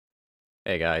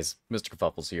Hey guys, Mr.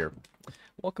 Kafuffles here.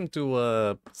 Welcome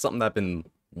to something that I've been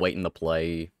waiting to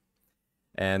play.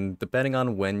 And depending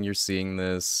on when you're seeing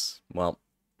this, well,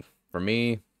 for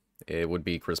me, it would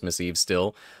be Christmas Eve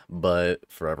still, but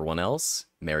for everyone else,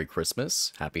 Merry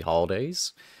Christmas, Happy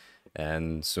Holidays,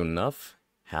 and soon enough,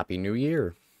 Happy New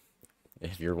Year.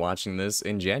 If you're watching this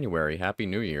in January, Happy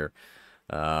New Year.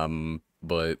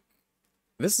 But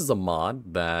this is a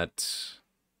mod that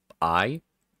I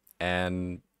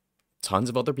and tons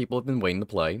of other people have been waiting to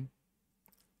play,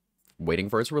 waiting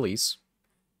for its release,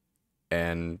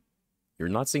 and you're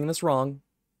not seeing this wrong.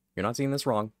 You're not seeing this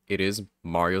wrong. It is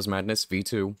Mario's Madness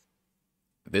V2.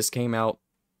 This came out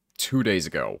 2 days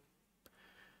ago.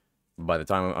 By the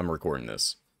time I'm recording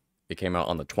this, it came out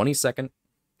on the 22nd,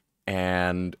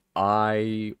 and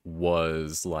I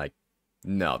was like,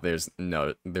 no, there's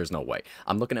no way.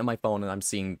 I'm looking at my phone and I'm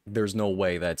seeing there's no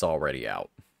way that's already out.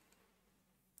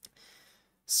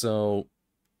 So,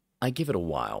 I give it a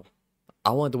while. I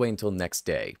wanted to wait until next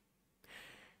day.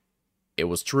 It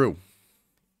was true.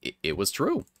 It was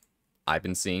true. I've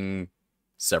been seeing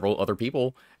several other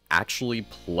people actually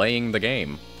playing the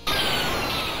game.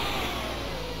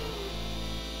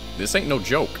 This ain't no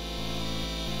joke.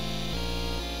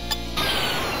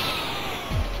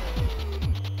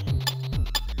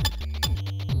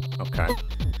 Okay.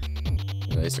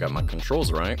 At least I got my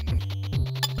controls right.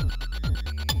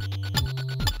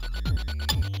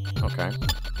 Okay.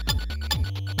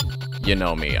 You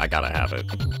know me, I gotta have it.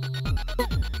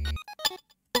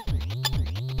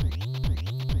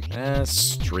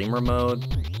 Streamer mode.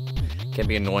 Can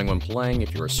be annoying when playing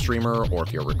if you're a streamer or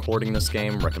if you're recording this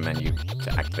game. Recommend you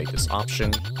to activate this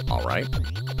option. Alright.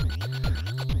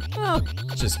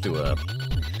 Just do a...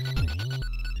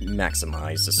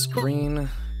 maximize the screen.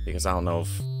 Because I don't know if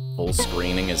full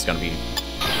screening is gonna be...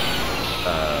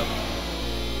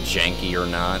 janky or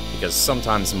not, because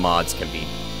sometimes mods can be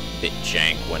a bit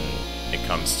jank when it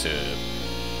comes to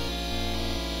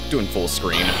doing full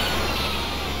screen.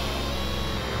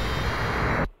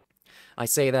 I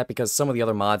say that because some of the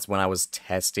other mods, when I was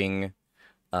testing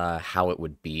how it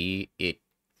would be, it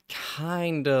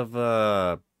kind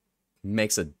of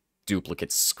makes a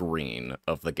duplicate screen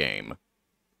of the game.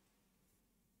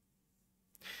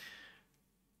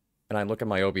 And I look at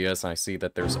my OBS and I see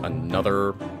that there's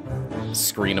another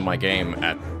screen of my game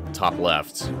at top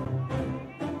left.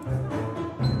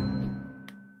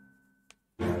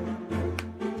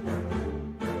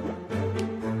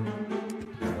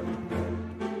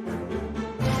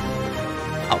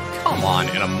 Oh, come on,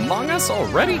 and Among Us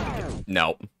already?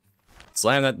 No.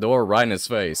 Slam that door right in his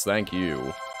face, thank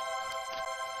you.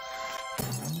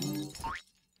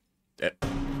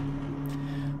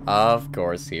 Of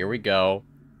course, here we go.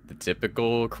 The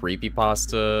typical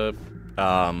creepypasta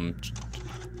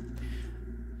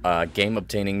game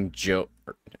obtaining trope,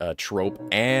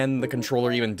 and the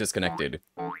controller even disconnected.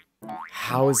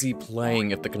 How is he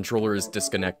playing if the controller is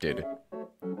disconnected?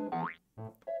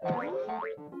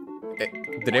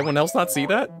 Did anyone else not see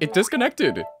that? It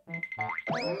disconnected!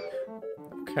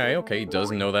 Okay, he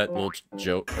does know that little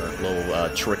joke, or little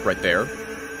trick right there.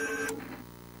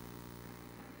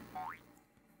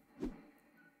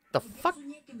 The fuck?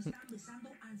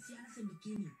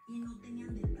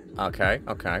 Okay.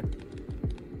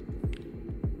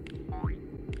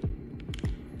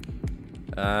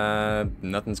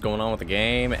 Nothing's going on with the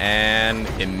game, and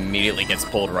immediately gets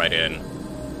pulled right in.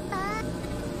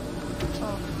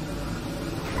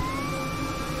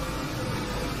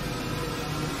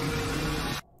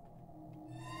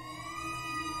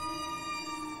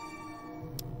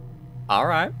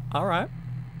 Alright.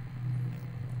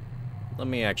 Let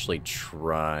me actually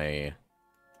try...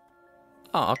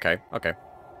 Oh, okay.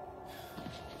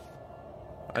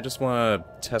 I just want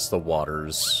to test the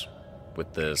waters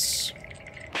with this.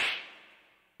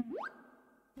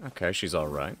 Okay, she's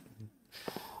alright.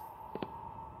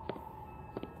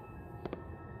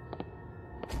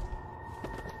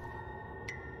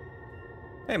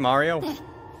 Hey, Mario.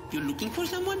 You're looking for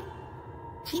someone?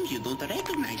 Seems you don't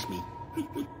recognize me.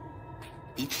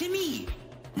 It's me,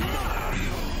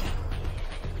 Mario.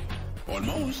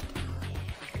 Almost.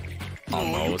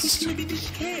 Oh, you kids may be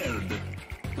scared.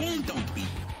 Well, don't be.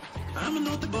 I'm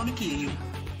not gonna kill you.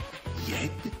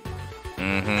 Yet.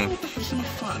 I want to have some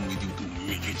fun with you two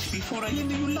midgets before I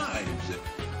end your lives.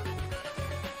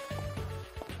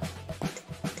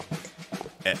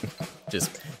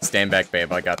 Just stand back,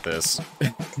 babe. I got this.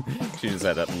 She just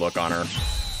had that look on her.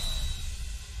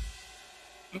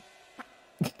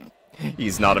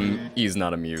 He's not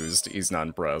amused. He's not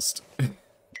impressed.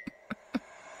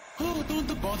 Oh,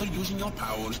 don't bother using your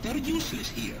powers. They're useless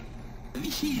here.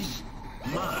 This is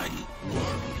my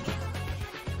world.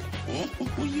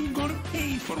 Oh, you gonna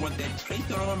pay for what that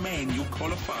traitor of a man you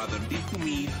call a father did to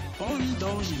me all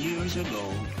those years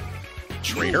ago.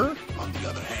 Traitor? You, on the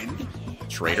other hand,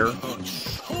 Traitor? I've heard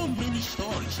so many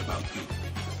stories about you.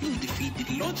 You defeated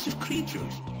lots of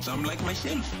creatures, some like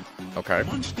myself. Okay.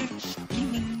 Monsters,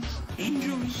 demons,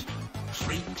 angels,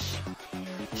 freaks.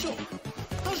 So,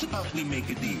 how's about we make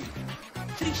a deal?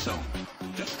 3 songs,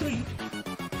 just 3.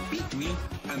 Beat me,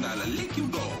 and I'll let you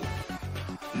go.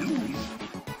 Lose,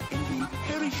 and you'll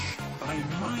perish by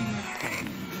my hand.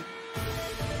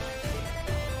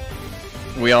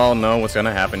 We all know what's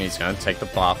gonna happen. He's gonna take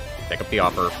up the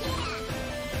offer.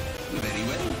 Very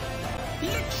well.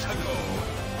 Let's go.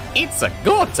 It's a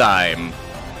go time!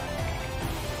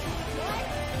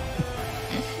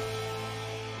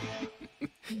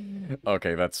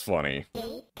 Okay, that's funny.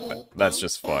 That's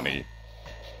just funny.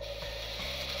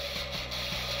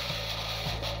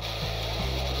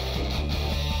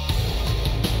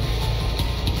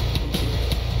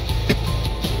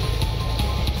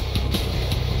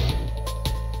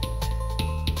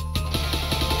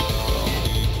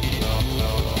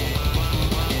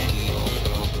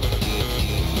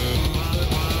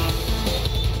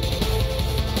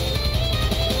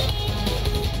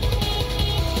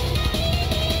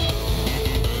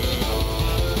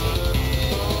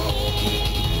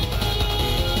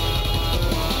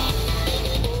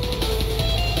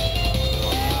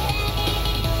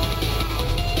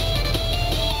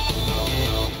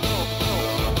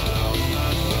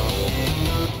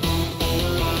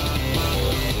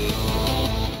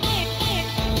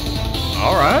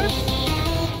 Alright.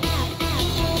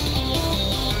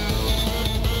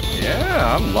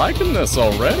 Yeah, I'm liking this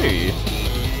already.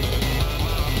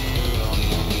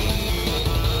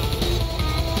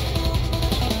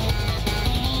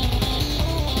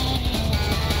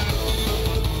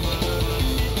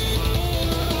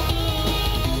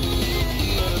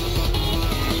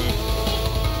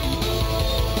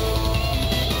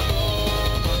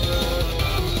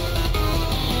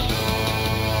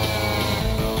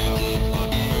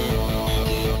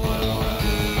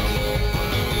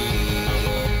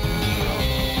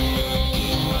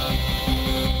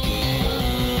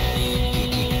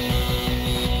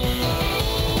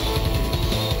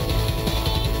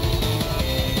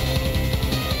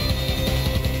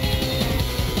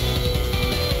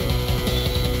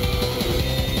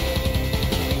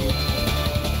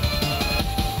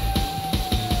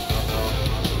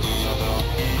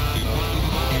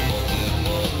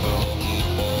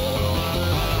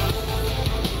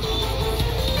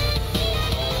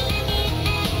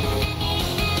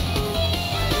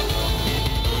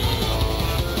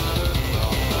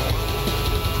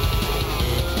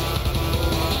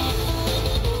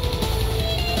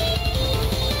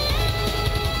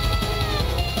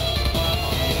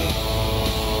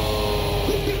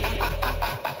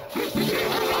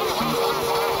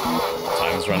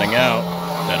 Running out.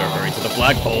 Better hurry to the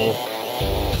flagpole.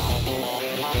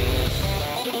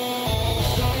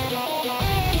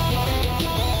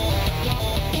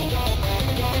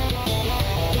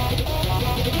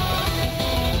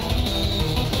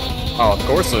 Oh, of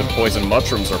course the poison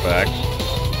mushrooms are back.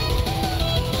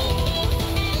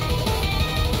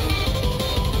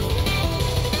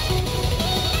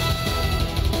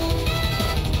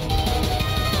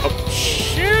 Oh,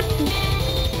 shit!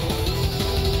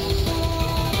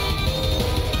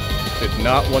 Did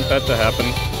not want that to happen.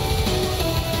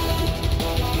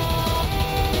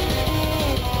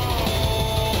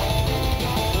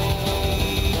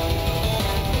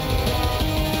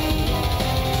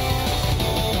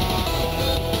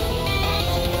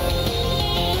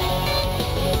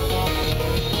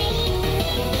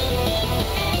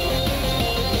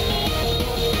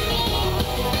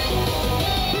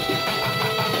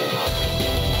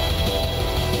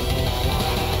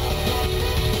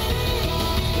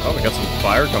 Oh, we got some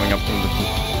fire coming up from the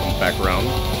background.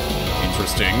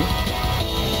 Interesting.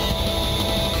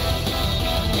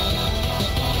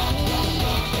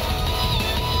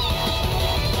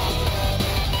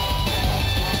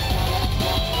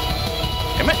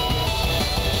 Damn it!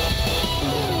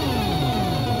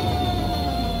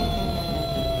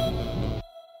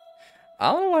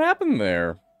 I don't know what happened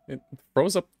there. It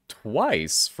froze up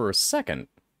twice for a second.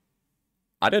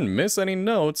 I didn't miss any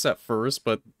notes at first,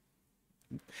 but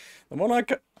the moment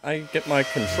I get my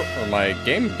control or my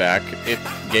game back, it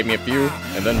gave me a few,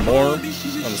 and then more on the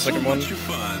second one.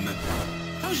 Fun.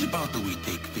 How's about we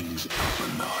take things up a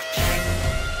notch?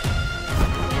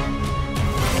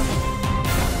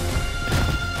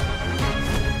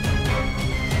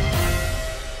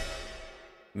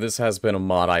 This has been a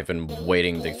mod I've been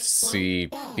waiting to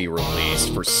see be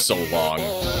released for so long,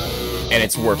 and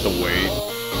it's worth the wait.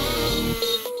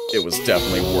 It was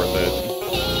definitely worth it.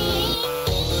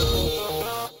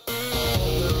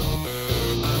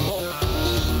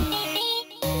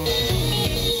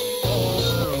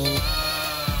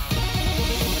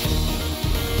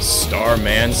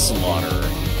 Starman Slaughter.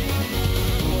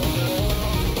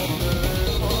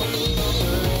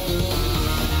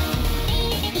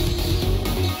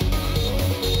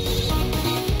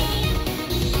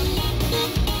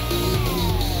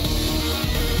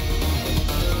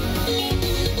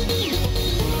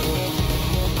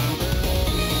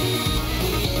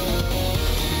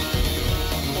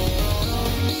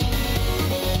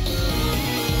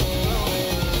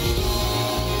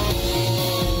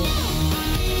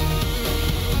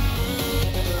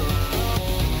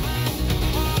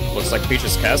 Looks like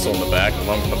Peach's castle in the back,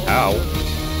 along with the POW.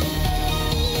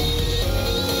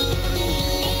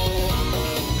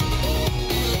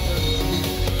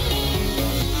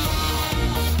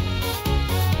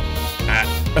 Ah.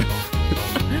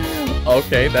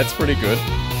 Okay, that's pretty good.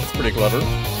 That's pretty clever.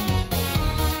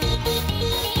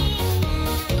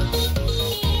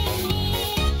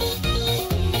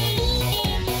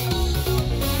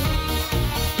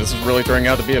 This is really turning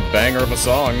out to be a banger of a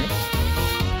song.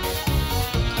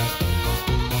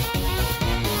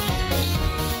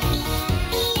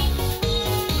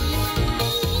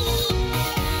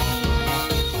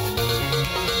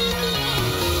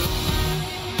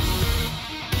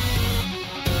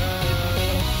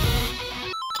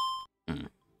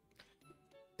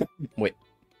 Wait,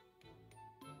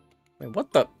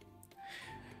 what the?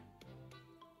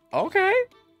 Okay.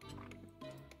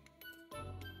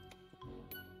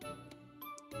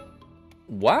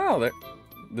 Wow,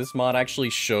 this mod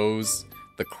actually shows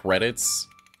the credits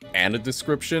and a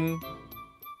description.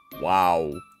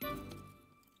 Wow.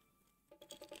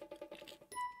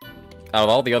 Out of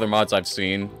all the other mods I've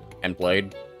seen and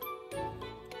played,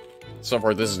 so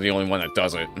far this is the only one that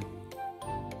does it.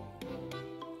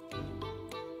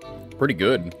 Pretty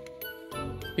good.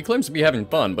 He claims to be having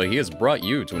fun, but he has brought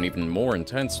you to an even more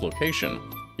intense location.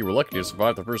 You were lucky to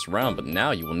survive the first round, but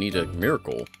now you will need a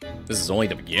miracle. This is only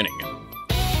the beginning.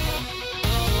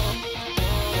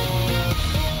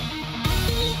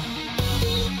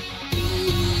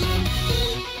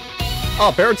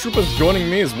 Oh, Paratroopa's joining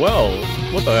me as well.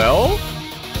 What the hell?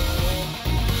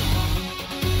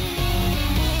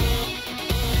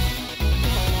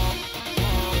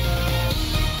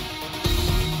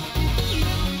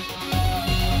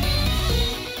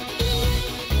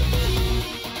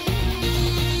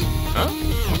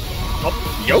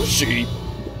 Yoshi?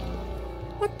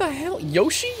 What the hell?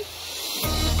 Yoshi?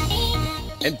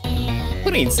 And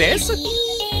Princess?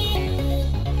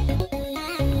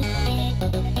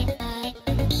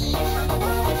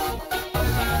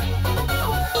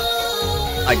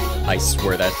 I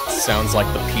swear that sounds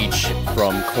like the Peach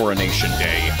from Coronation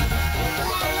Day.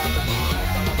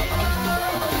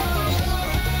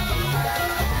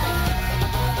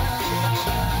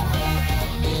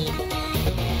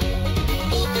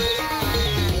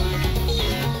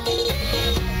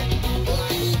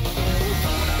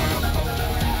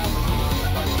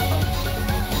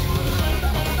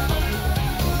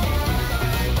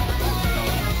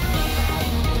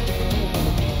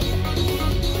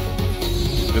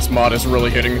 This mod is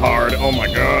really hitting hard, oh my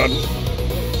god.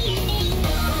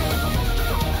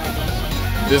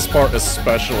 This part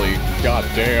especially, god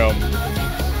damn.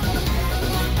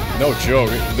 No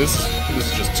joke, this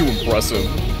is just too impressive.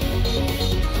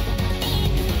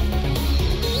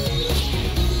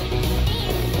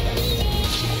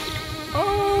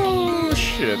 Oh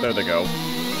shit, there they go.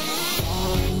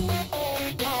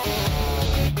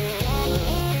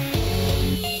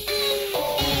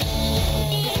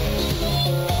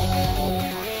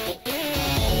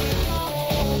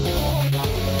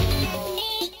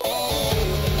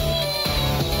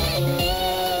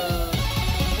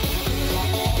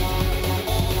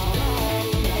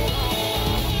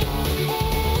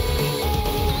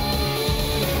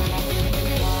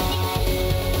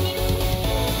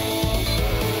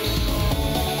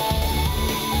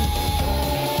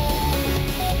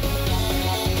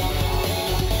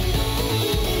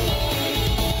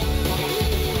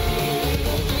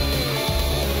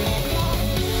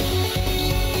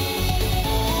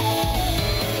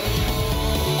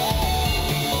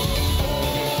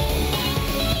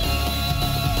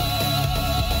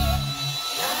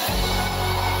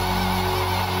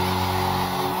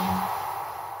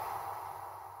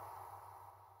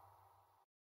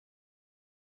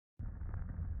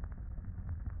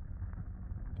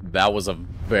 That was a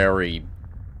very,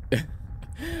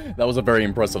 That was a very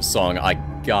impressive song. I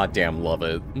goddamn love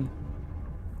it.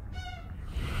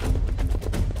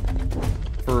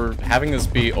 For having this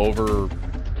be over,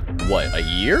 what, a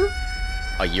year?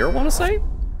 A year, I want to say?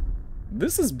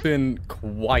 This has been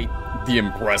quite the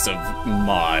impressive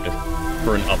mod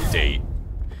for an update.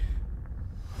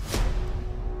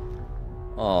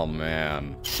 Oh,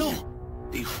 man. So,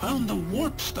 they found the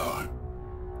warp star,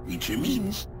 which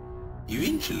means,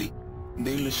 eventually,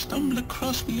 they'll stumble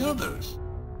across the others.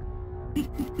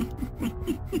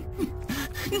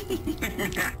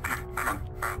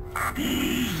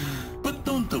 But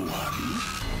don't worry.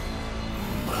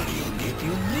 Mario get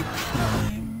you next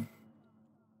time.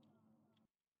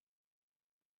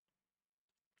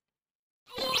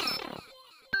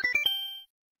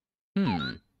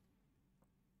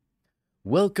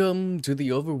 Welcome to the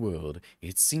overworld.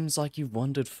 It seems like you've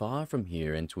wandered far from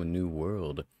here into a new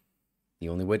world. The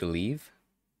only way to leave?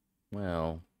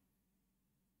 Well,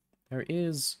 there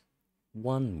is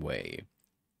one way.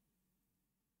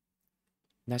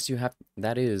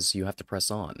 That is, you have to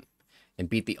press on and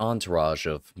beat the entourage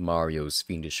of Mario's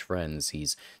fiendish friends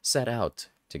he's set out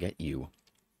to get you.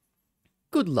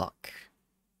 Good luck.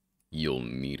 You'll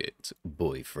need it,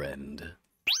 boyfriend.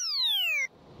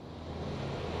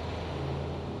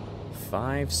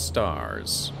 5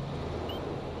 stars.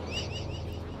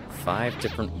 5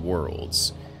 different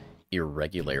worlds.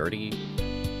 Irregularity?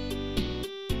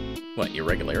 What,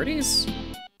 irregularities?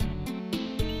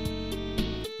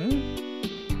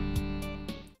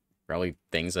 Probably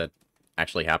things that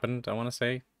actually happened, I want to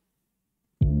say.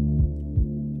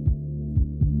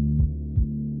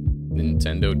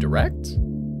 Nintendo Direct?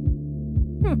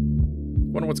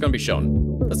 Wonder what's gonna be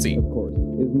shown. Let's see. Of course,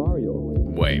 is Mario.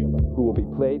 Wait. Who will be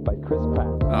played by Chris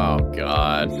Pratt. Oh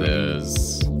god,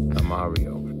 this... The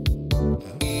Mario.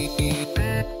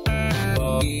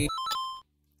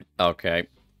 Okay.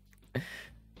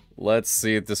 Let's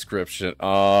see the description.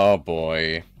 Oh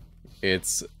boy.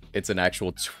 It's an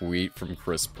actual tweet from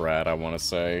Chris Pratt, I want to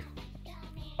say.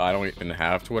 I don't even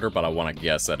have Twitter, but I want to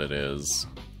guess that it is.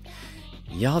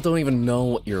 Y'all don't even know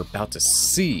what you're about to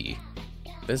see.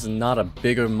 This is not a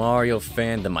bigger Mario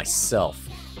fan than myself.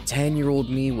 10-year-old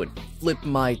me would flip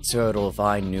my turtle if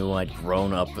I knew I'd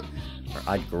grow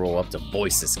up to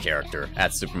voice this character.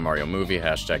 At Super Mario Movie,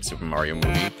 hashtag Super Mario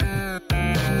Movie.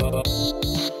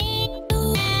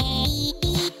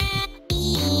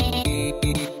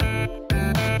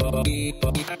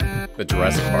 The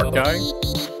Jurassic Park guy?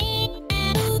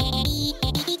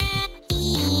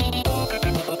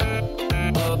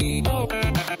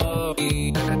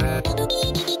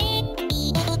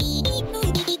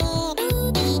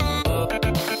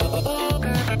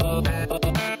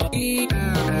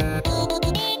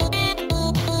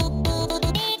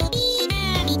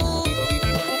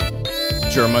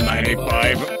 German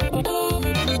 985.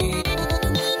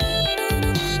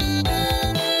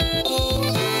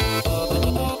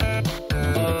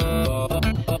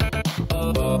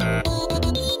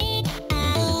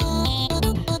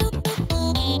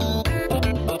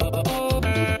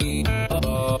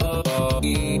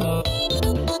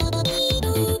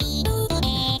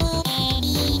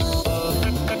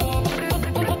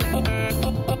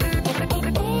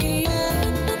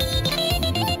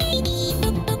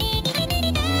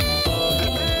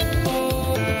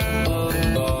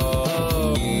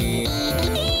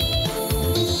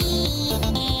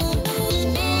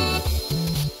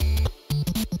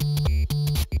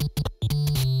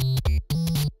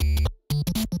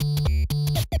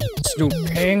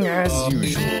 Snooping as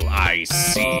usual, I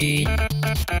see.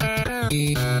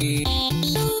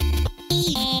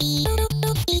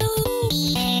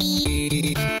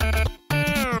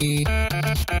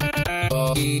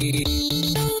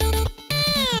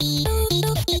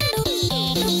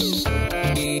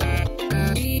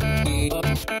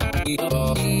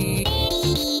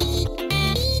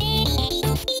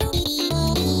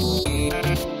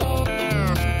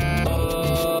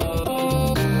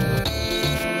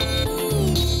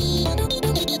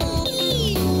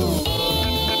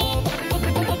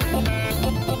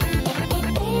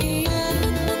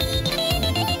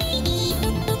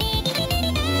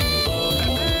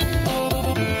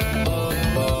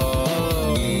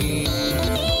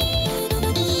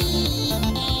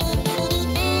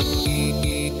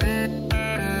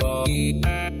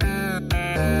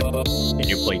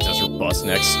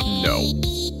 Next? No.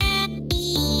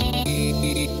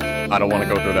 I don't want to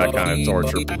go through that kind of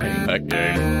torture in that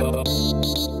game.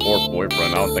 Or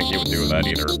boyfriend, I don't think he would do that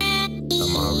either.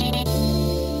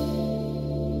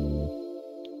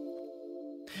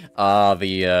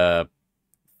 The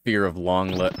fear of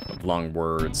long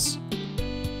words.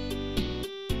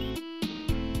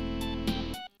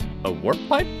 A warp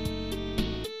pipe?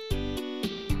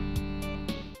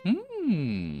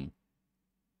 Hmm.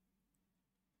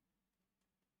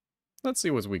 Let's see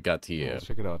what we got here.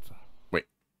 Check it out. Wait.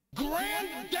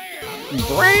 Granddad!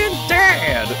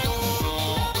 Granddad!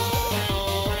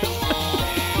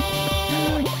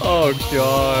 Oh,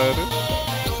 God.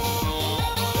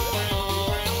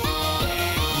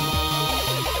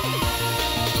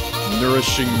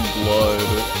 Nourishing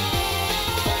Blood.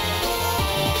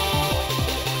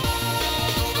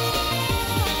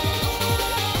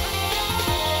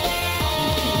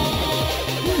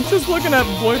 Just looking at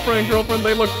boyfriend and girlfriend,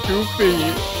 they look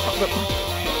goofy.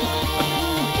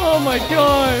 Oh my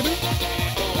god.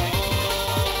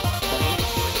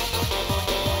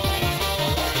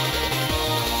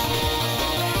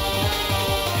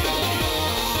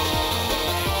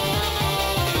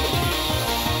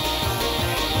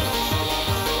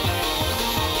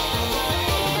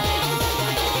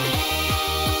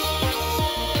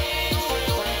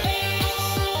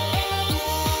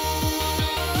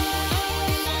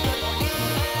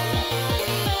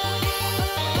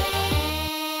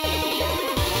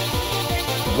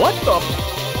 What the?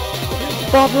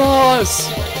 Bob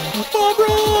Ross! Bob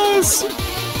Ross!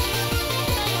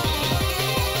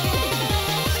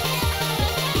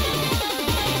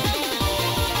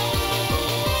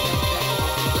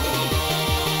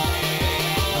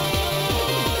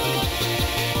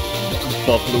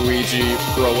 Buff Luigi,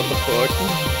 bro, what the fuck?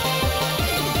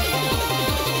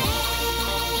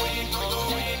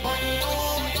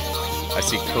 I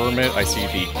see Kermit, I see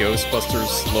the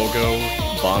Ghostbusters logo,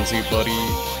 Bonzi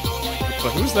Buddy.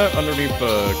 But who's that underneath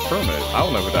Kermit? I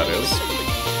don't know who that is.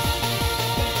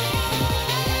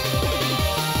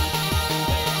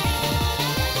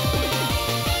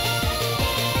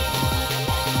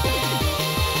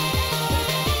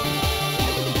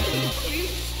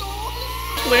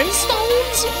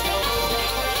 Flintstones?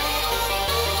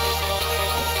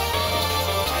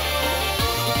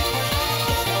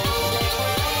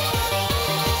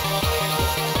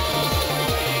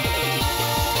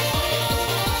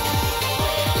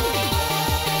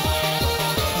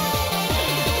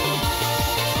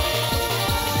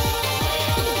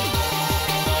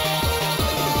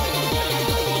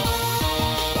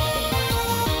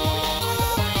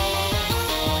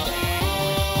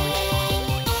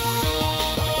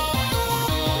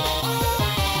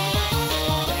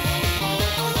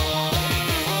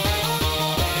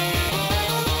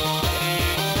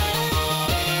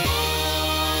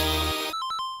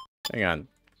 Hang on.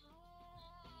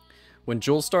 When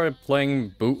Joel started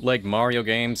playing bootleg Mario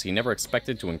games, he never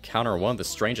expected to encounter one of the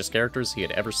strangest characters he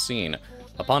had ever seen.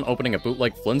 Upon opening a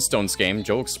bootleg Flintstones game,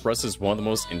 Joel expresses one of the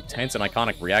most intense and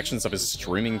iconic reactions of his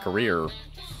streaming career.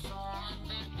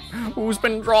 Who's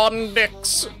been drawing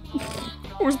dicks?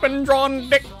 Who's been drawing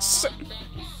dicks?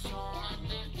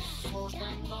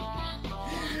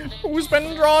 Who's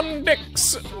been drawing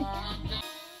dicks?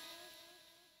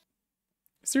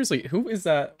 Seriously, who is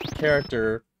that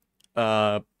character,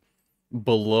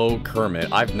 below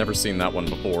Kermit? I've never seen that one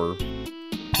before.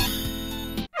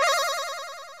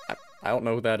 I don't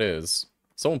know who that is.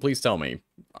 Someone please tell me.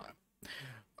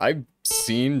 I've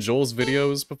seen Joel's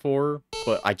videos before,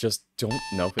 but I just don't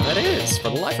know who that is, for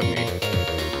the life of me.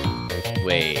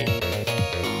 Wait.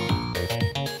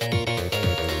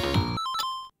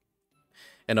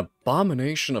 An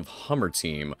abomination of Hummer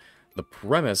Team. The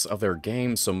premise of their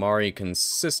game Somari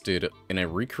consisted in a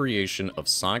recreation of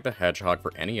Sonic the Hedgehog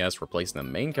for NES, replacing the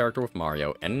main character with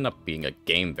Mario, ended up being a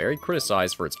game very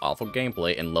criticized for its awful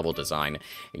gameplay and level design,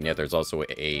 and yet there's also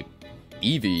a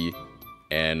Eevee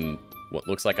and what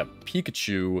looks like a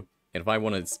Pikachu, and if I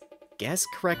want to guess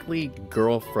correctly,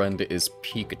 girlfriend is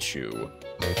Pikachu.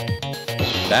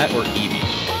 That or Eevee.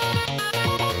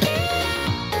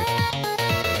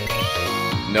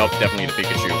 Nope, definitely the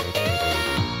Pikachu.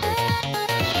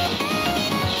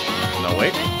 No,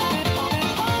 wait.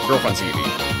 Girlfriend's Eevee.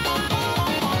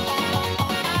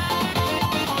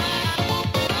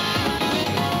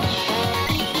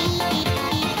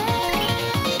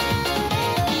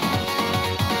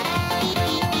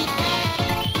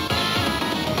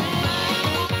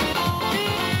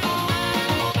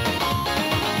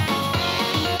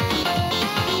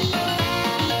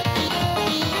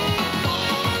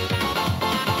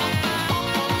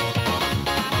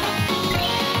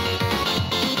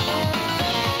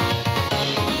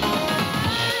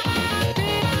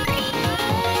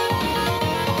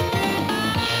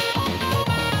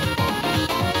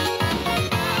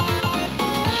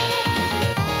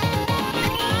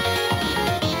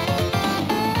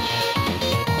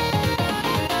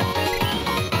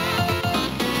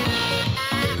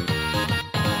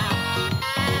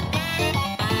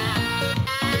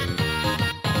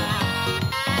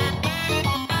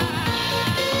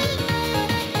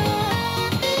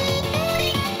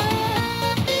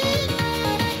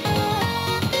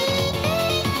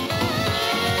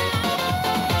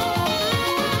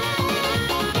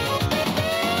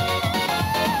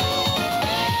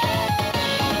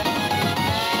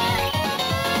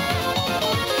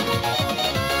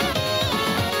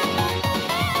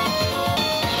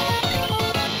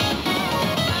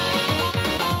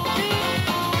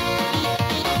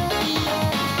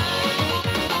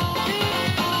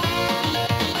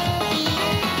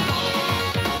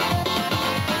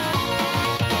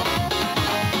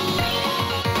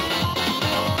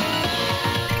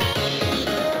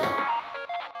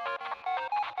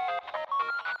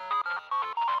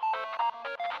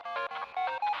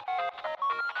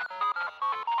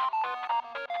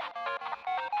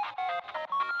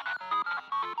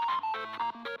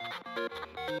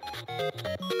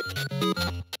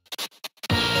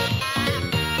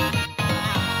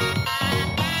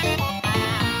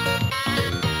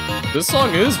 This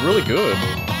song is really good.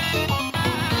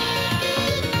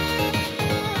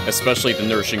 Especially the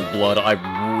Nourishing Blood.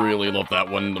 I really love that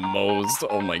one the most.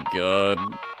 Oh my god.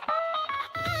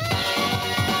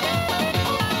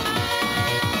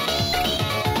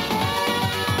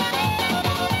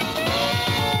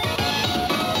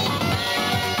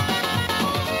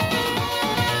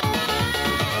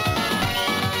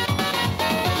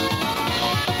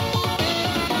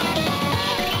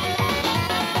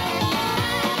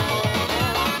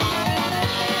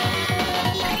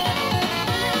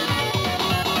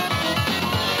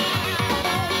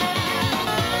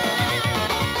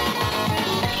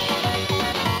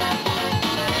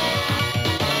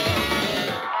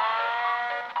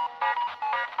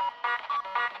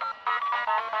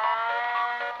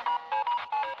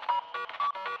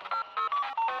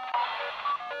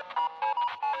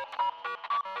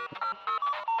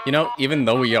 You know, even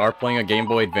though we are playing a Game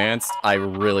Boy Advance, I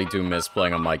really do miss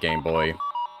playing on my Game Boy.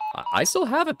 I still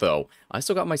have it, though. I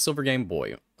still got my silver Game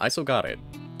Boy. I still got it.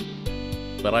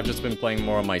 But I've just been playing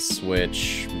more on my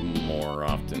Switch more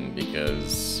often,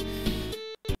 because...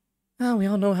 well, we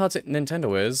all know how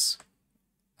Nintendo is.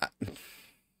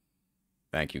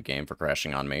 Thank you, game, for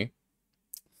crashing on me.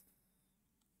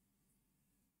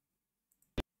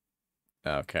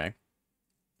 Okay.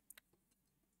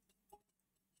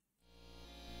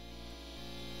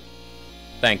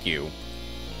 Thank you.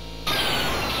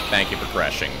 Thank you for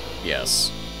crashing.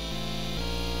 Yes.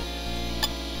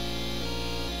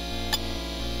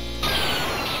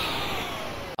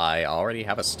 I already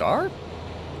have a star?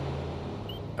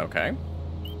 Okay.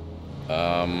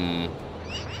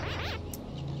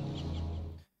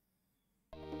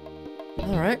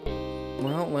 Alright.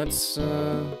 Well, let's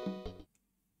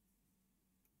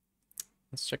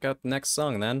check out the next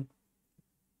song, then.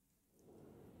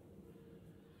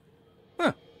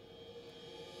 Huh.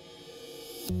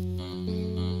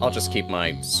 I'll just keep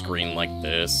my screen like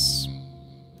this.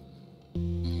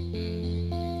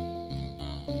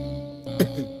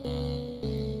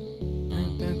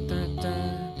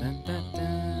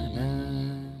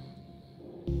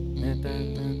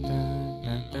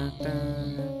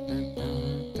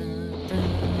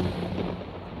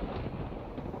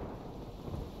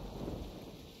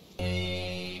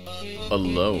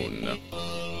 Alone.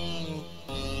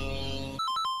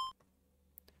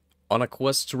 On a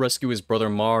quest to rescue his brother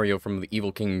Mario from the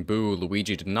evil King Boo,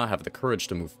 Luigi did not have the courage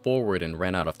to move forward and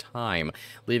ran out of time,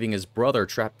 leaving his brother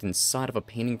trapped inside of a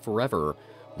painting forever.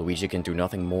 Luigi can do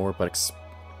nothing more but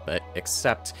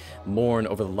except mourn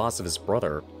over the loss of his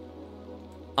brother.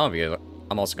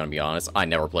 I'm also gonna be honest, I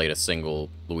never played a single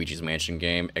Luigi's Mansion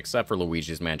game, except for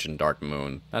Luigi's Mansion Dark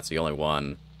Moon. That's the only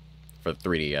one for the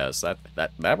 3DS.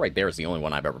 That right there is the only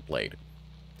one I've ever played.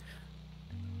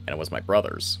 And it was my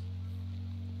brother's.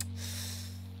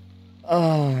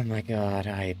 Oh my god,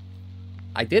 I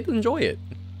did enjoy it.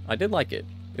 I did like it.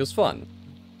 It was fun.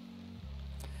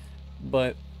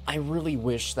 But I really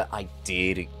wish that I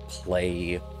did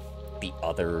play the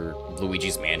other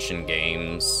Luigi's Mansion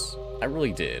games. I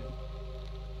really did.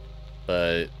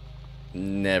 But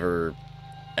never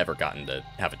ever gotten to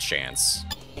have a chance.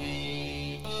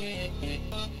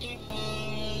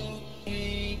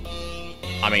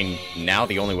 I mean, now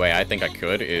the only way I think I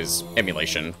could is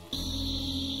emulation.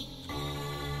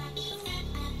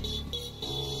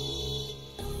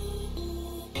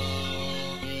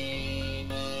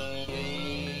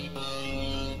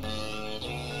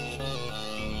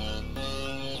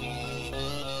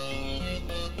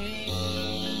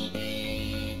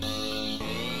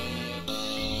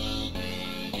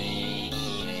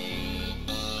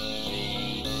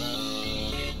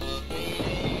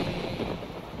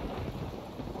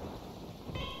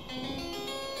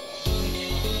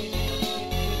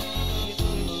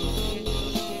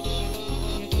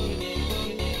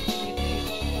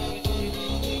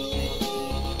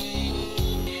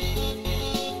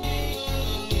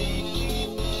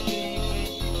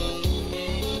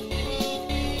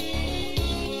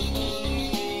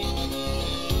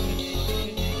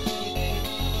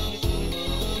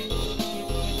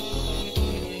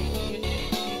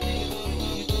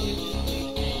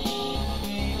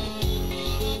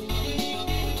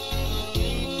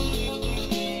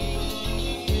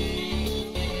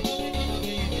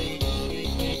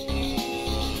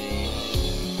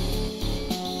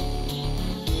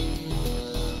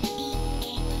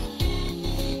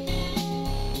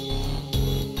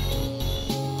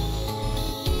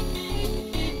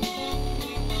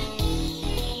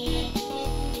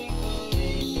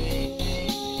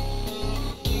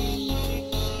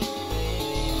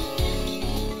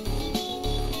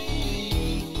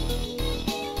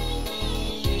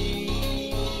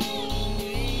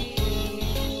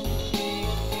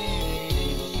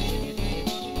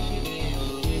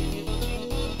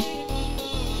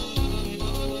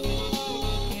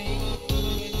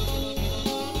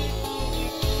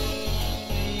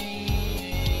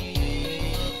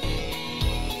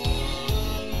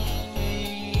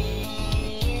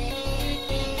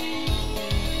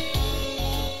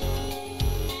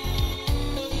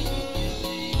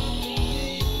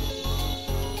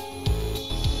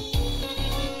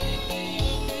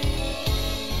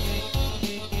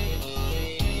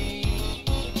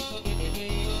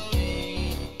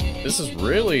 This is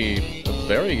really a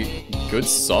very good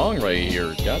song right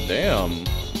here. Goddamn.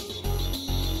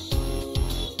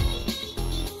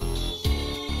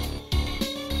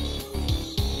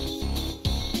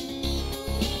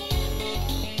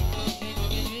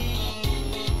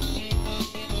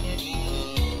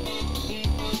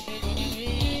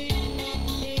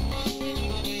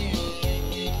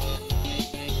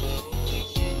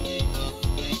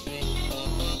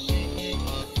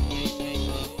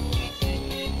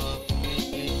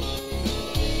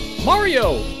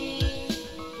 Mario!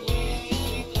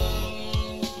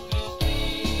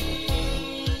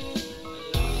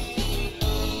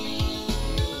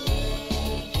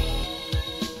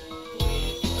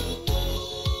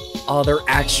 Oh, they're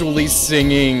actually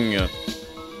singing!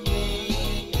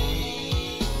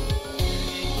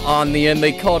 On the end,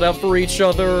 they called out for each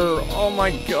other! Oh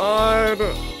my god!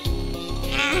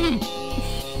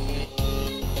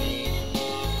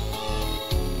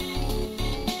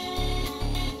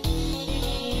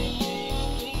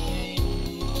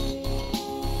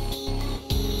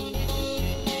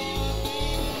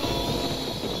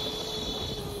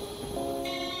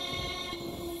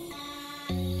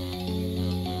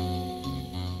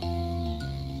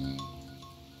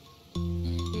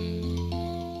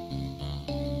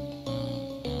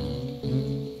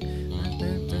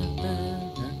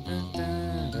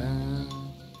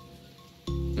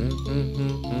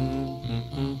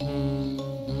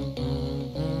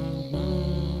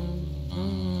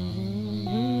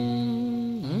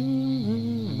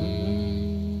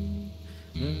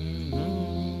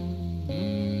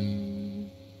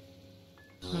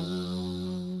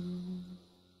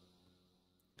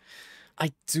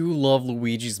 I do love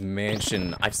Luigi's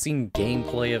Mansion. I've seen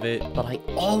gameplay of it, but I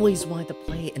always wanted to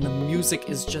play it, and the music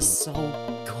is just so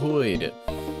good.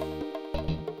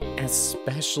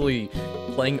 Especially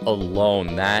playing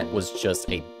alone, that was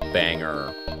just a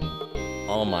banger.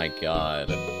 Oh my god.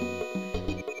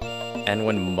 And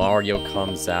when Mario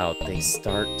comes out, they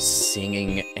start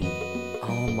singing, and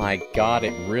oh my god,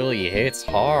 it really hits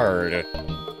hard.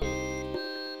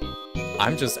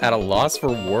 I'm just at a loss for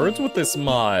words with this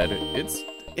mod. It's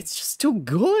just too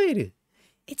good.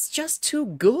 It's just too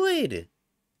good.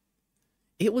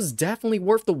 It was definitely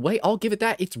worth the wait. I'll give it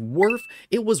that. It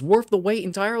was worth the wait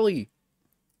entirely.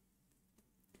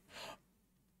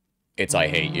 It's I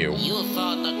Hate You. You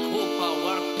thought the Koopa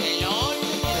worked alone?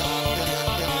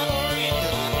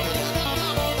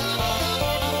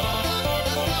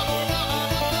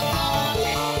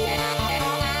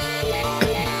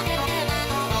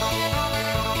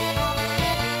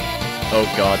 Oh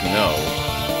god, no.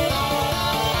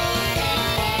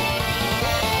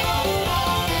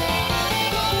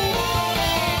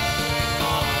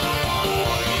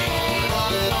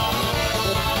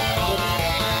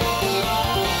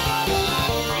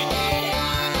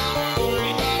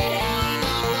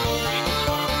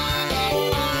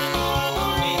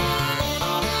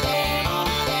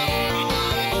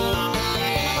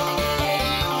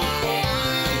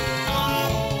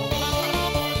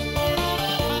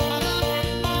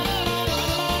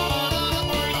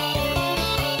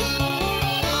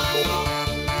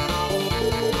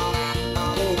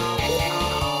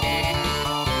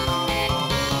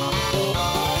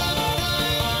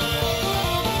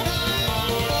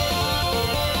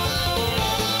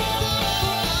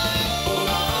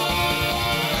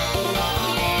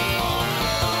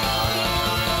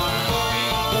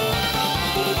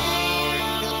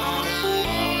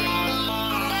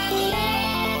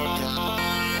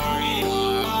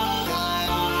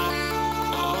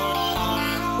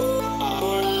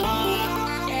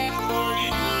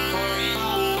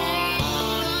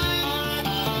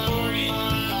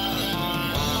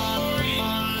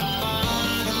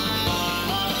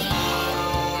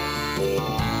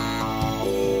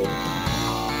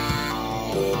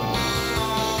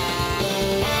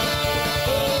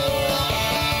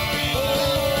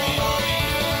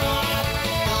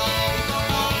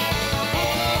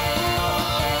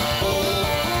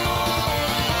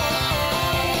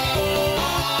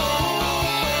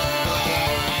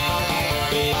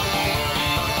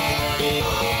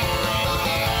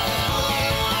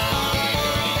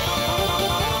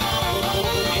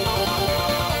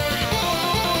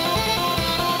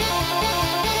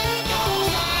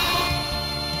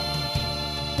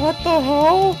 What the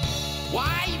hell?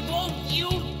 Why won't you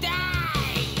die?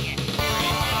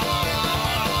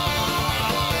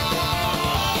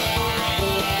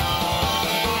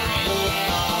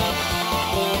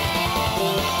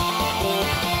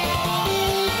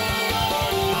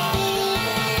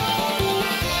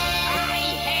 I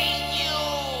hate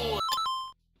you!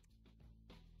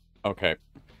 Okay.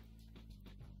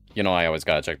 You know I always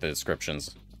gotta check the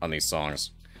descriptions on these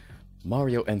songs.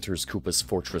 Mario enters Koopa's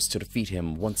fortress to defeat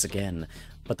him once again,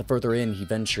 but the further in he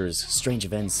ventures, strange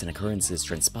events and occurrences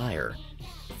transpire.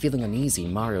 Feeling uneasy,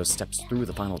 Mario steps through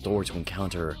the final door to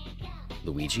encounter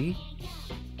Luigi?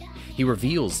 He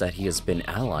reveals that he has been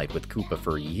allied with Koopa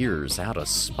for years out of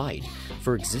spite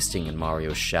for existing in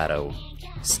Mario's shadow.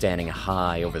 Standing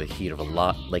high over the heat of a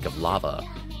lake of lava,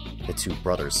 the two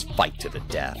brothers fight to the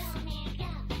death.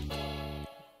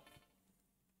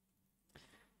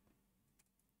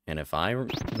 And if I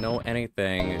know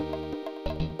anything,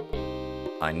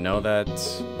 I know that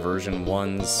version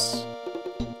 1's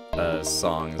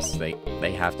songs,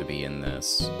 they have to be in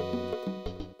this.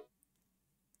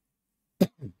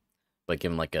 Like,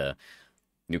 give them like a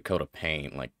new coat of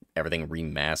paint, like everything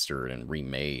remastered and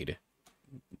remade.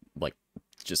 Like,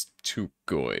 just too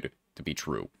good to be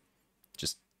true.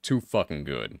 Just too fucking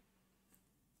good.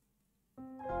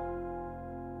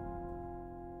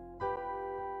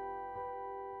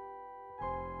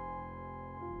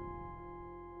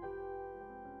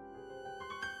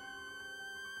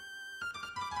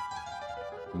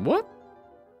 What?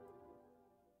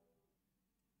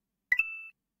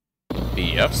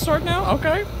 BF start now?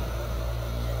 Okay.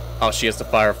 Oh, she has the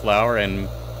fire flower and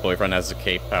boyfriend has the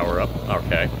cape power up.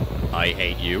 Okay. I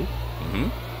hate you.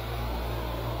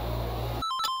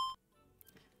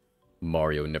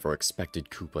 Mario never expected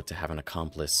Koopa to have an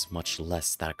accomplice, much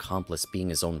less that accomplice being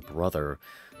his own brother,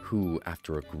 who,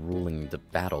 after a grueling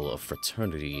battle of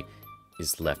fraternity,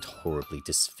 is left horribly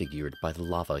disfigured by the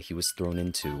lava he was thrown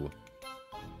into.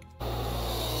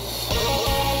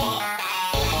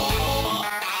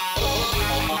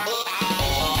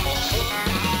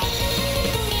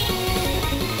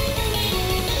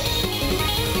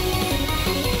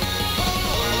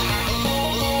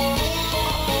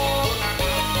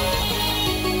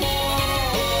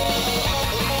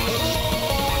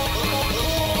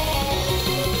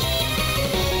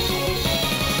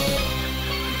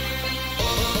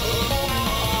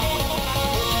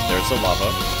 The lava.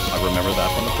 I remember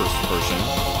that from the first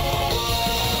version.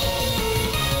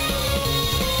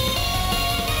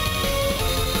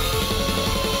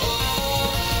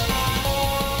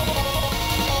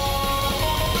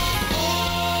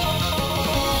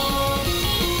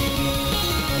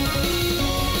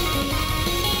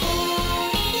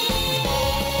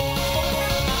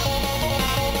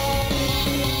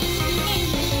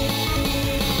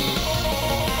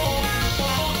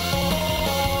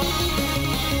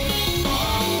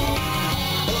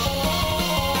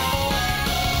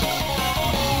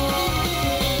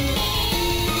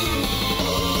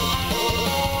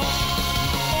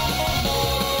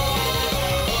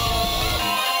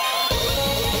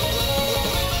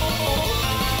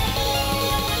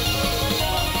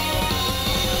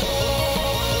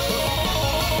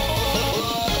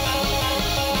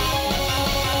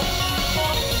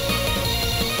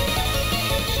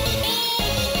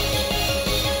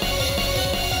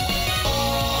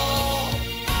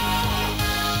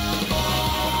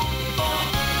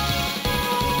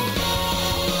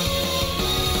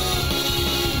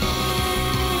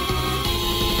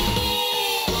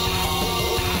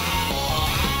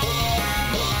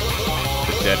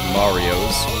 Dead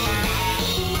Marios.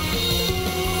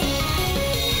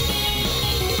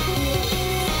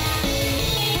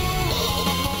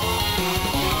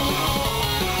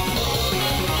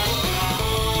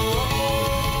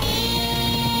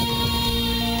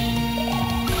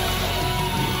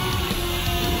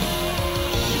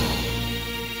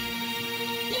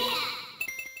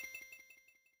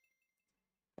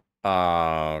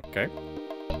 Okay.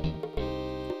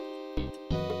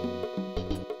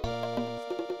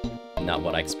 Not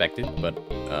what I expected, but,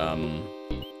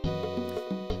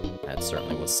 that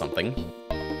certainly was something.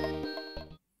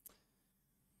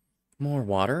 More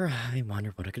water. I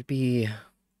wonder what it could be.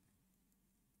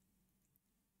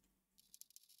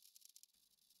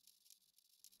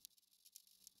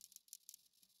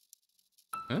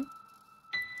 Huh?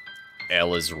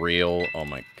 L is real. Oh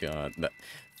my god.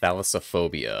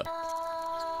 Thalassophobia.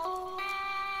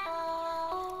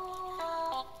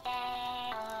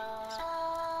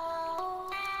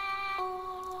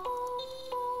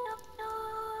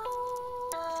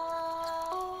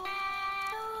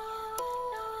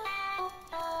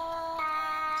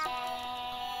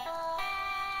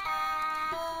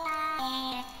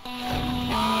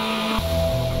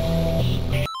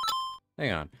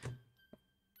 Hang on.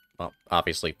 Well,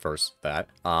 obviously first that.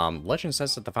 Legend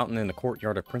says that the fountain in the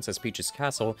courtyard of Princess Peach's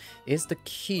castle is the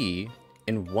key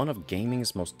in one of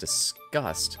gaming's most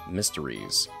discussed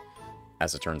mysteries.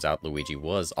 As it turns out, Luigi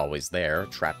was always there,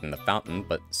 trapped in the fountain,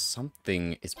 but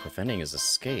something is preventing his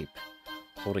escape,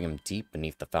 holding him deep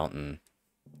beneath the fountain.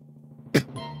 That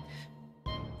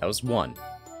was 1.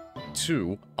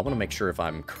 2, I want to make sure if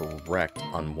I'm correct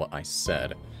on what I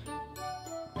said.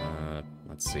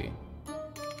 Let's see.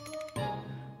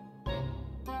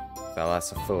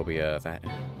 Thalassophobia, that...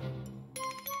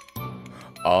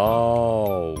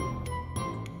 Oh!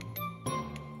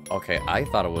 Okay, I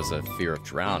thought it was a fear of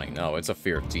drowning. No, it's a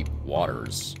fear of deep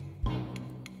waters.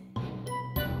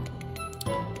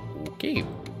 Okay.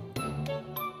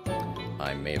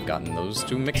 I may have gotten those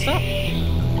two mixed up.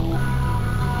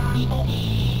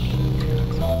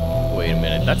 Wait a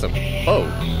minute, that's a boat.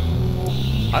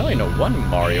 I only know one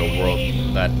Mario world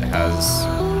that has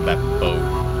that boat.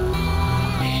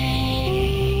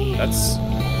 That's...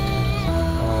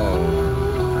 Oh.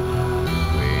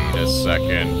 Wait a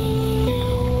second.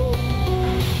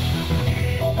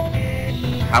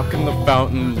 How can the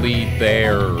fountain lead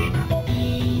there?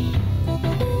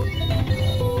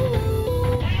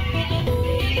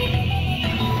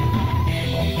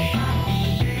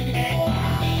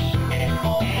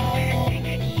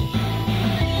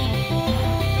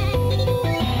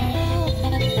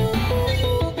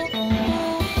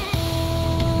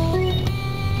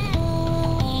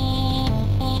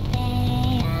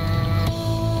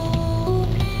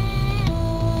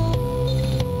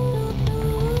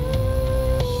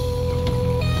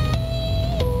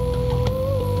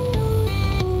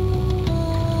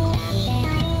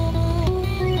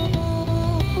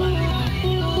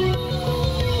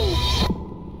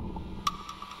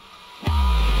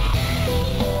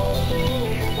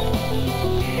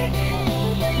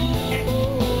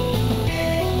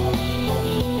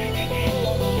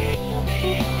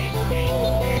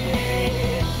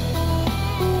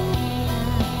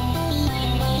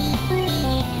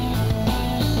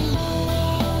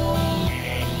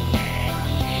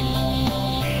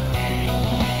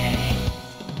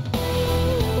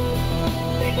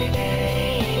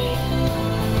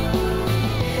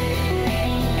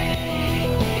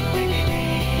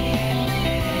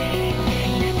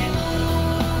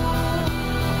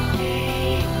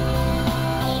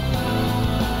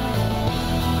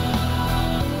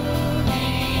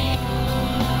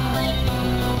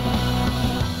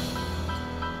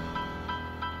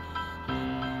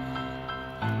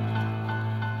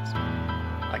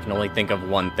 I can only think of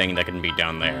one thing that can be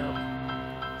down there.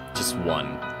 Just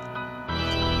one.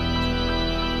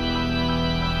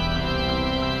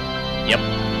 Yep.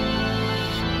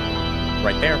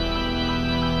 Right there.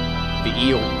 The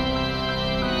eel.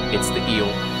 It's the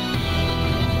eel.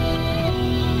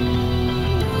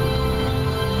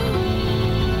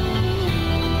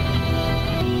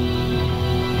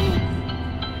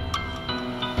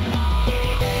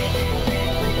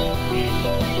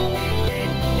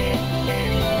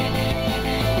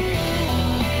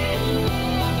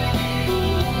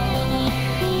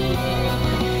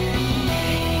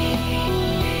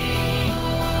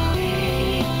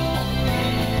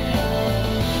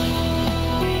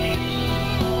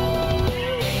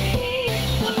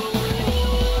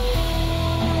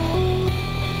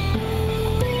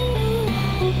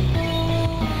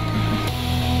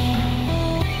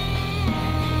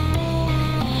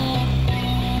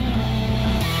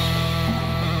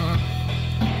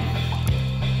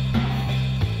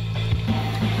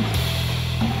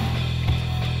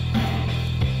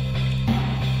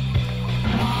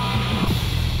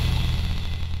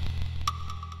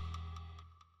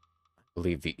 I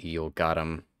believe the eel got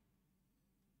him.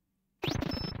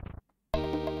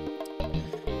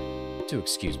 Do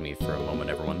excuse me for a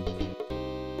moment, everyone.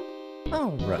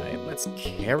 Alright, let's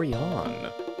carry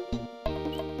on.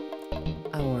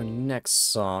 Our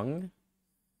next song...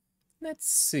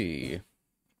 Let's see...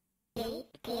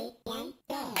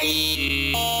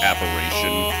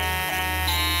 Apparition.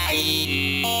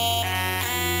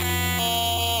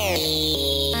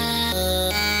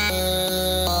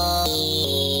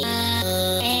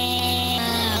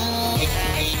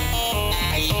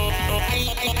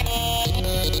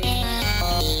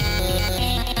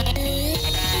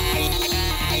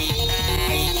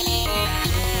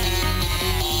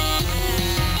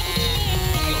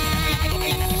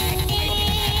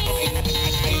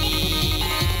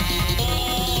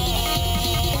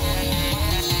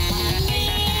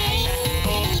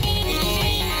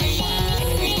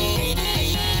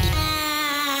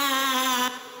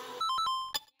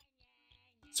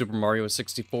 Super Mario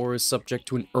 64 is subject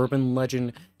to an urban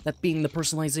legend that being the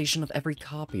personalization of every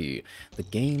copy, the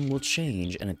game will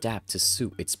change and adapt to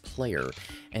suit its player,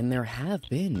 and there have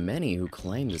been many who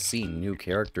claim to see new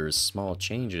characters, small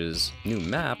changes, new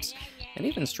maps, and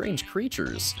even strange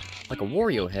creatures, like a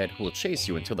Wario head who will chase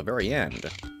you until the very end.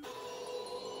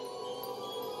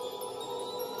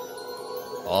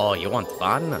 Oh, you want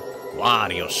fun?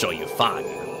 Wario show you fun.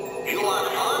 You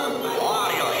want fun?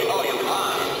 Wario show you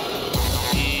fun.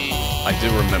 I do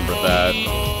remember that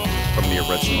from the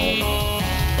original,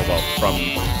 or well, from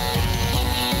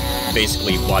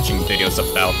basically watching videos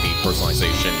about the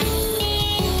personalization.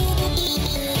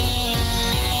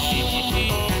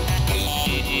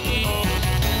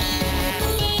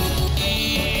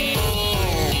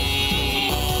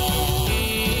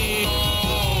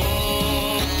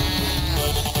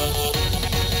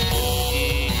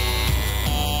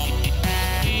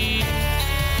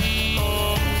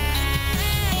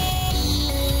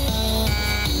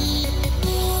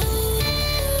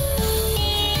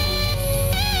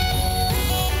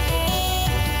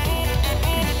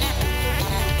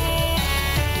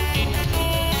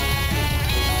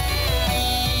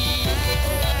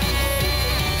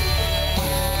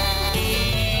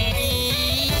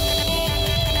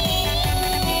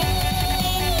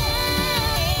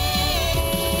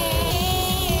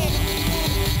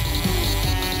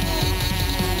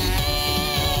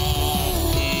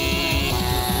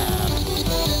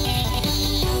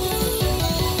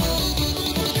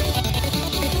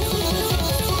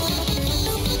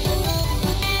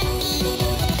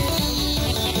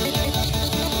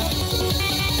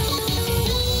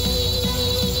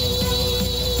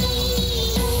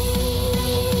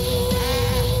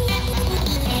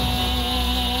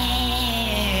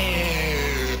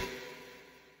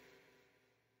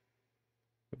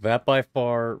 That by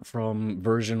far from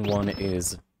version 1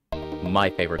 is my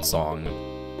favorite song.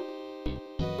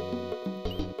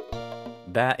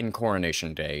 That and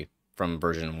Coronation Day from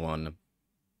version 1.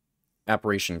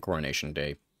 Apparition Coronation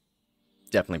Day.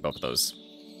 Definitely both of those.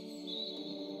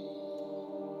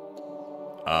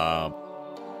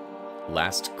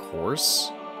 Last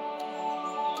course?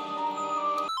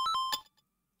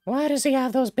 Why does he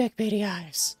have those big beady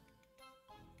eyes?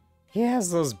 He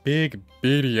has those big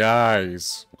beady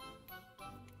eyes.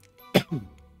 What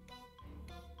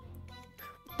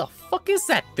the fuck is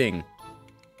that thing?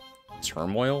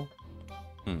 Turmoil?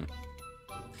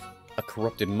 A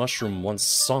corrupted mushroom once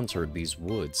sauntered these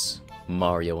woods.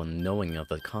 Mario, unknowing of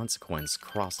the consequence,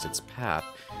 crossed its path.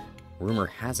 Rumor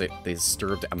has it the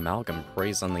disturbed amalgam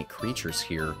preys on the creatures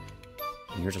here.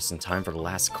 And you're just in time for the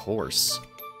last course.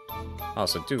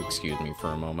 Also, do excuse me for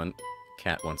a moment.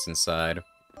 Cat wants inside.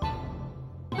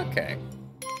 Okay.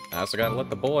 I also gotta let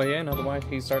the boy in, otherwise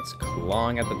he starts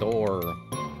clawing at the door.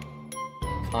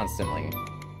 Constantly.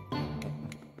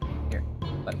 Here,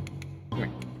 buddy. Come here.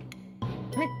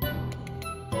 Come here.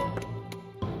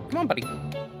 Come on, buddy.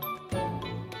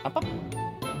 Up, up.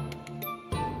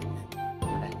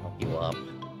 I'll help you up.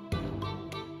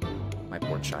 My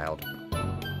poor child.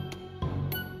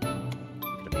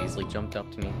 Could have easily jumped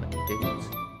up to me, but he didn't.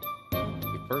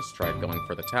 He first tried going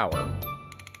for the tower.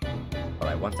 But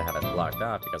I want to have it blocked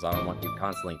off because I don't want you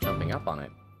constantly jumping up on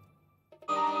it.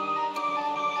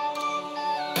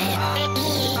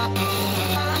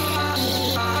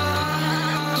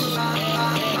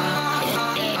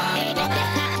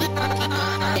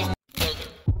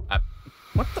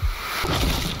 What the?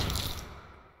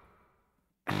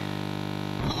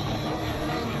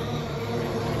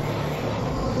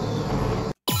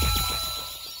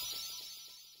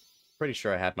 Pretty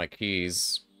sure I had my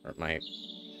keys, or my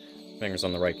fingers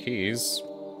on the right keys.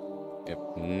 If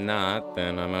not,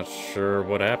 then I'm not sure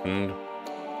what happened.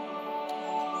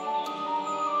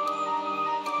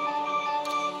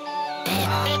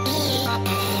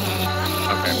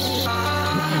 Okay.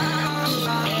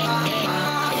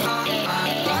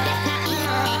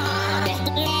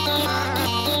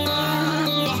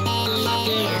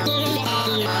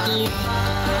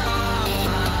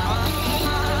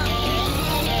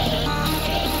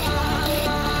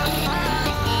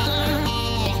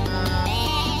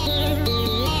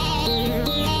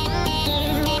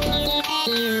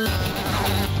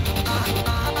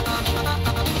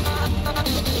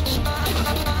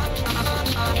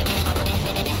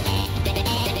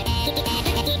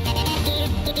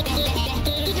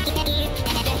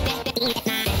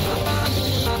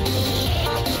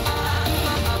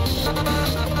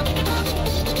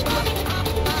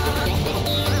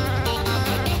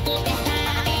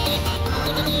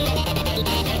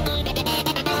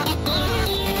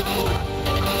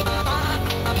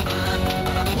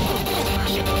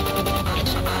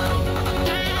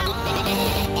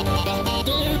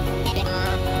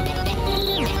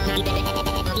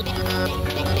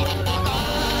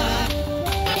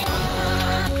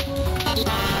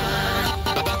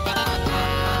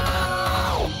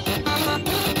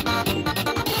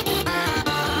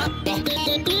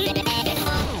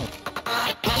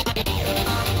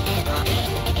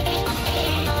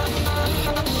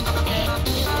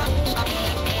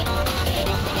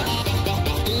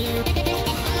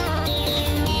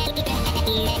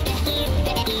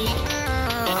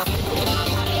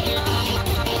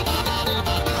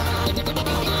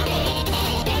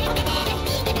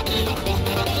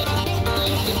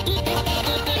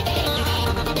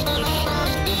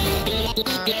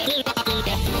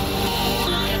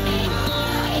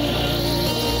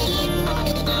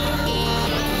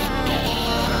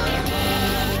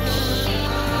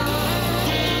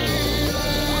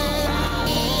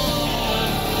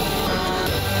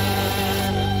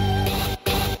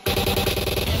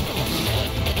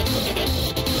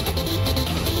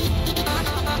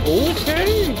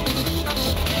 Okay.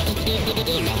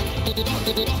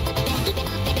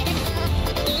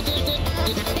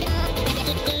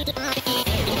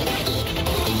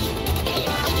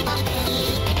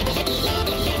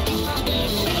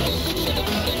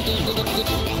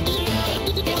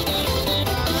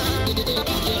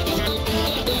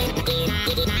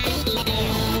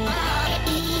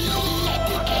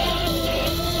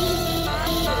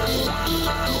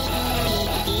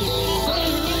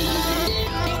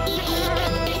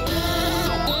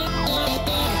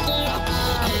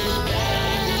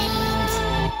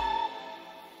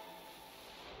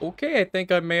 Okay, I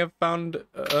think I may have found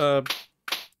a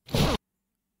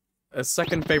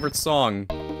second favorite song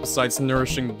besides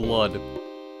Nourishing Blood.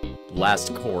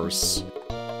 Last Course.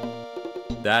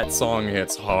 That song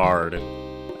hits hard.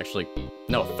 Actually,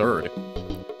 no, third.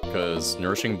 Because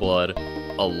Nourishing Blood,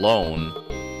 Alone,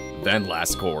 then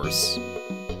Last Course.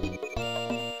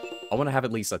 I want to have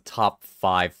at least a top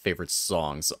 5 favorite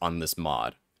songs on this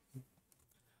mod.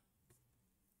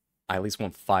 I at least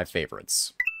want 5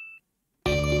 favorites.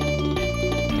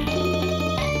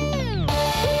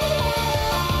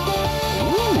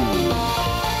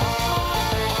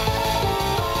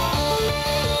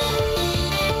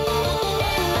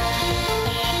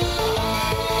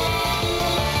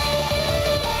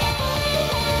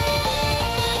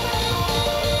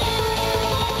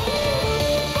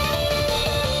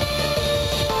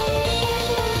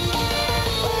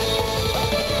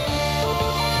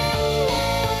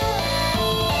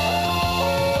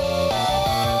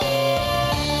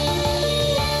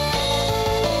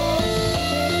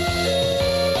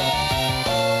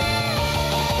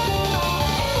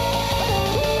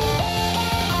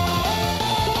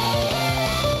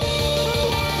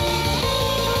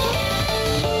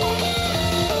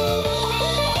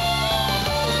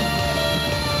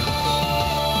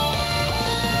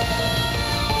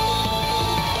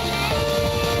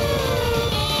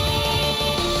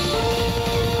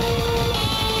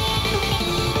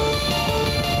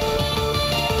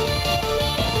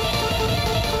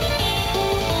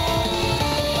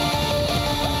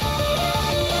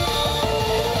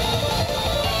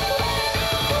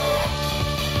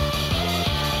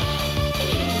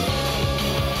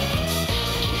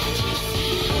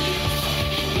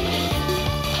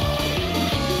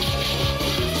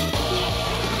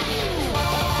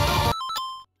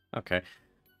 Okay,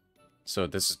 so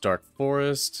this is Dark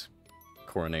Forest,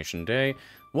 Coronation Day,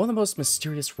 one of the most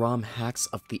mysterious ROM hacks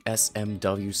of the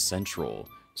SMW Central,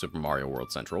 Super Mario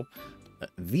World Central.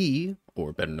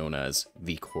 Or better known as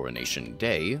the Coronation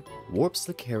Day, warps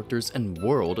the characters and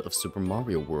world of Super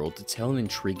Mario World to tell an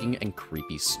intriguing and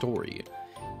creepy story.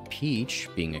 Peach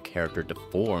being a character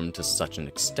deformed to such an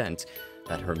extent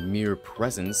that her mere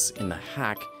presence in the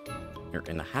hack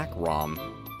ROM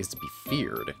is to be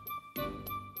feared.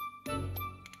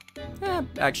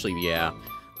 Actually, yeah.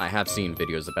 I have seen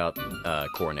videos about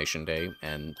Coronation Day,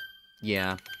 and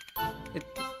yeah,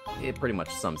 it pretty much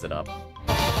sums it up. And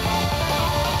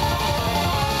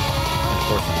of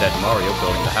course, the dead Mario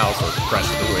building the house or crash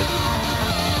through it.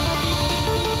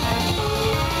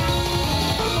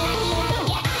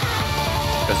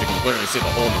 Because you can clearly see the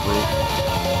hole in the roof.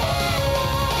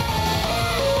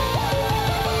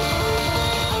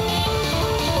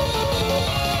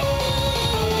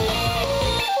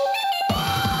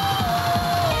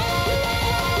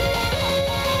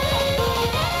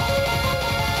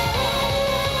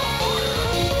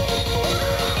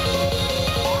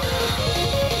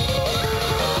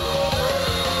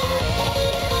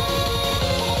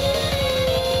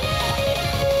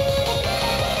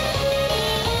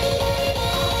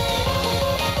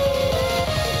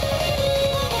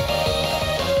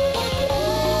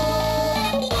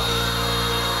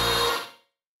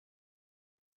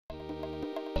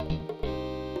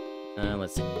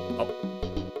 Let's see. Oh.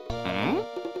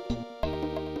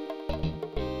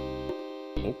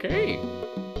 Okay.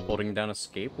 Holding down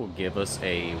escape will give us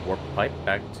a warp pipe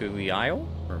back to the Isle,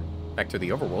 or back to the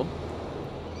overworld.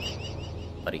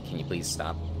 Buddy, can you please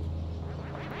stop?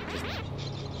 Just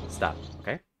stop,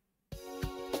 okay?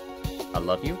 I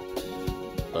love you,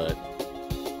 but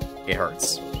it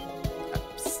hurts.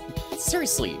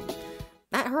 Seriously,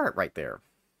 that hurt right there.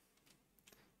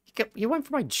 You went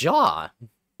for my jaw.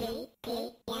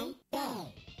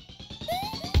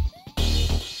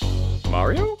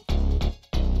 Mario?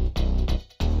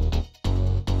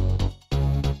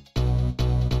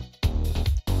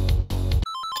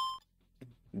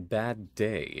 Bad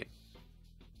day.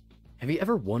 Have you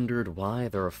ever wondered why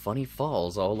there are funny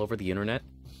falls all over the internet?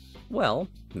 Well,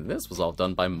 this was all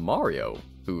done by Mario,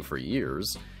 who for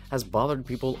years has bothered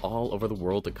people all over the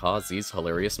world to cause these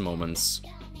hilarious moments.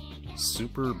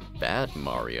 Super Bad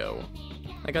Mario.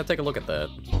 I gotta take a look at that.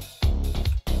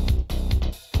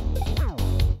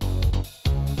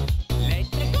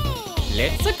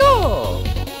 Let's go!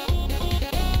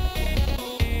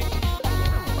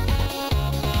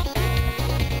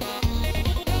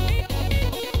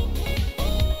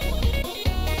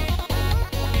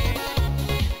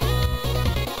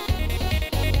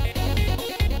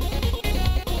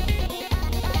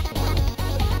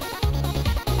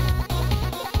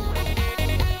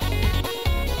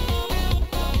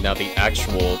 Now the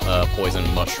actual poison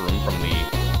mushroom from the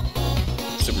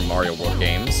Super Mario World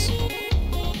games.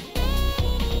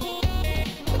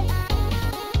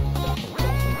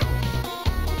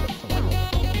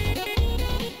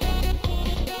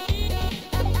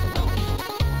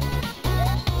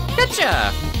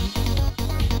 Gotcha!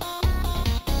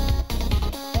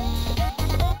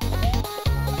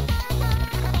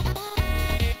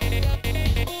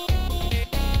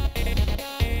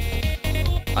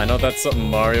 I know that's something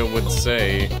Mario would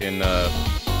say in,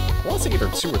 well, it's either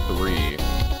 2 or 3.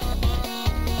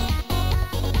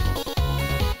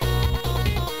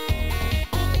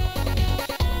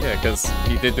 Yeah, because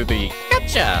he did do the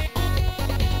gotcha!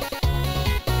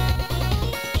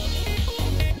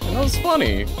 And that was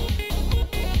funny.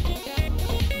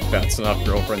 Bouncing off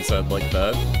girlfriend's head like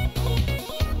that.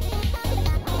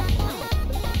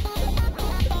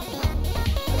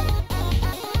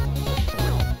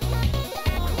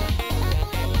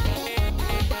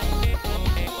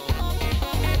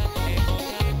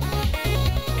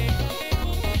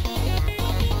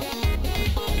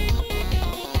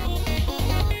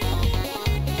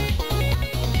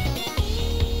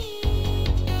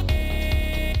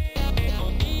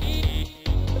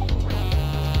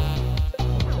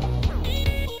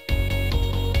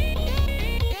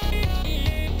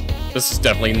 This is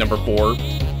definitely number 4.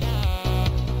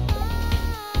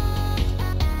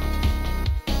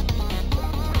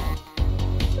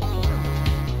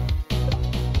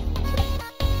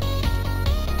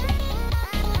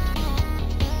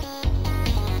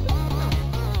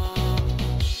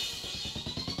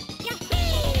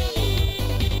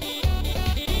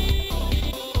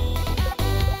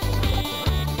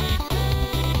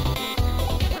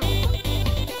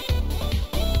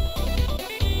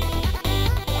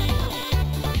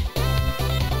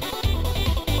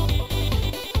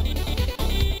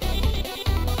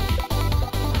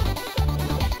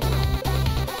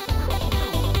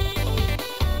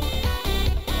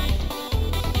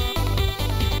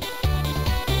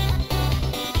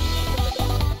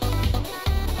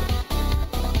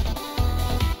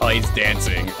 Oh, he's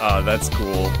dancing. Oh, that's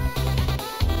cool.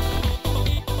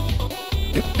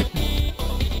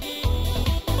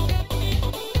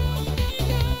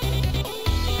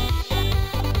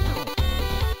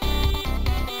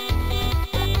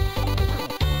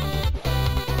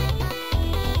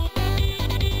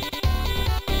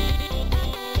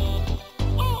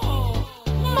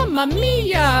 Mamma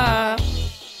mia!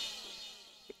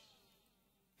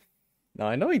 Now,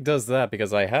 I know he does that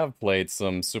because I have played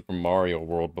some Super Mario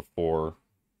World before.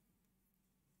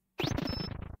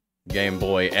 Game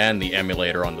Boy and the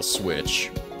emulator on the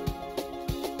Switch.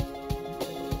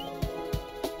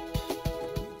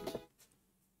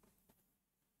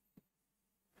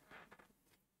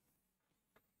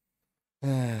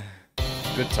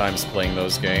 Good times playing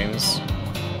those games.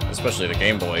 Especially the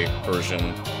Game Boy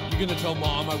version. You gonna tell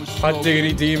Mom I was Hot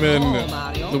Diggity Demon!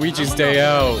 Luigi's Day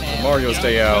Out! Mario's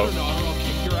Day Out! I'll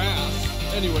kick your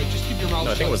ass. Anyway, just keep your mouth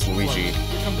No, I think it was shut. Luigi.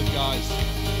 Here come the guys.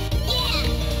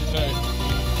 Hey.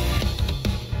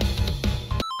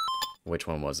 Which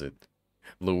one was it?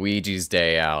 Luigi's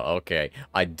Day Out. Okay.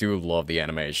 I do love the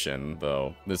animation,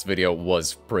 though. This video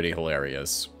was pretty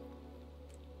hilarious.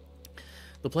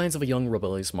 The plans of a young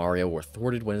rebellious Mario were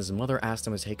thwarted when his mother asked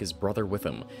him to take his brother with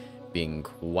him. Being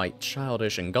quite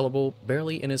childish and gullible,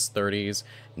 barely in his 30s,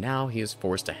 now he is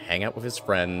forced to hang out with his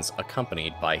friends,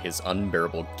 accompanied by his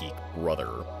unbearable geek brother.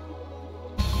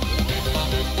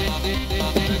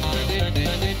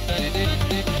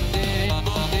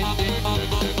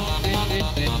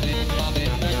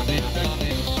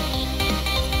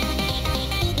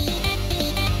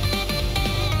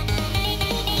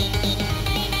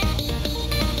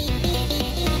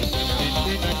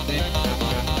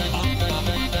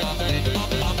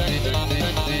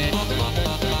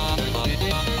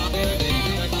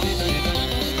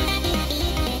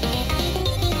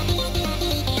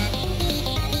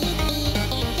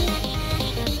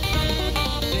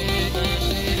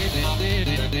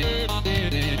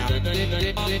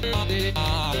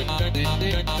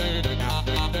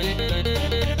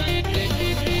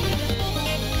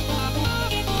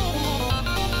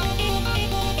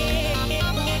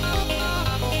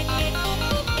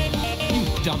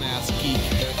 dumbass geek.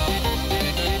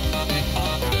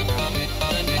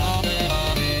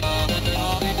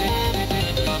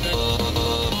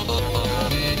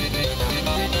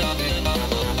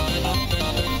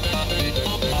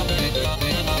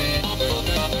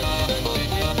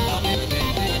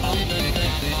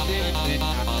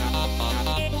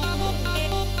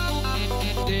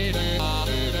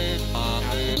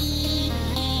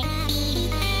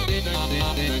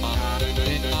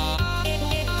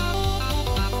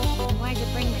 Why'd you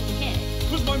bring the kid?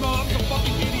 Cause my mom's a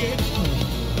fucking idiot.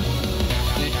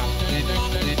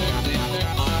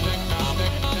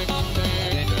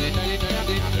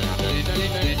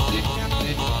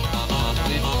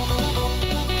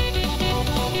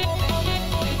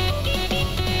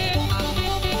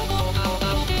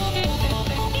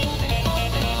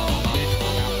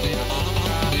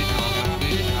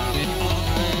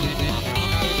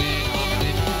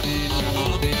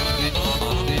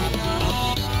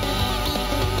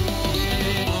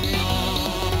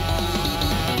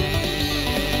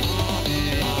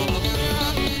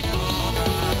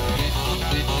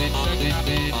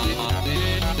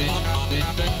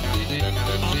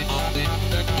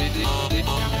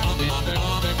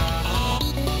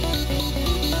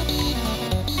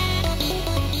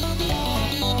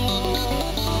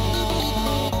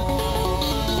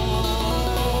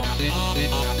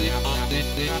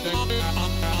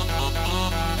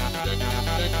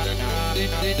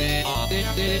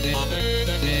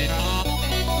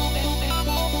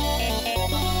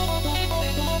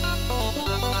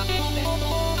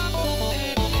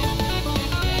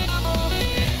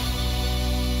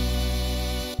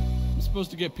 I'm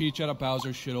supposed to get Peach out of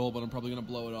Bowser's shithole, but I'm probably gonna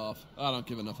blow it off. I don't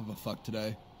give enough of a fuck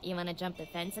today. You want to jump the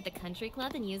fence at the country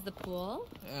club and use the pool?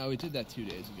 We did that 2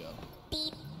 days ago.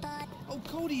 Oh,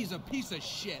 Cody is a piece of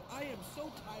shit. I am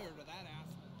so tired of that ass.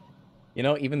 You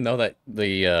know, even though that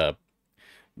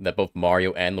that both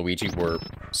Mario and Luigi were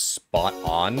spot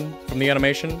on from the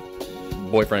animation,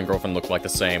 boyfriend and girlfriend look like the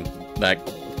same. That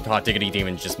hot diggity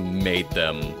demon just made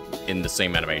them in the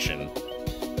same animation.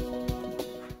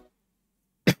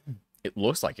 It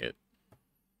looks like it.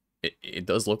 It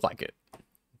does look like it.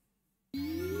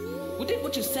 We did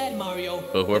what you said, Mario.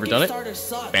 But whoever done it,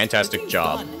 sucks. fantastic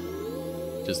job.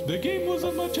 Just The game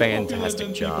wasn't much fantastic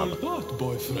popular job. than people thought,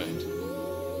 boyfriend.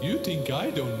 You think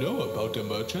I don't know about the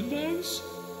merchandise?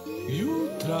 You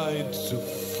tried to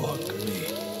fuck me.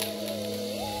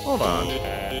 Hold on.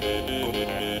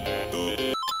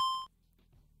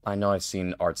 I know I've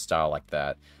seen art style like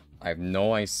that. I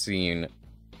know I've seen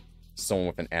someone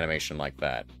with an animation like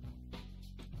that.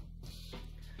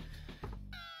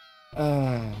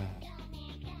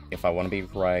 If I want to be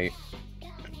right,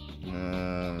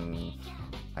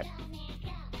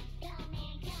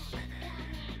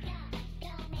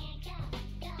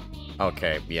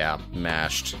 okay, yeah,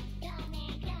 Mashed.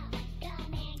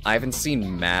 I haven't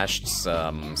seen Mashed's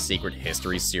Secret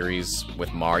History series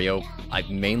with Mario.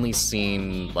 I've mainly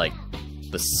seen, like,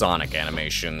 the Sonic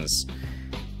animations.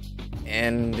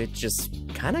 And it just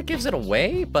kind of gives it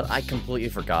away, but I completely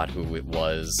forgot who it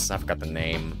was. I forgot the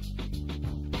name.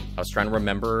 I was trying to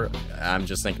remember. I'm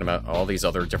just thinking about all these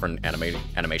other different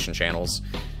animation channels,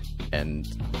 and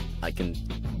I can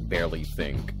barely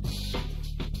think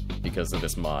because of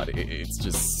this mod. It's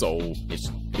just so...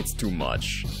 It's too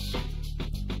much.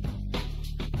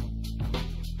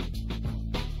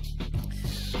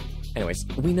 Anyways,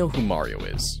 we know who Mario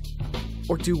is.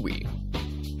 Or do we?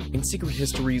 In Secret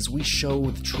Histories, we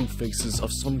show the true faces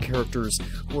of some characters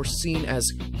who are seen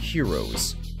as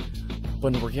heroes,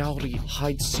 but in reality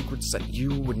hide secrets that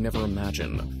you would never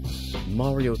imagine.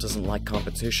 Mario doesn't like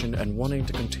competition, and wanting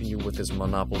to continue with his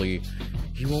monopoly,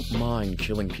 he won't mind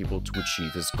killing people to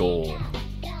achieve his goal.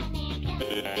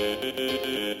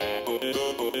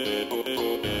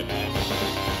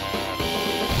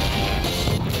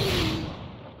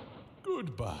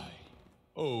 Goodbye,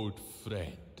 old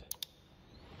friend.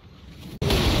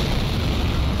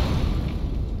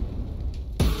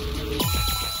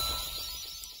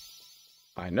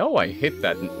 I know I hit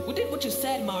that. We did what you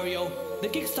said, Mario. The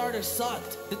Kickstarter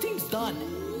sucked. The thing's done.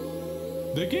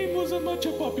 The game wasn't much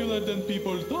popular than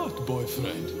people thought,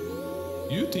 boyfriend.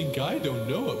 You think I don't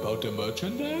know about the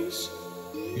merchandise?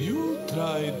 You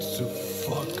tried to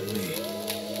fuck me.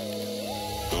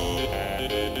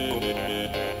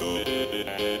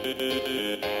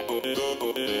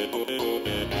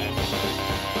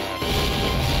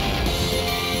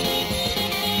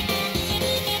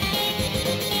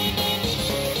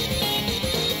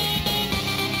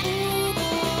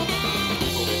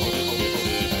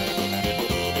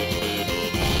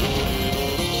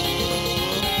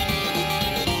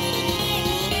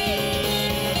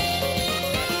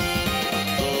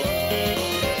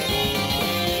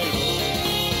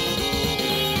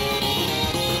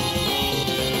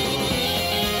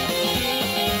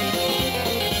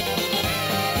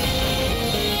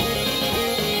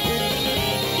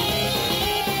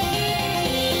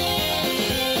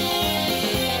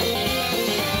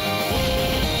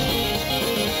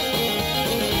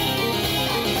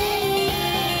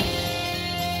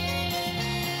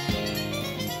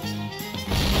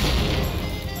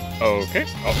 Okay.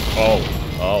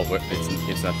 Wait,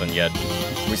 it's not done yet.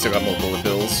 We still got more bullet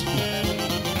bills.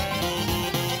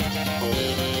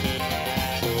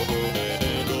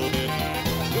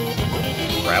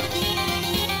 Crap.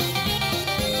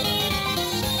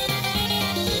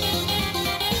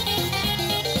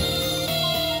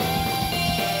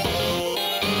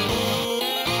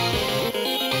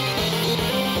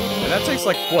 And that takes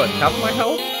like what, half my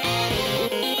health?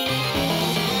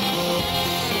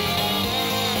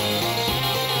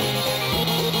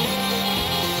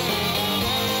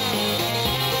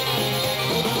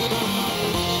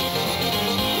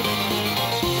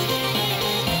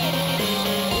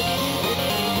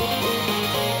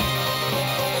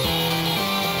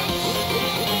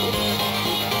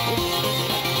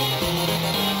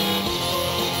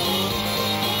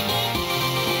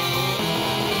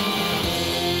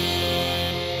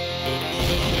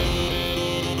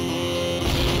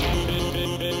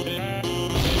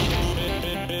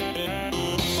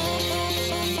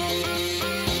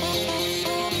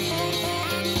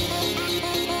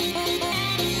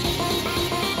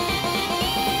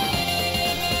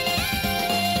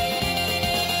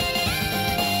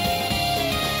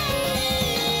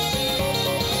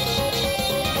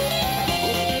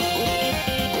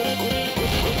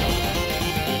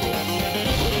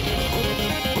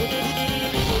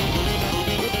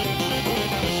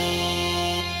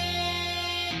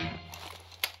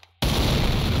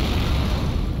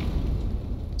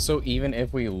 So even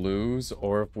if we lose,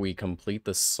 or if we complete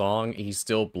the song, he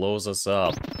still blows us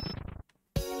up.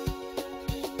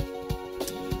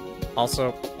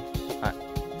 Also, I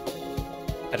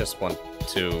just want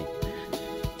to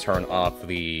turn off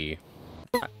the...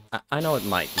 I know it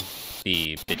might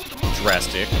be a bit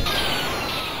drastic.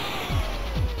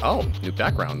 Oh, new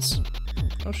backgrounds.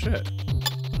 Oh shit.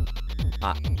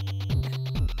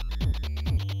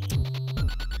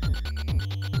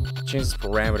 Changes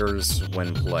parameters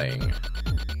when playing.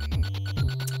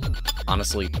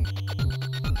 Honestly,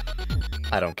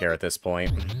 I don't care at this point.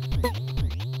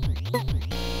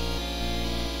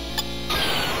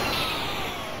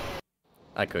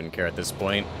 I couldn't care at this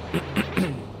point.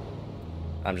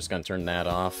 I'm just gonna turn that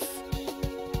off.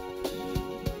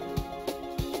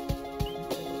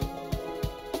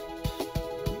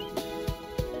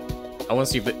 I want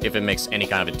to see if it makes any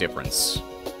kind of a difference.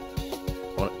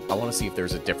 I want to see if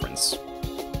there's a difference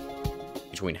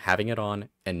between having it on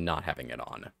and not having it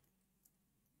on.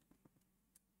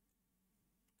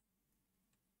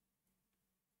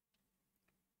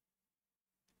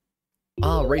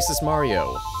 Ah, racist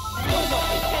Mario.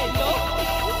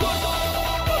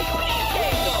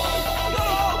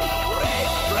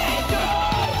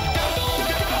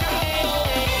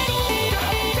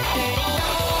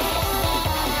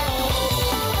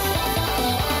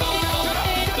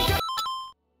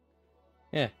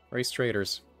 Yeah,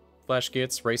 Racetraitors. Flash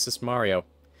gets racist Mario.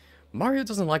 Mario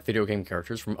doesn't like video game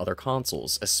characters from other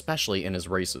consoles, especially in his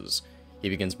races. He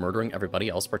begins murdering everybody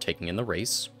else partaking in the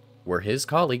race, where his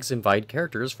colleagues invite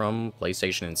characters from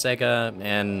PlayStation and Sega,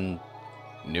 and...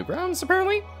 Newgrounds,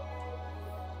 apparently?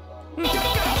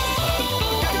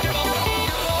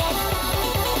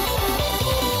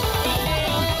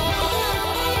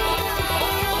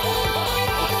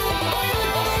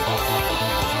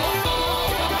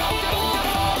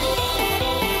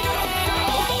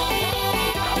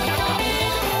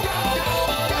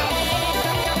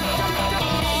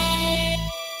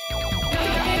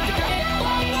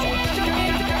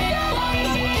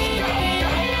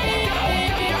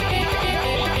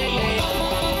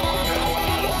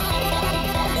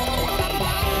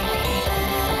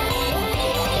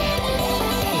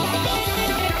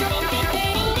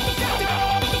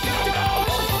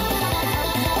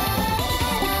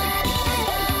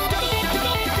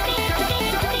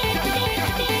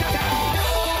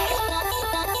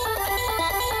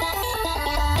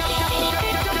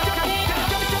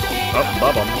 Oh,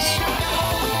 bubbles.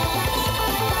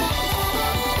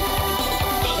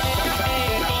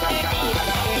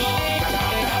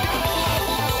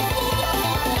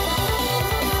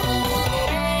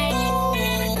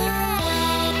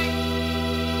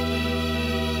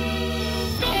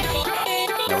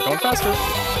 Now we're going faster.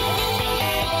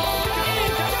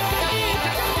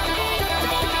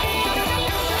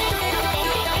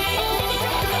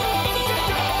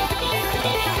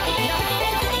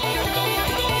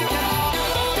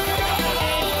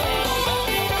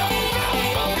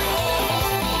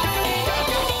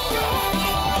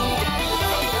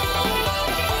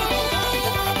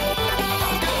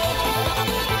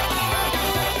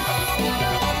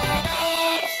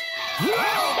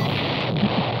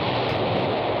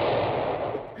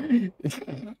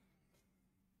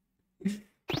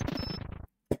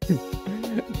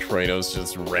 Kratos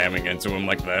just ramming into him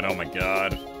like that, oh my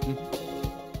god.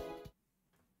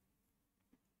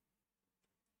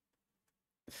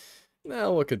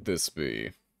 Now what could this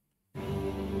be?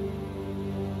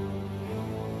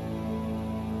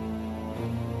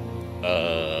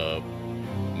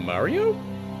 Mario?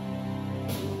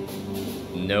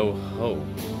 No Hope.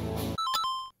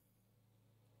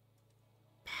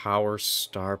 Power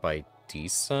Star by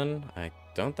D-Sun? I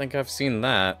don't think I've seen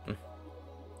that.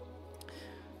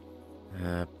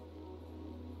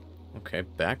 Okay,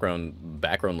 background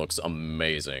looks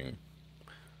amazing.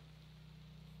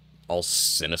 All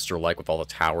sinister-like with all the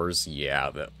towers.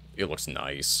 Yeah, it looks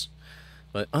nice.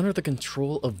 But under the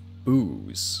control of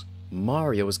booze,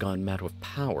 Mario has gone mad with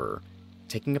power,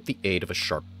 taking up the aid of a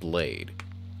sharp blade.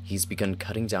 He's begun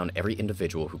cutting down every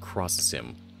individual who crosses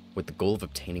him, with the goal of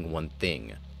obtaining one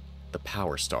thing, the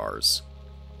Power Stars.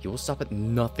 He will stop at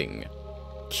nothing,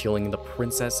 killing the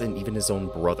princess and even his own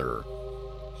brother.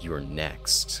 You're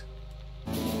next.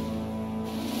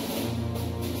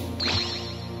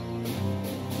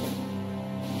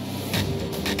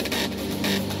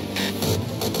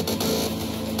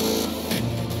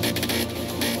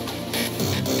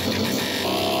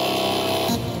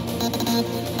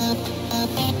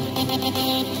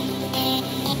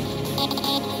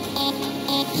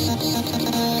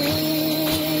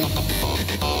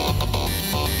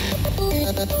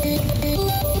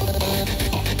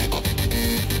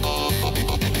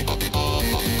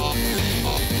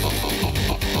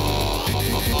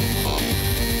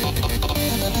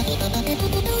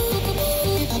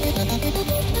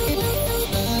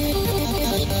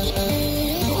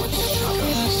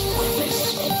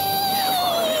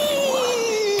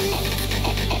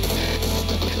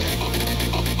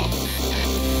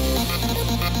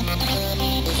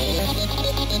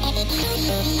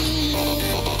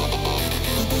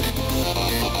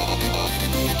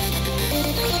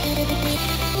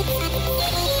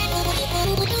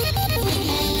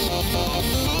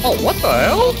 Oh, what the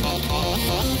hell?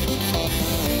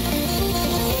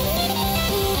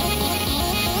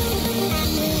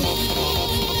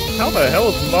 How the hell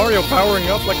is Mario powering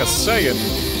up like a Saiyan?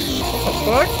 What the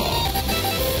fuck?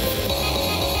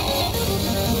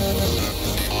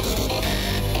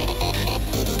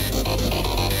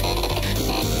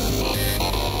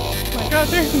 My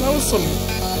goddamn, that was some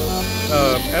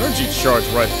energy charge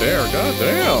right there.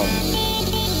 Goddamn.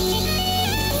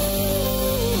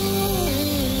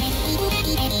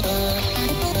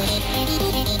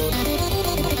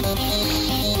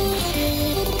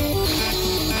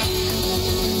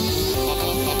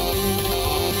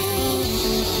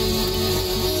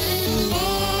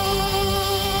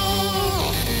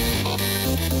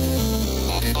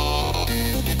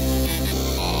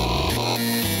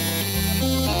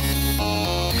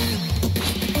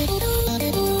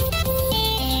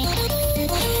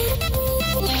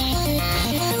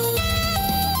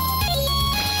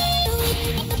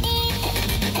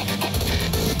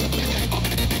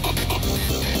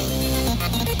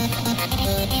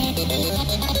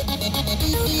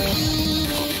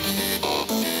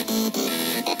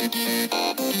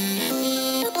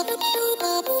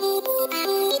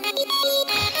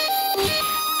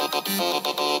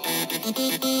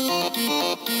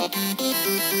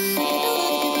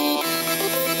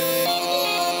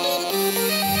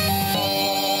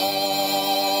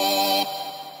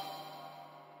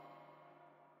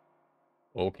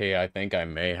 Okay, I think I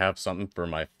may have something for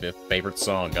my 5th favorite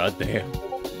song, goddamn.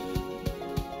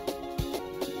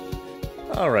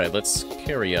 Alright, let's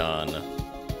carry on.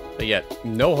 But yeah,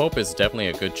 No Hope is definitely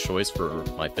a good choice for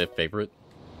my 5th favorite.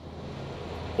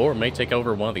 Or it may take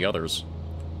over one of the others.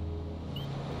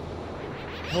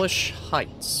 Hellish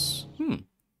Heights.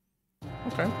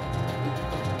 Okay.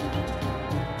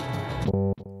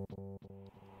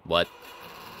 What?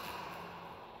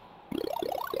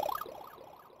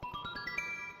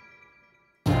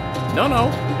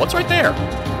 No, what's right there?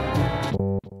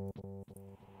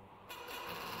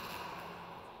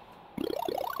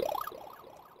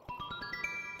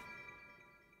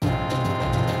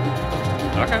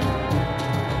 Okay.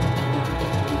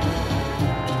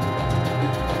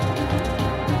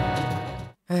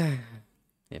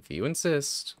 If you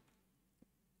insist.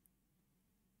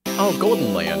 Oh,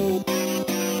 Golden Land.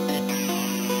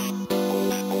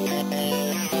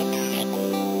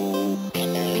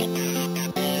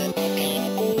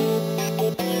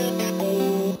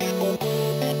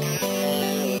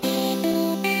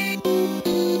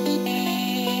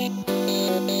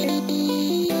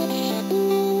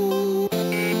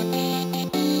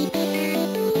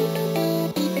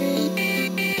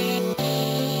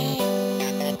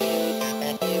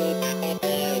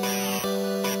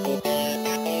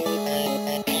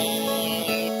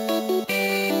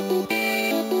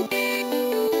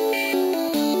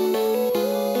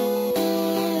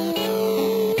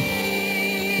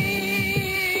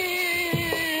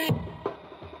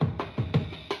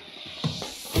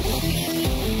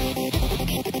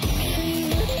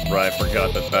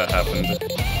 forgot that that happened.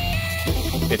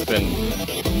 It's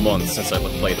been months since I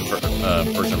played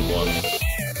version 1.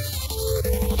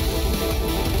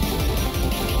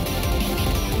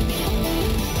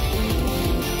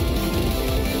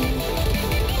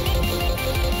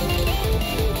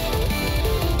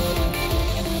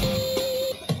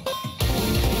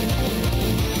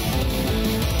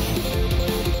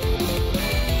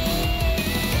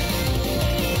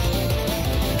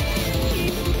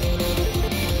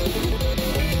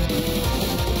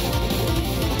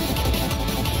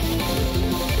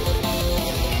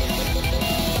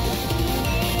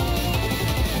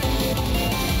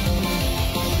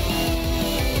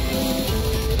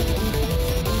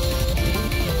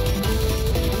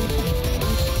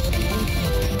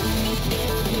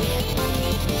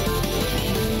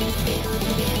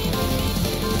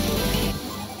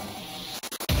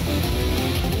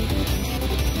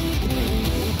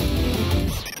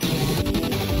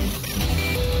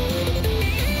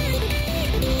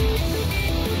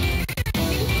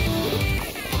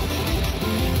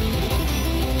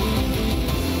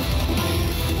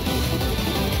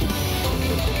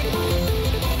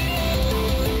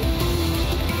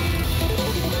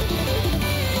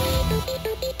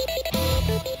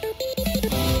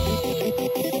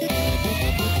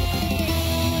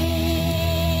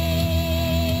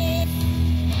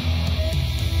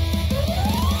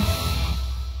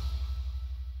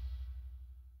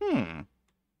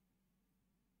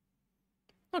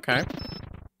 Okay.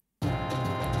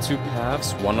 2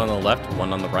 paths, one on the left,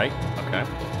 one on the right. Okay.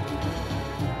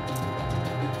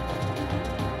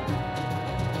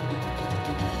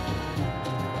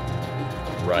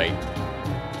 Right.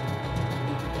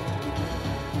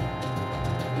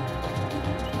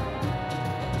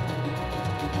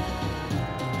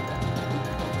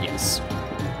 Yes.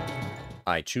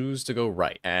 I choose to go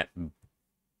right at...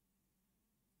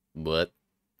 What?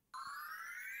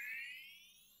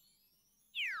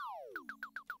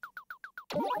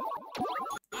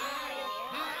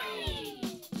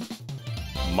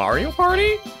 Mario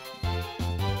Party?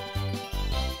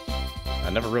 I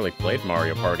never really played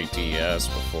Mario Party DS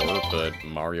before, but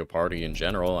Mario Party in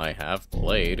general I have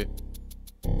played.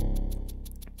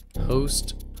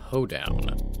 Host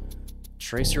Hoedown.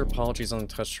 Trace your apologies on the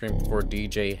touchscreen before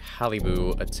DJ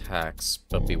Halliboo attacks,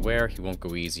 but beware, he won't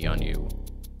go easy on you.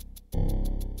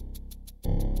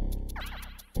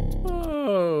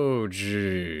 Oh,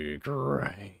 gee,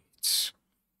 great.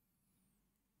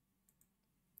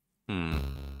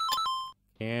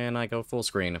 Can I go full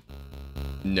screen?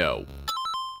 No.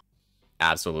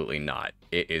 Absolutely not.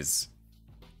 It is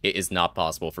not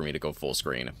possible for me to go full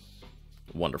screen.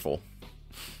 Wonderful.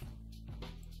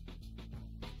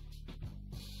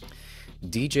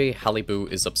 DJ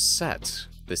Halliboo is upset.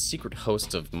 The secret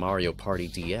host of Mario Party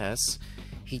DS.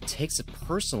 He takes it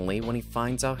personally when he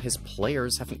finds out his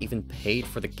players haven't even paid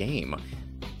for the game.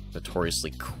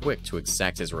 Notoriously quick to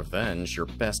exact his revenge, your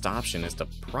best option is to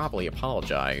probably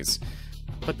apologize.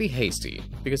 But be hasty,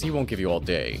 because he won't give you all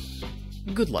day.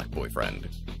 Good luck, boyfriend.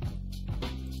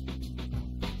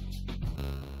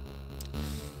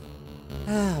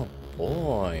 Oh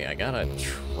boy, I gotta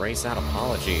trace out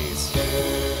apologies.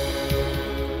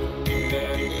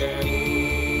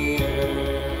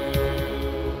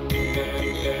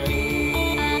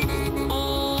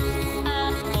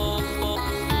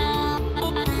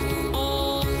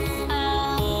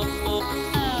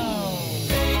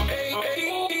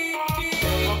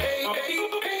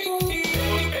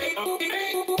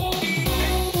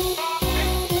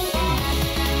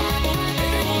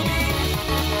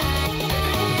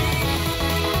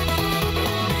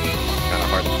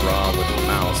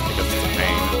 Because it's a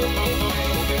pain.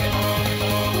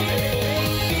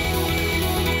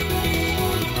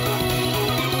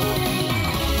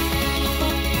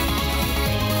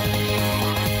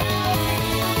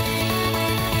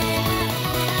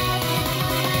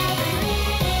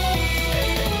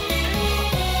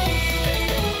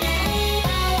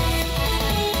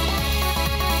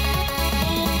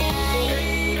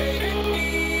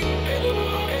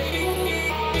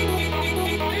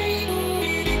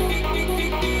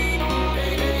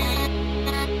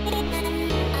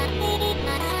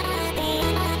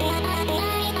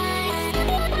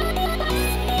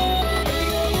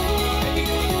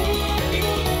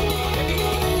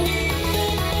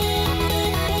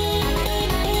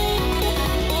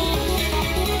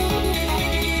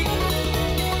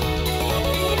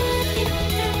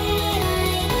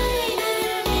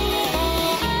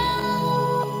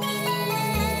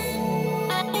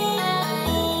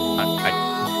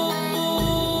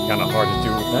 Kinda hard to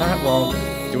do that while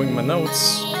doing my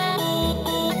notes.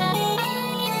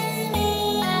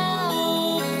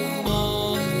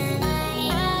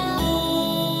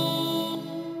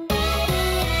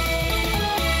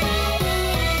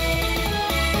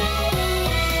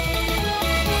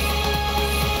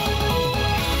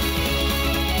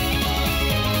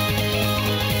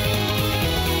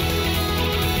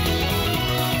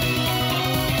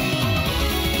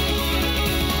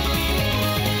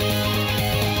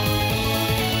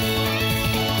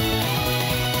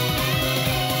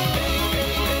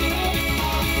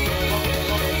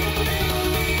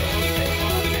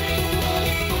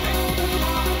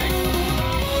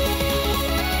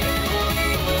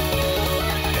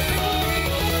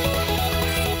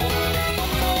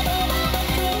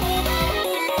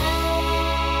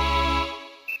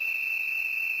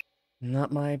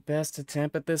 Not my best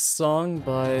attempt at this song,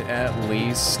 but at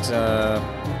least, the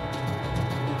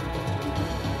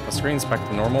screen's back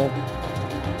to normal.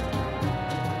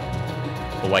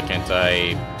 But why can't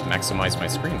I maximize my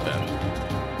screen then?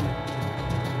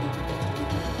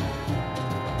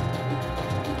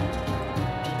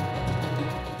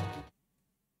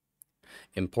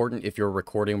 Important if you're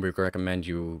recording, we recommend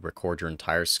you record your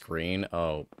entire screen.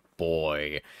 Oh,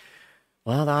 boy.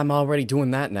 Well, I'm already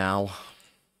doing that now.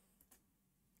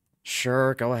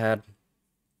 Sure, go ahead.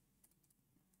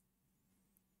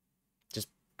 Just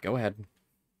go ahead.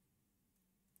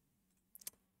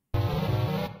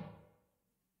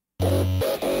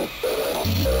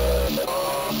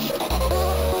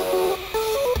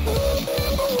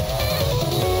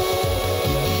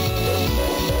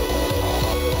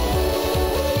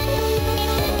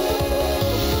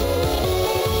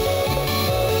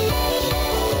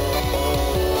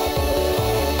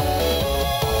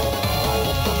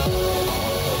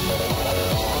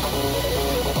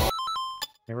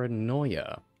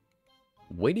 Paranoia.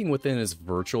 Waiting within his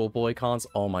Virtual Boy cons.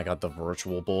 Oh my god, the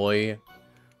Virtual Boy.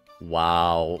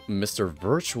 Wow. Mr.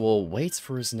 Virtual waits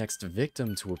for his next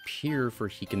victim to appear for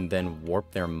he can then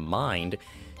warp their mind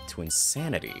to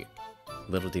insanity.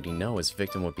 Little did he know his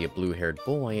victim would be a blue-haired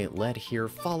boy, led here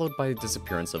followed by the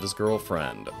disappearance of his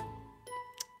girlfriend.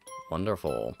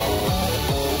 Wonderful.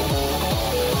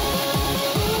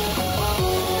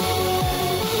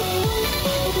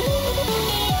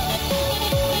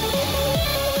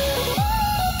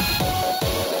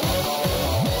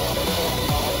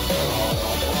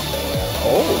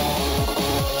 Oh!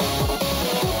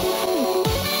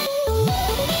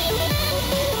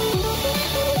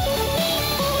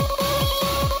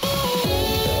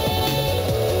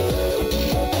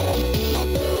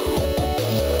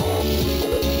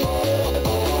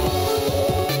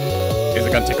 Is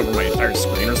it gonna take over my entire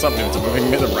screen or something if it's moving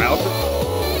me around?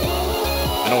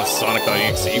 I know a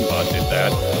Sonic.exe mod did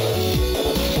that.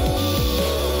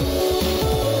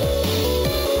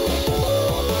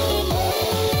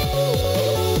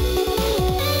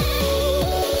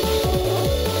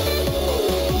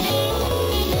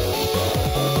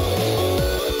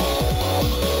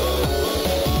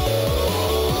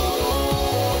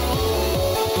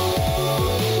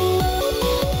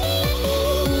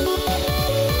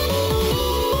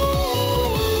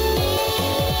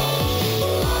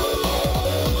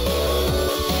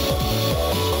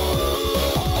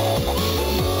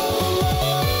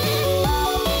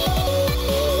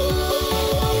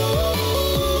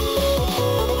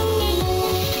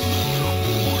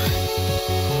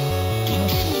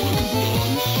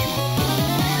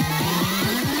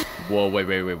 Whoa,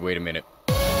 wait a minute.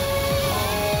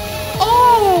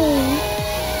 Oh!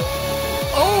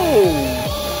 Oh!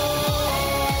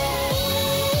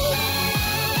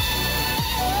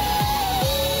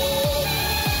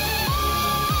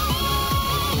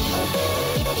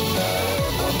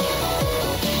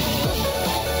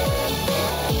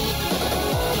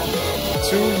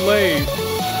 Too late.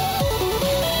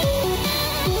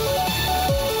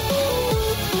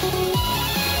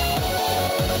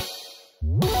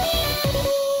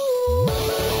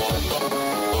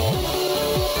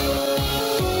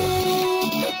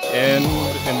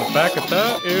 And the back of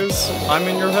that is, I'm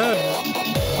in your head.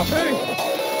 Okay.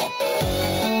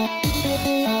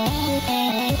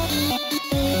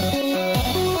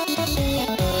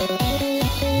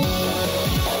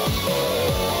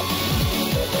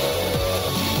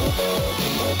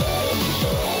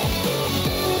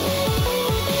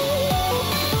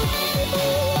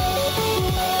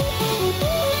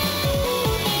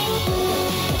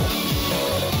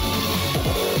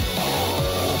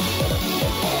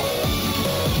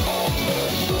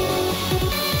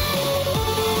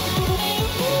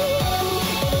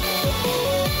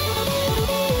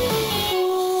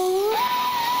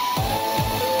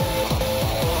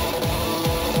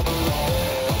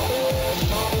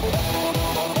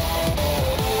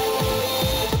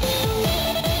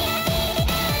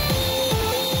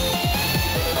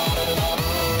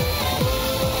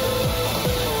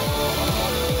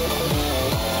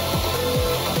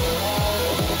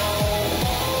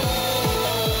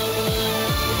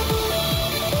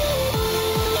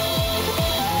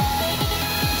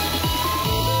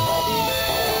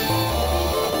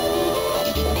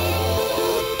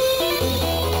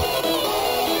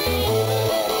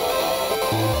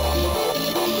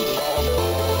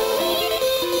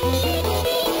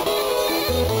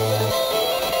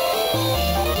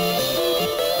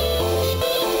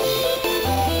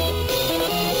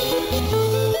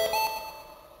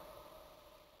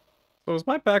 So is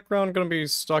my background gonna be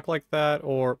stuck like that,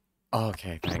 or...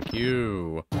 Okay, thank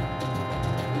you.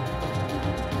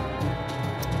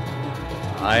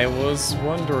 I was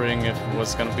wondering if it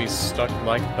was gonna be stuck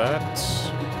like that.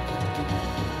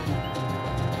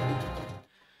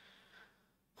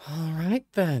 Alright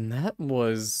then, that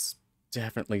was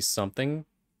definitely something.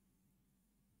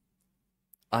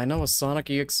 I know a Sonic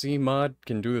EXE mod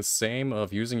can do the same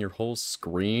of using your whole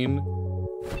screen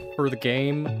for the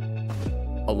game,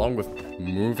 along with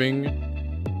moving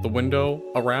the window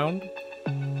around.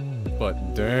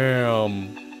 But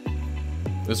damn,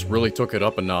 this really took it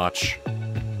up a notch.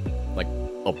 Like,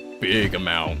 a big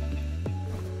amount.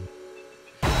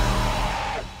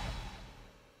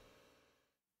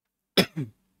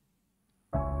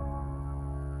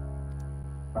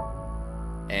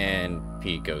 And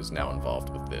Pico's now involved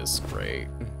with this. Great.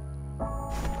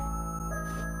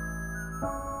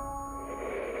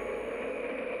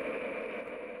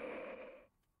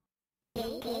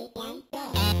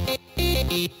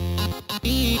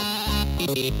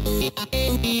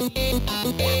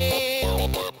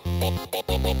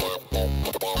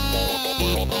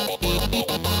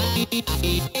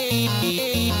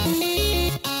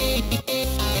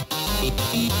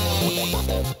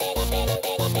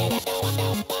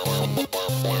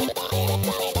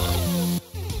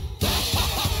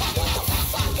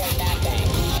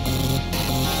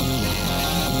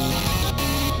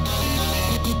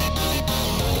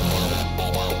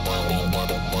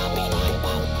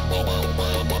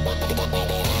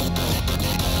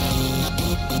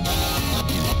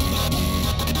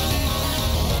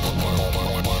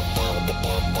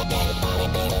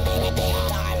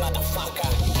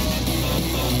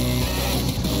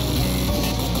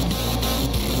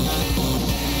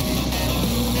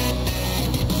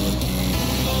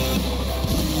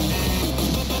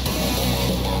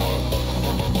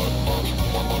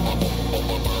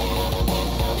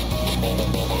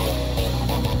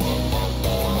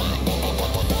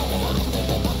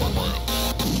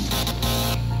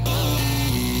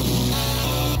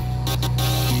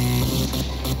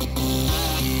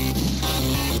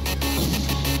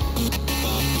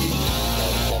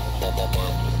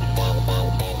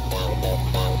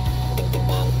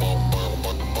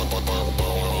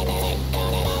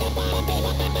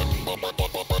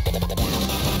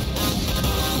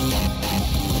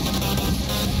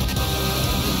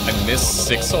 I missed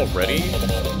 6 already?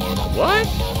 What?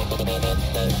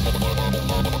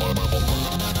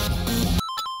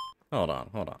 Hold on.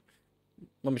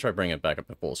 Let me try bringing it back up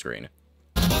to full screen.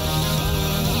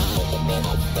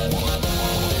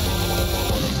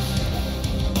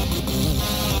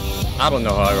 I don't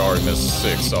know how I already missed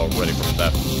 6 already from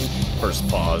that first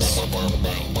pause.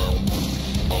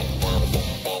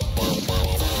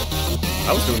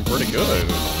 I was doing pretty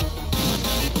good.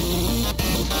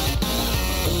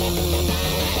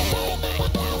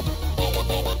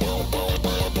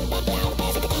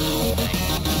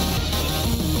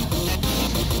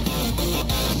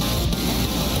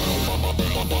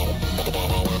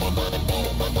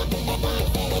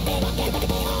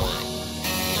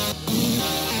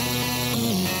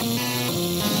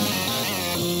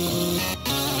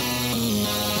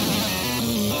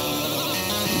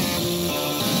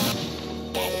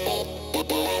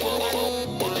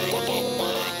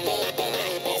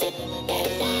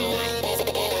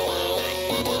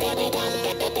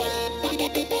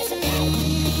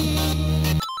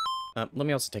 Let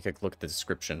me also take a look at the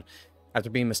description. After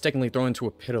being mistakenly thrown into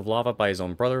a pit of lava by his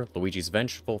own brother, Luigi's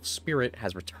vengeful spirit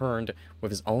has returned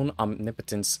with his own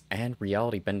omnipotence and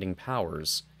reality-bending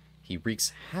powers. He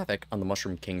wreaks havoc on the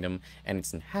Mushroom Kingdom and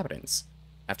its inhabitants.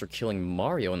 After killing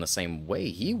Mario in the same way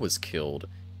he was killed,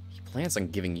 he plans on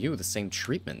giving you the same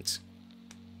treatment.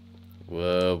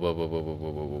 Whoa,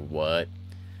 what?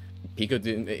 Pico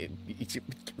didn't...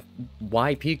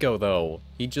 Why Pico, though?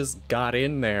 He just got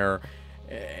in there...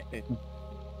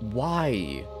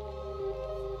 Why?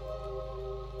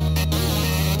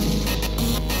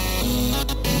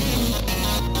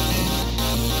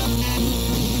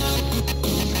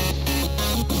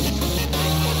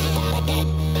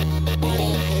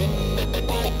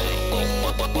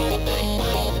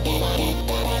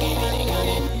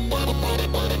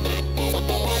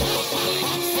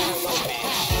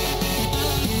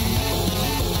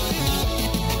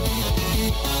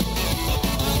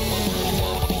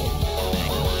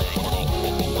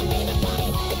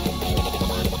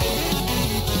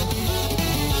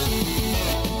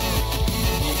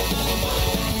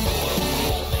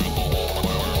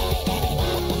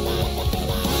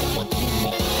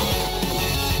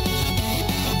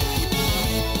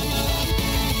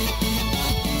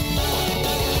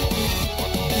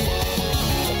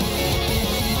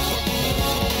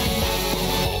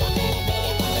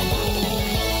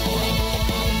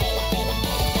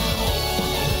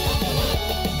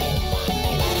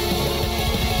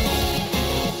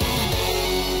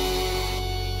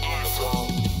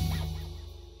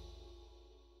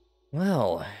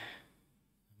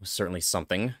 certainly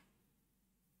something.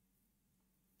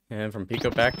 And from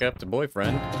Pico back up to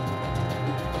boyfriend.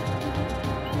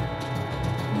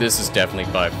 This is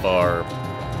definitely by far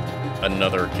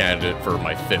another candidate for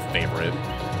my 5th favorite.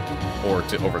 Or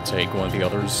to overtake one of the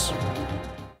others.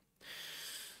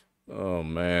 Oh,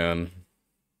 man.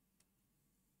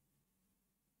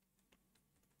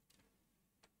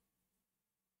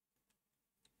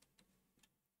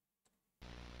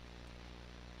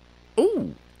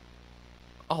 Ooh!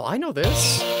 Oh, I know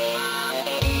this.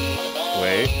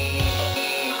 Wait.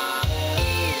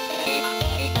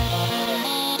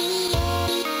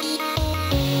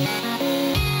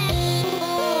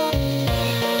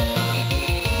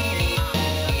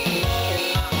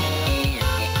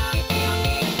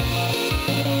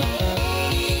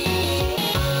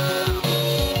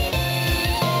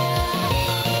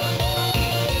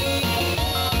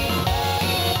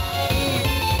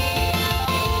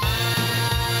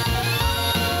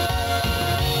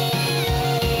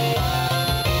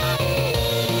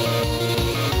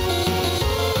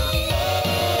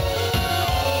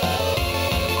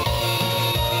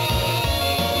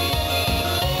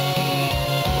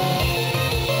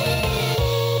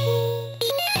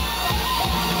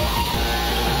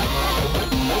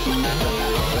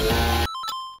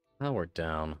 Power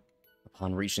down.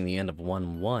 Upon reaching the end of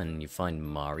 1-1, you find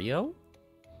Mario?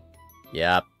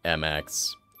 Yep, MX.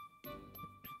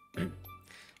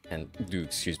 And do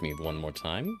excuse me one more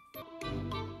time.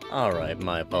 Alright,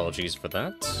 my apologies for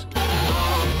that.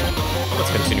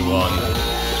 Let's continue on.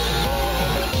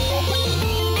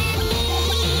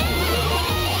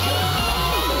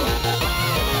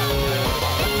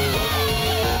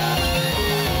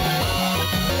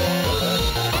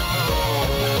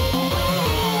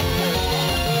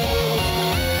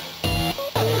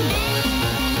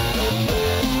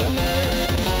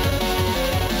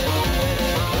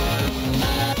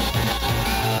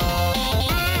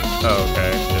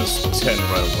 Okay, just 10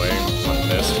 right away. I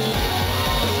missed.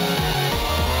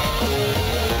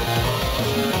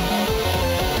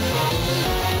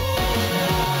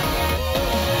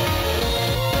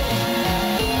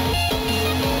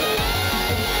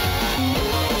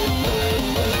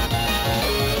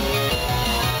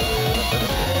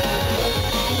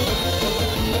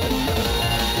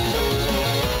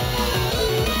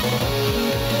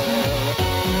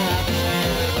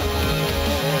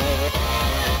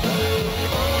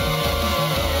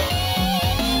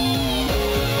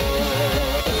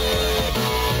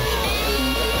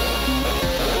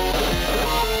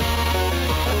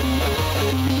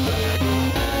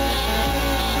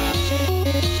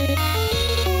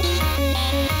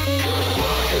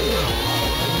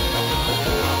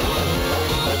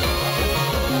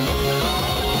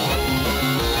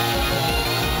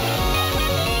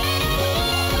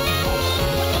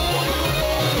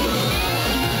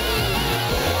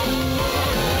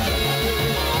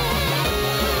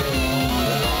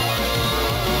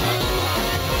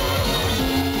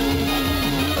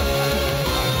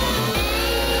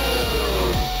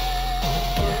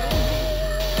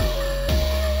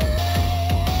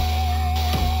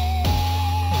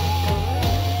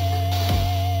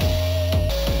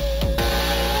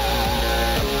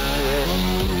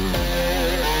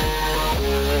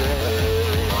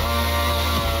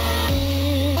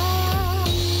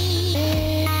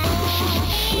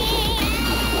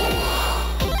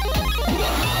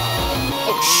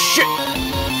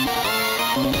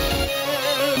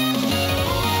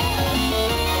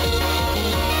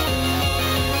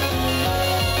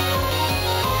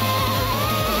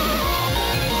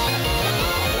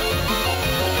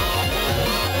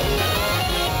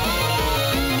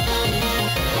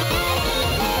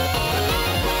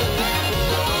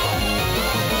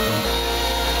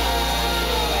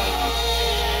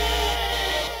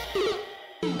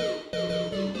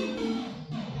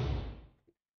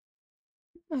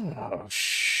 Oh,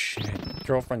 shit.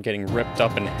 Girlfriend getting ripped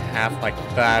up in half like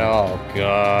that. Oh,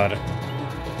 God.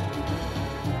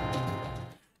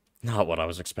 Not what I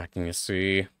was expecting to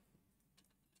see.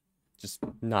 Just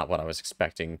not what I was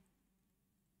expecting.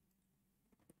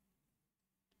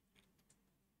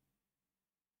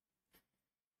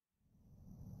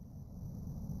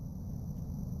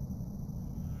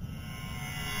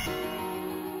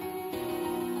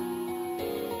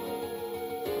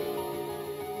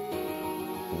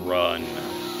 Run.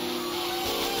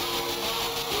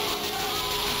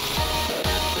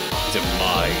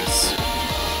 Demise.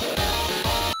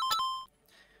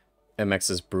 MX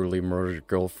has brutally murdered your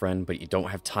girlfriend, but you don't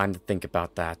have time to think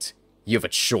about that. You have a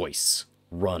choice.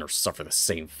 Run or suffer the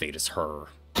same fate as her.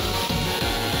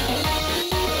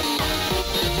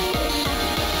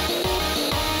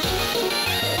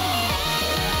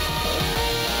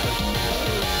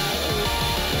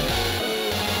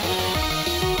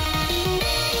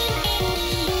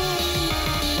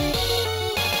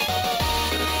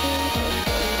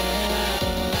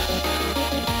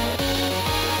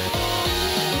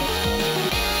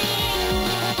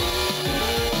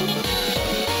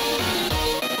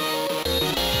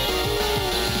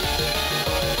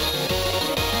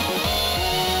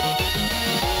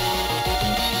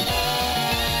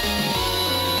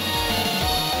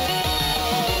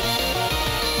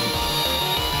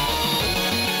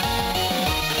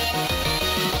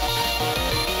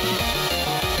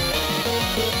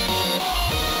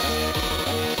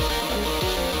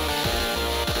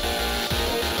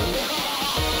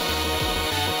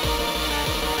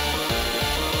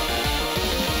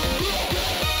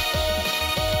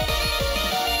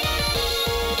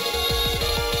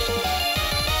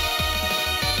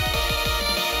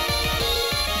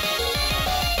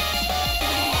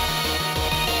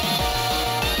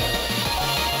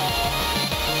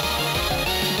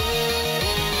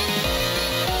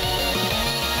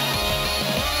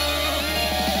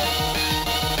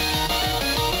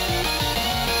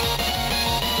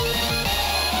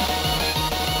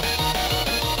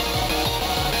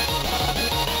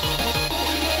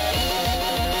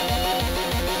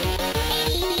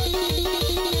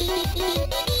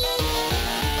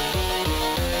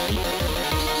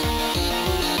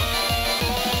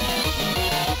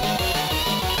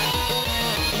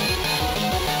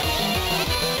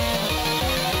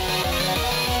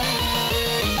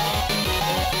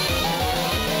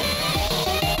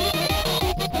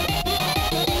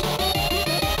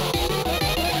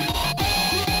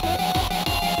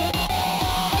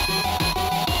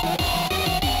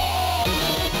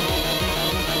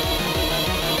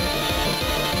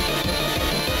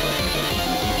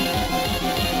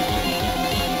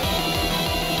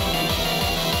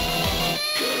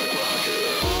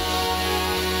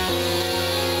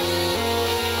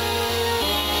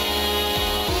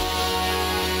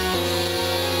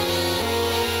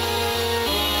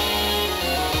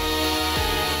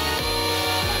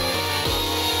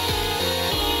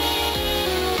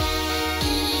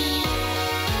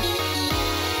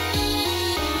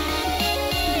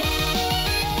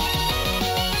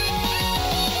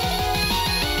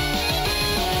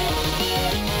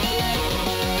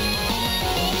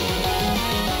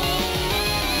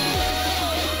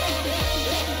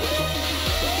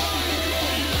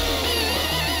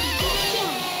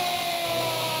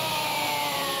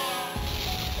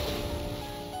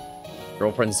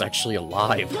 girlfriend's actually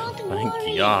alive.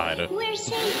 Thank God. We're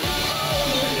safe.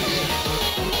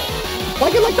 Why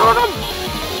you let go of him?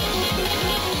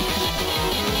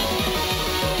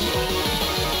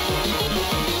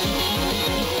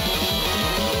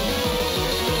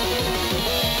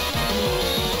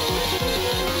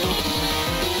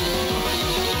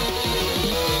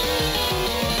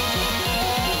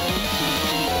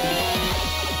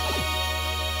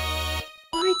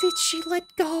 Why did she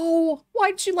let go?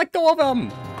 Why did she let go of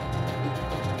him?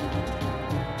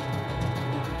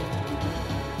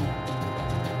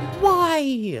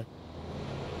 Why?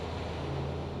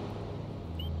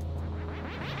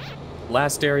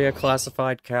 Last area,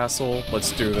 classified castle.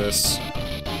 Let's do this.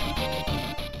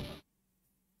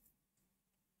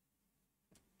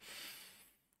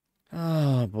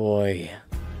 Oh boy.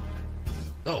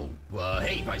 Oh,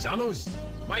 hey, paisanos.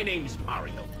 My name's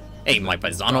Mario. Hey, my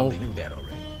paisano. Probably knew that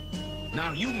already.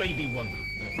 Now, you may be wondering.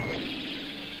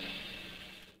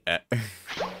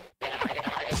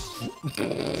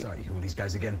 Sorry, who are these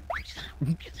guys again?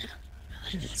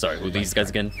 Sorry, who are these guys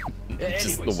again?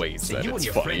 Just Anyways, the way he said you and it's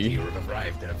your friend funny. here have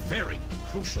arrived at a very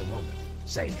crucial moment.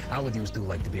 Say, how would you still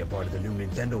like to be a part of the new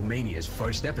Nintendo Mania's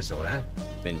first episode, huh?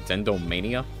 Nintendo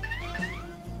Mania?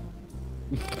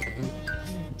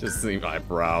 Just the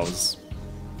eyebrows.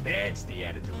 That's the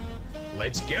attitude.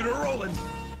 Let's get her rolling.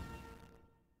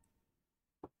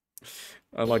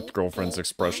 I liked girlfriend's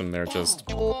expression there, just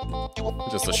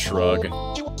a shrug.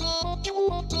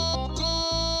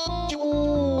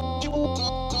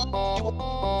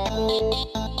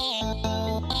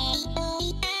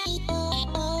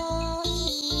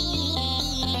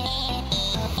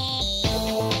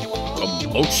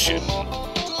 Emotion.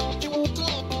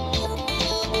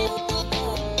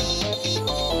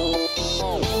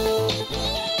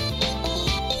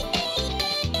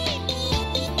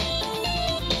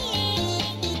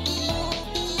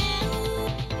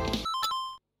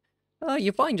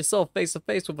 You find yourself face to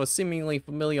face with a seemingly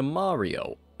familiar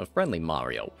Mario, a friendly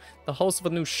Mario, the host of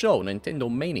a new show,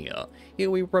 Nintendo Mania.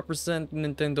 Here we represent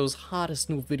Nintendo's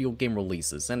hottest new video game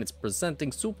releases, and it's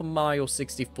presenting Super Mario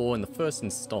 64 in the first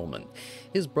installment.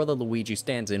 His brother Luigi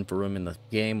stands in for him in the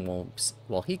game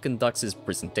while he conducts his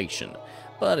presentation.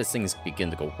 But as things begin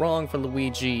to go wrong for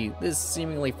Luigi, this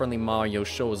seemingly friendly Mario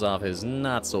shows off his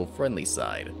not-so-friendly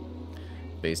side.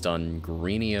 Based on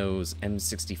Greenio's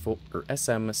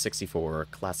SM64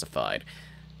 Classified.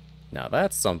 Now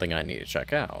that's something I need to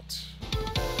check out.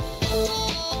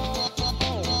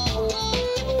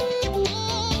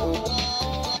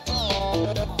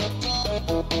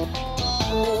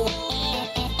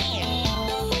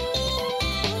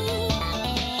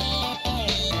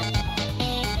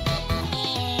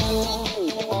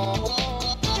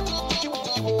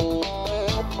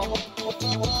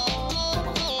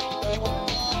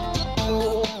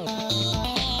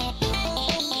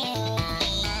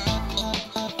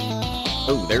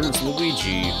 Oh, there's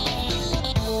Luigi.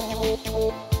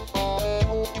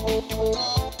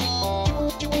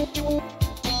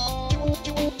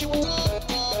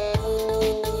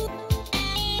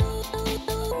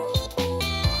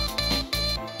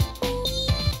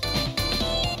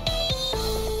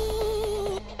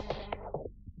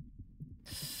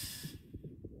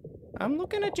 I'm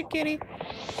looking at you, kitty.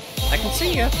 I can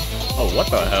see ya. Oh, what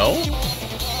the hell?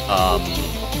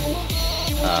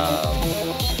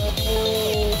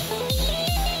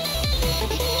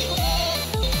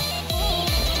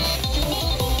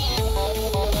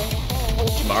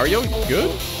 Mario, you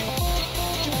good?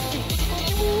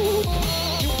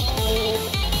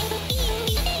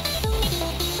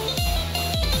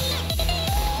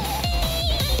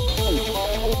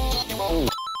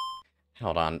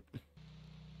 Hold on.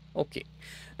 Okay.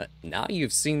 Now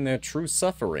you've seen their true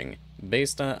suffering.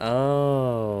 Based on...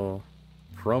 Oh.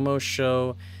 Promo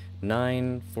show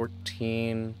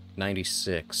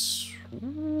 9/14/96.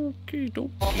 Okay,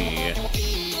 dokie.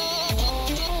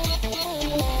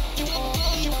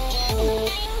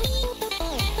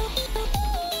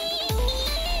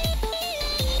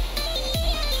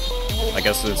 I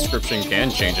guess the description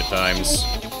can change at times.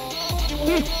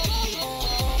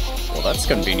 Well, that's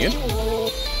convenient.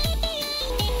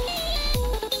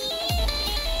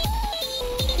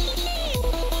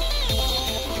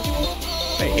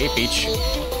 Hey, Peach.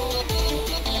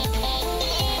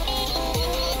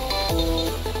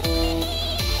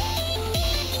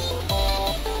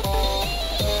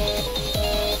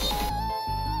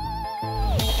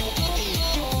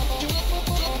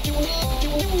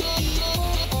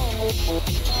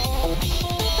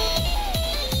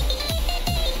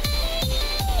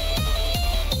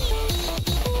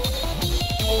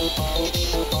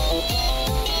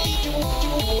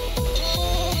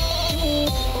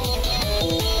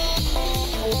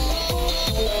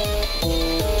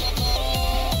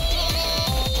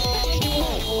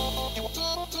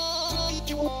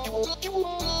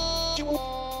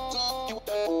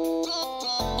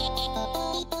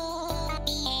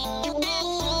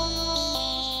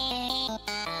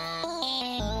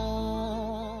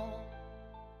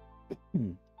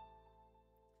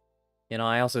 You know,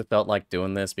 I also felt like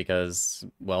doing this because,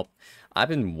 well, I've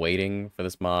been waiting for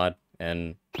this mod,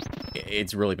 and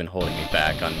it's really been holding me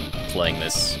back on playing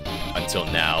this until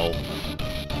now.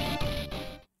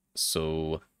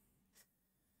 So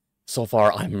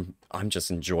far, I'm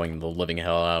just enjoying the living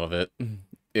hell out of it.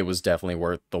 It was definitely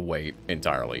worth the wait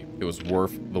entirely. It was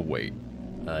worth the wait.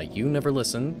 You never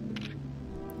listen.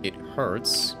 It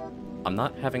hurts. I'm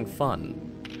not having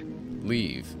fun.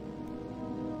 Leave.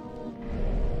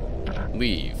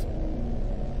 Leave.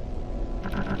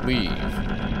 Leave.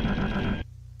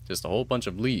 Just a whole bunch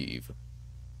of leave.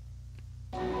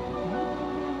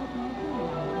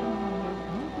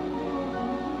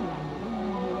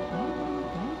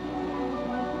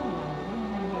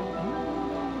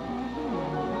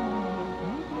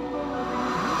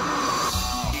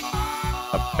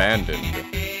 Abandoned.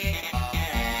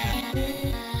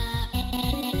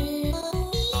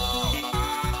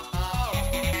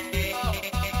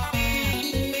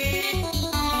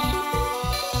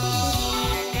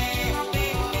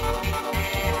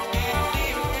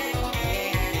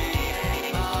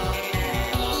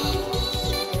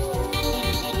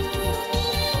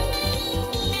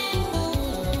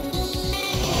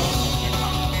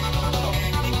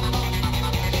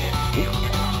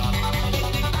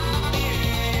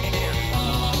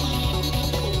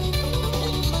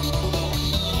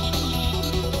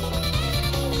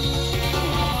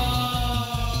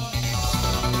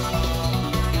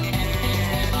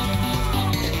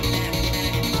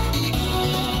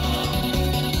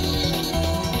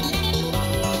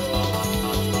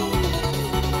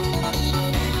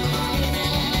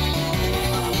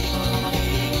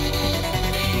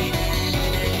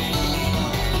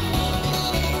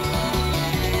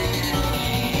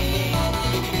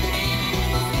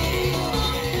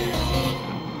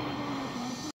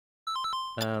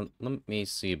 Let me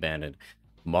see, Bandit.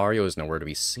 Mario is nowhere to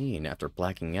be seen after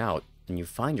blacking out, and you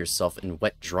find yourself in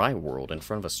wet, dry world in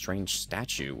front of a strange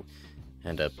statue,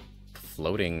 and a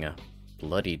floating,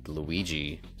 bloodied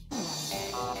Luigi.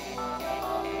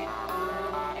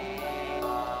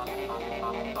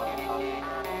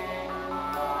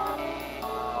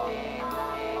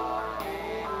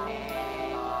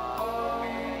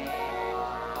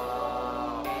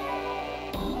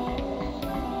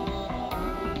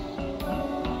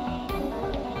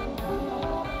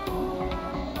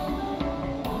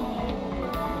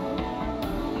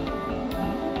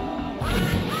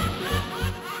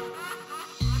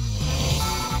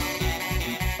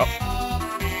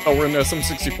 Oh, we're in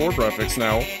SM64 graphics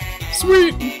now.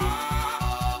 Sweet!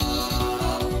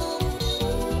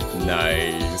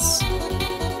 Nice.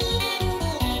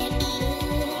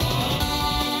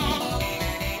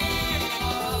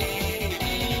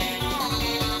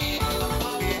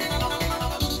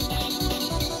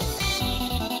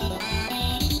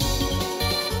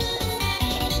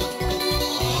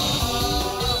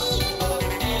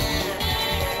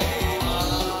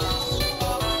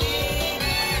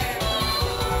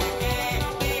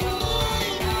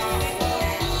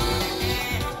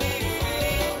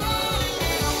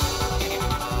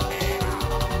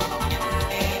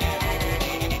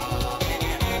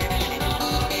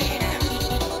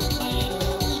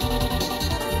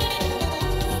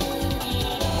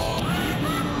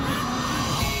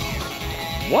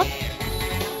 What?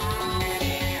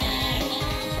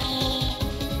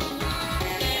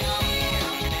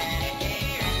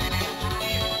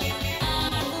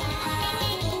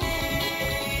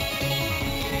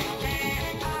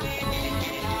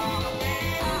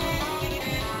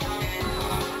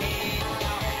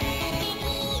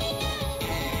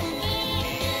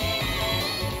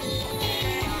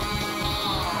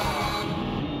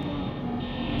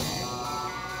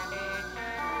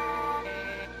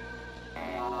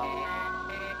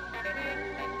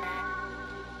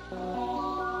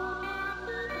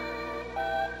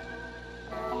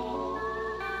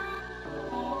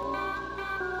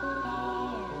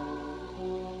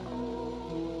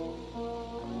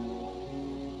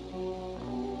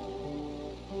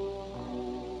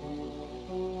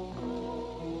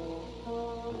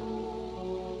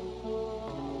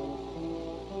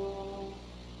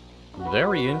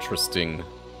 Very interesting.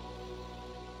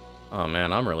 Oh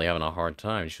man, I'm really having a hard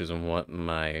time choosing what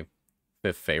my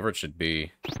fifth favorite should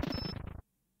be.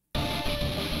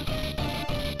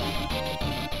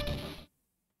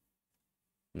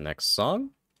 Next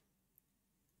song?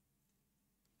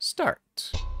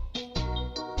 Start.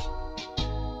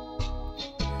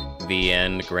 The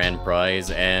end, grand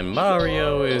prize, and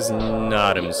Mario is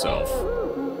not himself.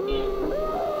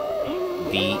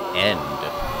 The end.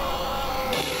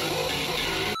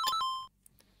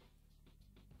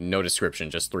 No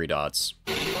description, just 3 dots.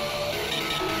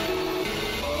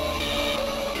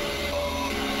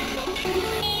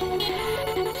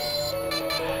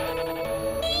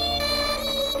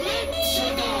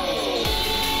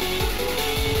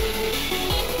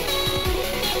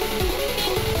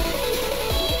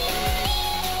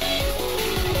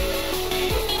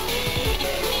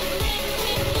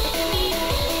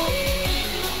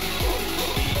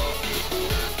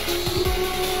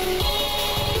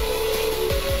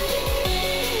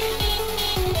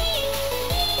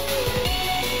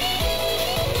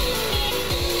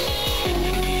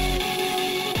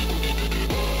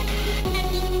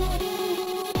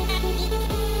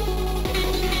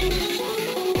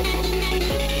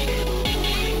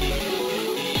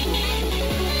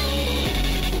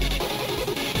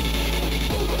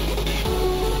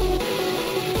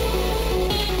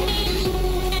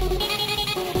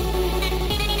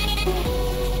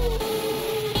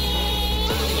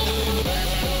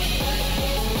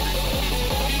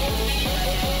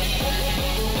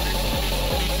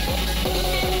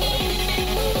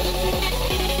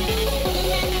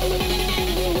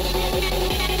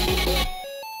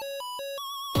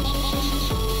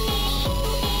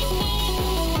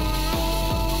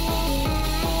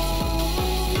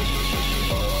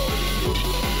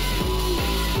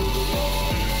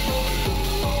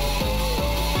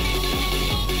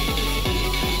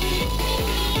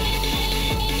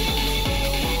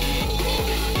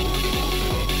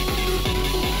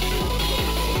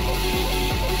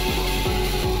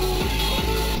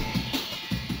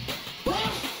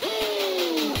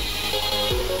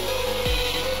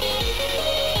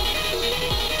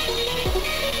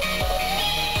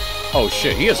 Oh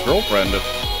shit, he has girlfriend.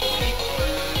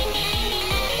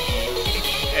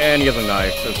 And he has a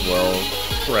knife as well.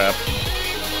 Crap.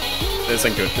 This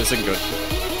ain't good, this ain't good.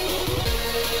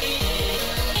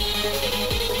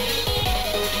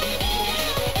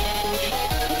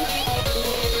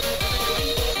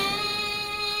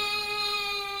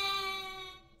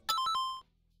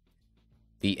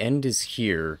 The end is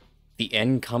here. The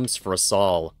end comes for us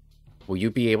all. Will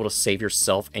you be able to save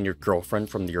yourself and your girlfriend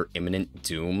from your imminent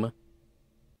doom?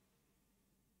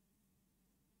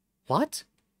 What?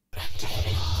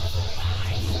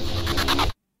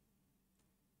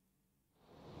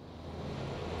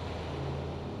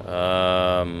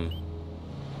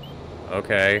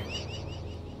 Okay.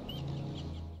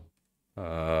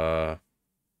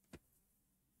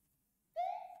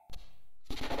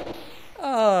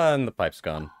 And the pipe's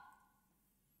gone.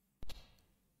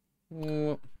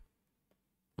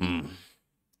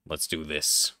 Let's do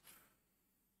this.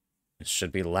 This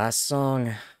should be the last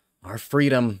song. Our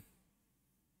freedom.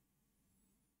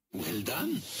 Well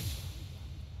done.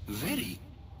 Very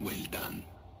well done.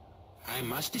 I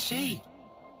must say,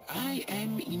 I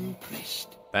am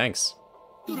impressed. Thanks.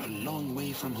 You're a long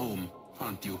way from home,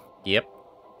 aren't you? Yep.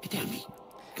 Tell me,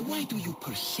 why do you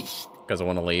persist? Because I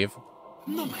want to leave.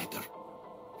 No matter.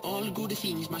 All good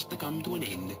things must come to an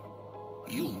end.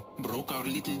 You broke our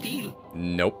little deal.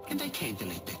 Nope. And I can't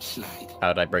let that slide.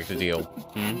 How'd I break the deal?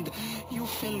 And you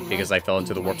fell right Because I fell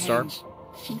into the warp star?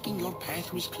 Thinking your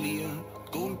path was clear,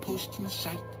 goalpost in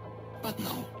sight. But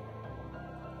no.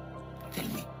 Tell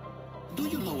me, do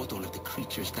you know what all of the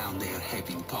creatures down there have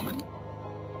in common?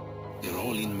 They're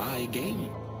all in my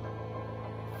game.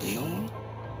 They all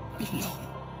belong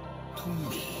to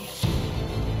me.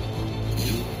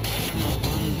 You cannot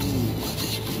undo what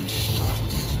has been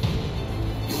started.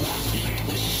 Your fate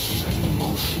was set in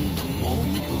motion the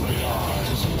moment you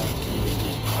realized like a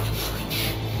little cartridge.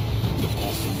 The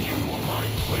both of you are my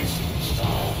playthings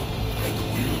now, and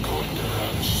we're going to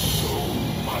have so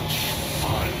much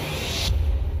fun.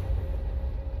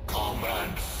 Come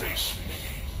and face me,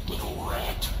 little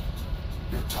rat.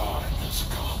 Your time has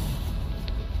come.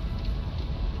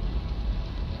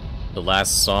 The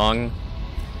last song?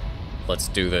 Let's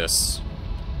do this.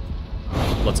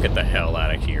 Let's get the hell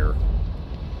out of here.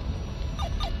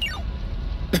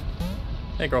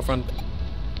 Hey, girlfriend.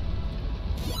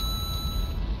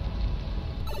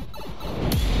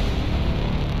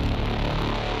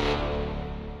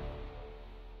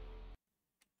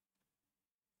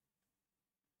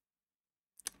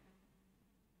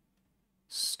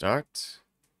 Start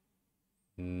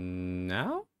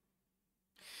now?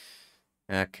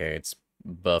 Okay, it's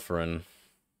buffering.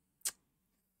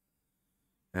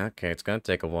 Okay, it's gonna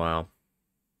take a while.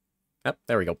 Yep,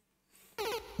 there we go.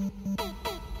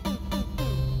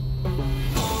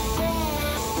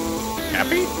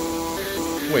 Happy?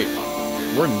 Wait,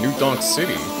 we're in New Donk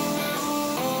City.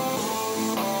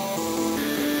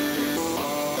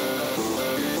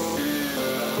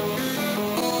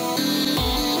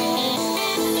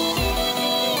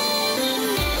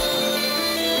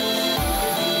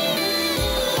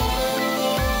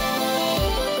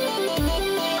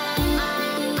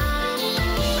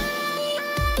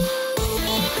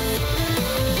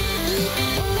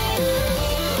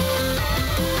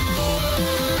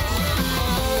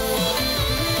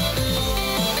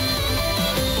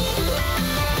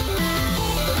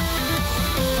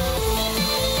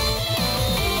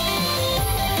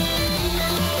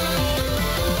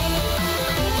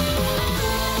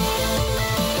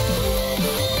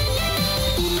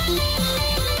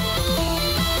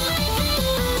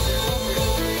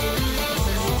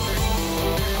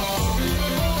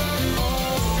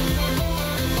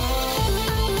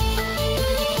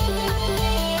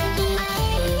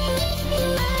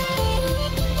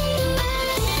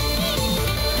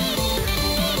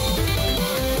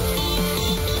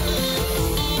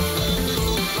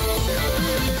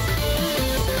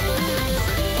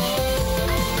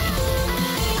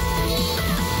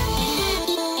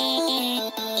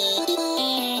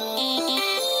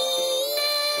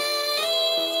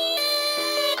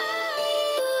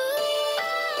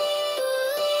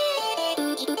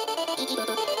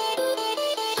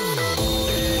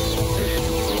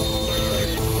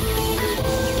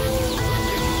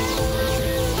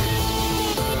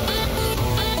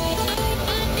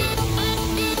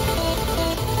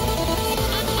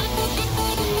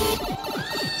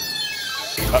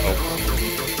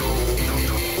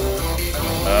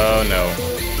 Oh no.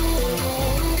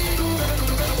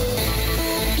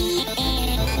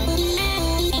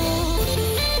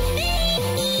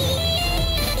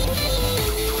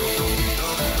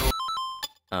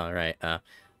 Alright,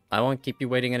 I won't keep you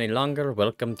waiting any longer.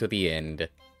 Welcome to the end.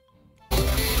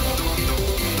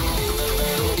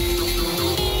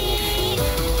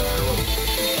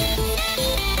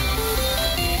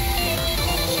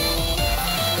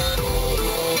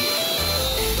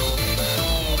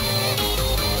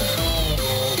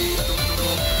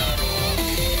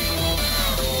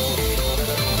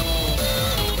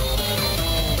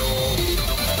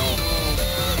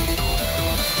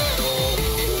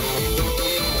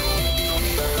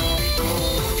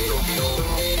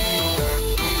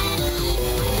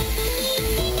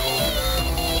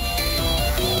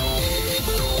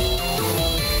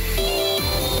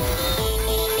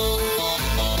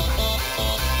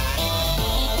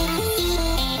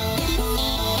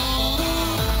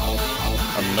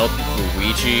 Not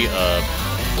Luigi,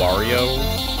 Wario.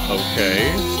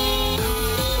 Okay.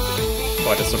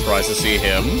 Quite a surprise to see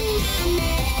him.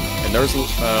 And there's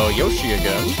Yoshi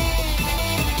again.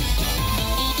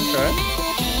 Okay.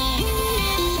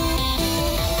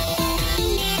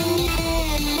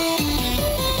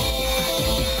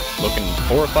 Looking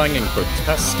horrifying and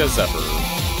grotesque as ever.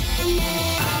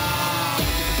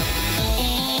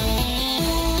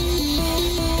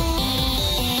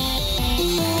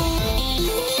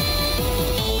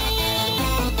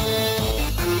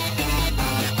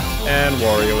 And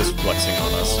Wario is flexing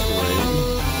on us.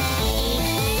 Great.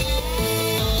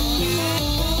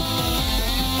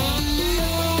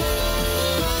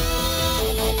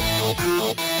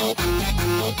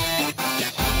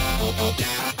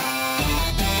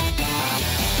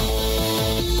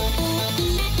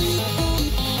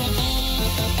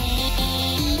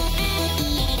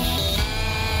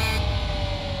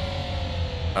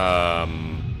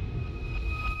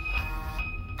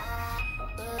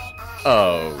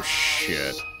 Oh,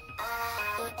 shit.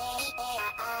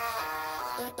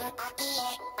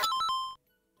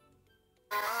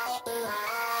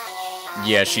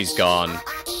 Yeah, she's gone.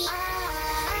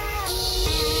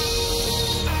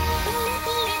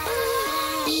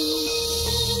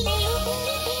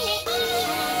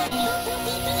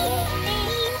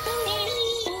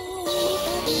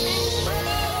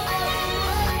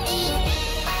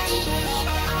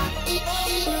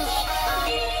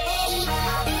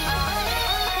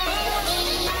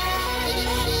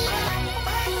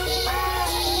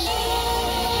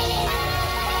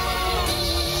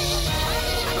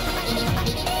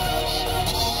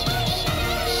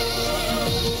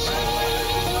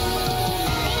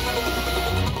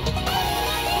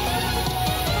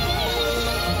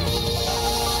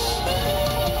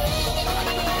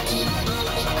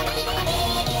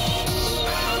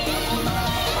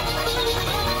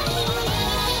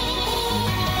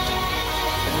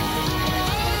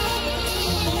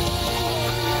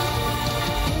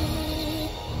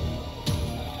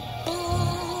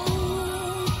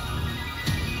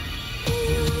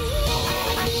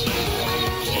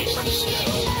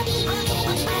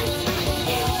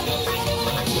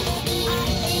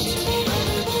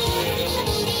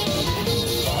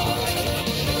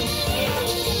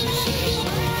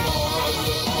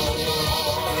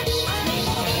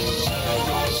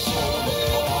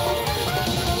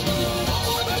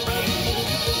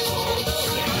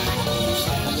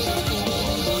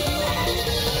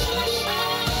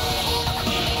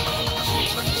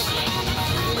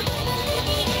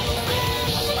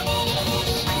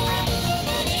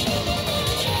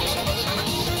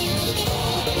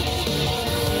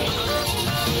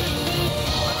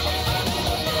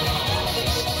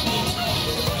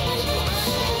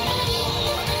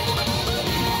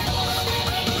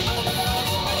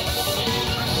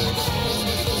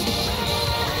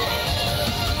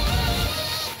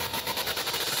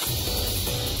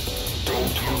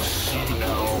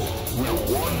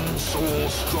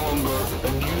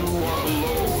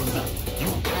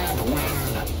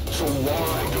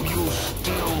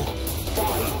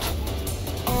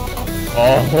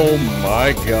 Oh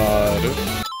my god.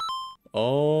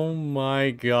 Oh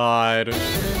my god.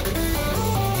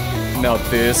 Now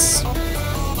this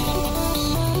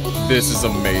is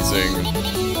amazing.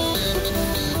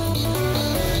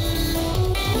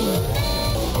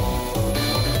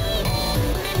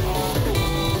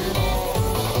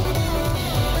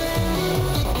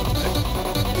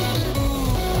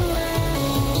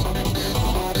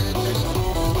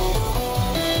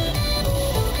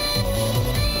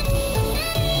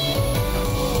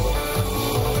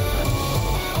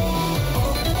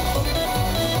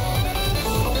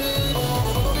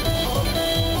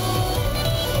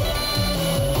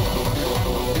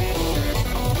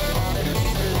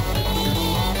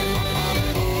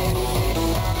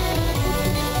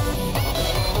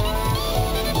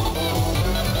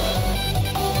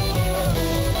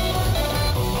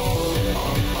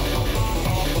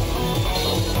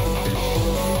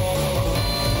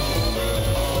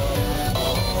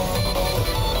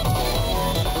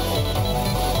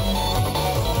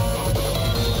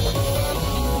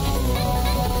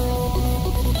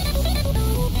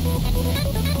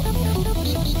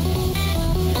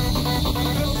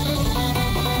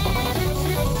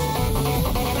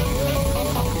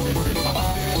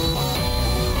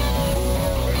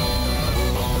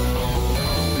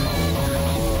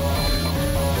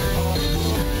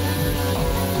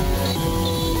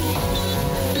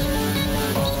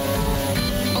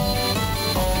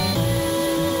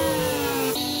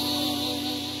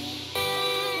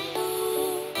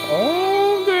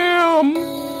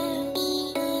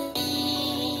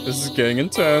 This is getting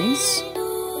intense.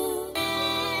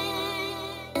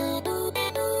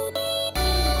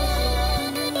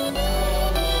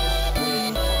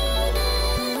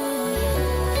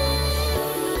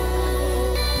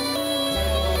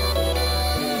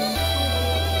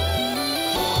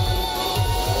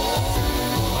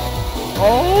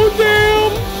 Oh, damn!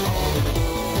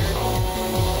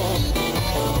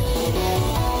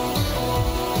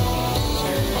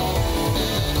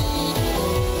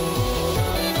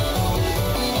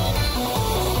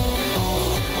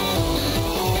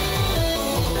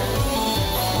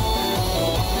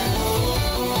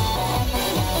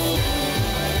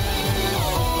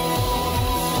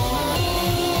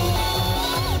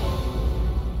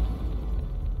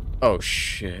 Oh,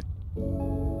 shit.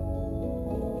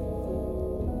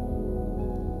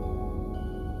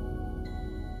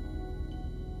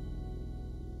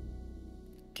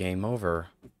 Game over.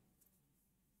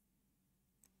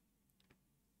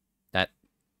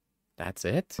 That's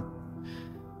it?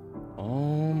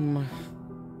 Number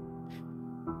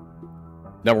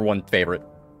one favorite.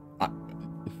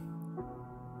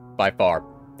 By far.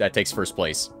 That takes first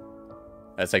place.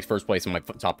 That takes first place in my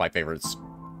top 5 favorites.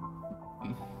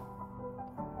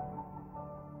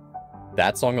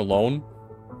 That song alone,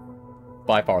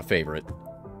 by far favorite.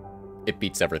 It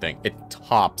beats everything. It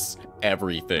tops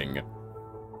everything.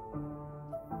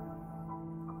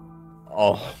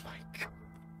 Oh my god.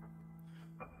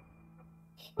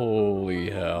 Holy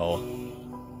hell.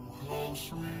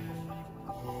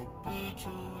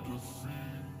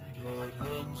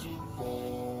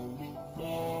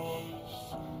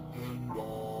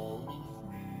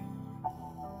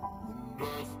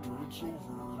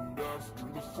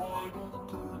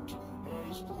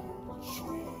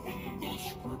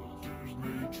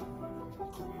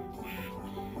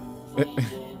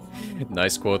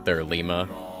 Nice quote there, Lima.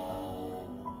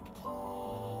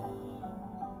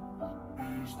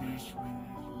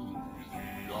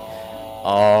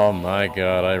 Oh my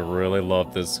god, I really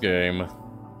love this game.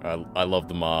 I love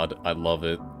the mod. I love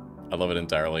it. I love it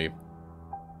entirely.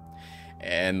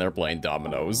 And they're playing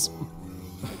dominoes.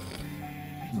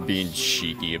 Being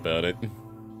cheeky about it.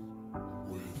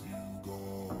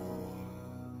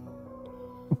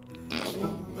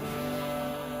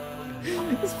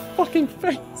 His fucking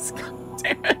face, god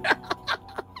damn it.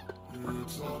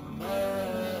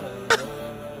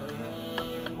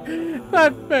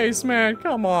 That face, man,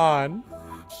 come on.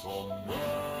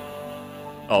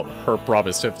 Oh, her prop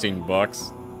is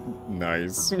 $15.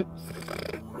 Nice.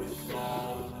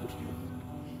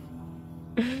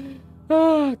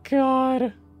 Oh,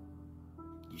 God.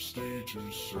 The stage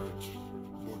is set,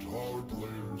 but our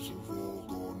players have all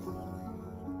gone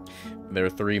home. There are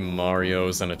 3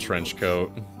 Marios and a trench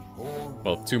coat.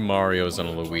 Well, 2 Marios and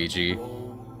a Luigi.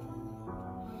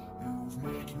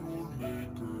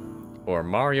 Or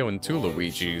Mario and 2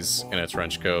 Luigis in a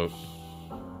trench coat.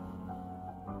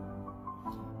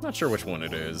 Not sure which one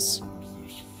it is.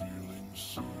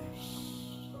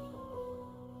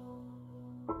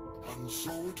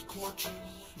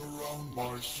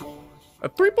 A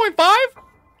 3.5?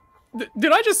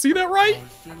 Did I just see that right?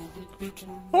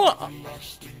 Hold on.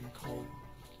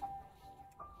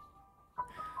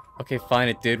 Okay, fine,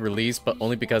 it did release, but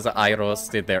only because I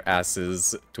roasted their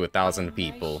asses to 1,000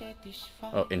 people.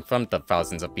 Oh, in front of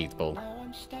thousands of people.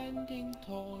 I'm standing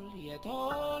tall, yet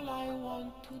all I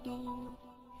want to do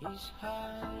is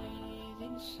hide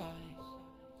inside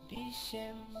this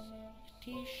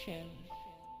empty shell,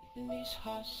 this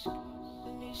husk,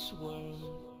 this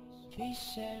world,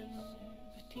 this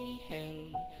empty hell.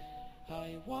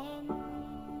 I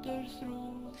wander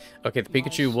through. Okay, the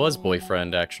Pikachu was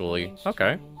boyfriend, actually.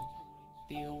 Okay.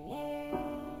 The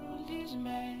world is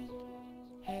mad,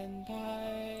 and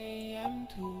I am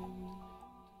too,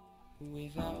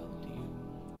 without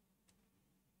you.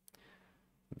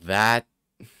 That...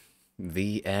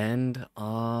 the end?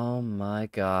 Oh my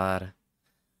god.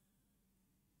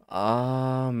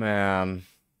 Oh man.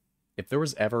 If there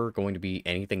was ever going to be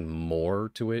anything more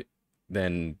to it,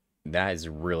 then that is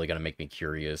really gonna make me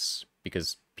curious.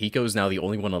 Because Pico's now the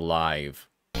only one alive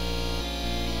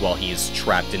while he is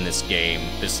trapped in this game,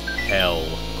 this hell.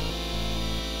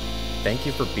 Thank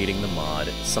you for beating the mod.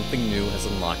 Something new has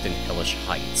unlocked in Hellish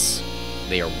Heights.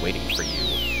 They are waiting for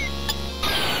you.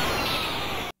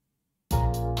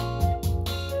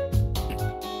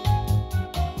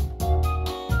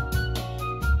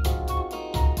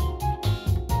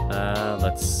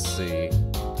 Let's see.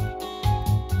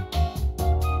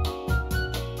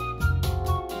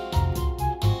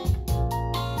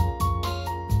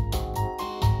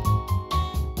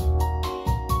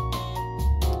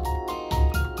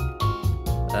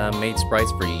 Made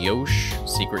sprites for Yoshi,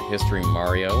 Secret History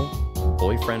Mario,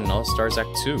 Boyfriend and All-Stars Act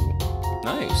 2.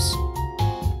 Nice.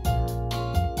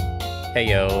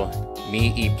 Heyo,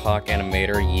 me Epoch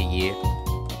Animator, yeah.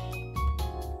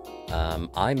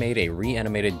 I made a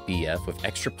reanimated BF with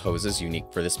extra poses unique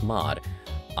for this mod.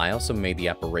 I also made the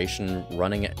Apparition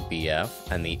running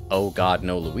BF and the Oh God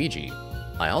No Luigi.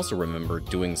 I also remember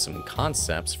doing some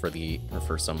concepts for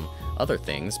some other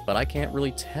things, but I can't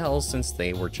really tell since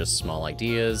they were just small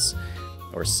ideas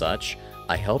or such.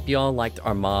 I hope y'all liked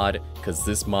our mod, because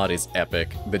this mod is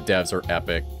epic, the devs are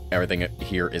epic, everything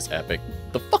here is epic.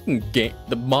 The fucking game,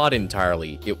 the mod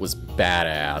entirely, it was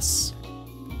badass.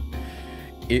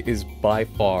 It is by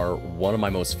far one of my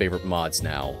most favorite mods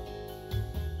now.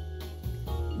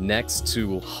 Next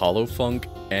to Holofunk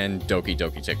and Doki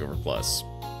Doki Takeover Plus.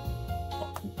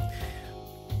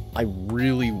 I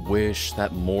really wish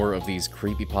that more of these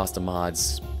creepypasta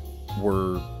mods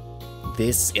were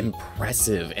this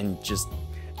impressive and just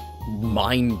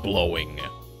mind-blowing.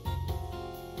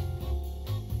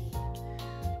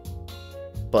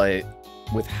 But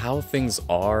with how things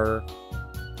are,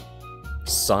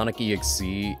 Sonic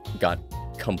EXE got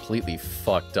completely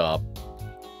fucked up.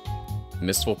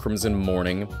 Mistful Crimson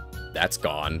Morning, that's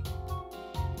gone.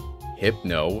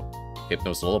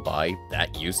 Hypno's Lullaby,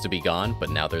 that used to be gone, but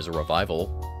now there's a revival.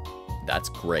 That's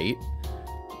great.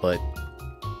 But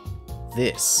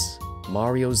this,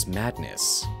 Mario's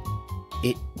Madness,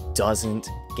 it doesn't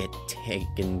get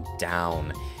taken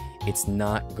down. It's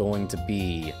not going to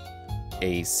be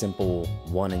a simple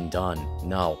one and done.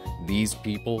 No, these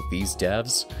people, these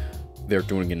devs, they're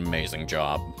doing an amazing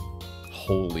job.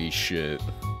 Holy shit.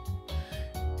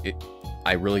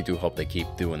 I really do hope they keep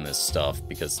doing this stuff,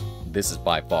 because this is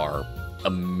by far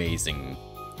amazing.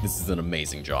 This is an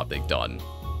amazing job they've done.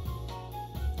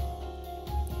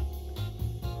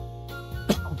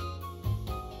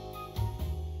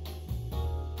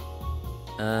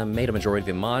 Made a majority of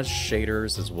the mods,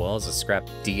 shaders, as well as the scrap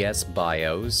DS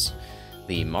bios,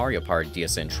 the Mario Party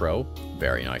DS intro,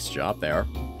 very nice job there,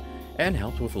 and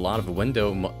helped with a lot of the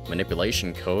window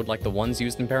manipulation code like the ones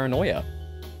used in Paranoia.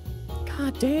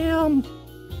 God damn!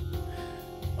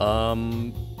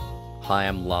 Hi,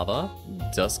 I'm Lava,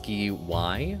 Dusky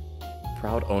Y,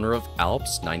 proud owner of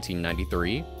Alps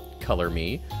 1993, Color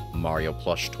Me, Mario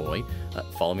plush toy.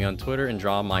 Follow me on Twitter and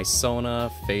draw my Sona,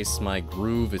 face my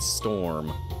groove is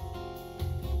Storm.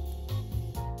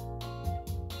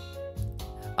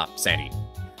 Sandy.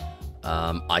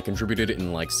 I contributed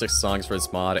in like 6 songs for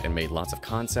this mod and made lots of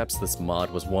concepts. This mod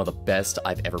was one of the best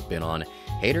I've ever been on.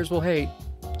 Haters will hate.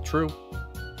 True.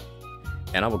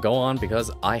 And I will go on because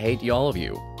I hate all of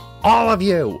you. All of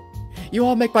you! You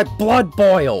all make my blood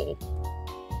boil!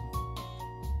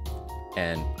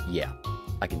 And yeah,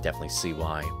 I can definitely see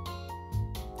why.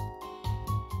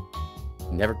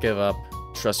 Never give up.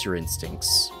 Trust your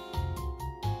instincts.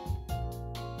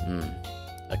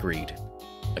 Agreed.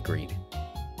 Agreed.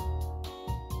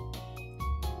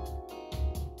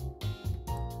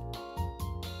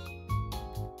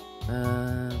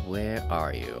 Where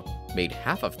are you? Made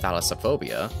half of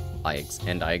Thalassophobia. I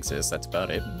exist, that's about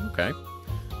it. Okay.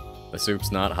 The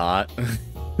soup's not hot.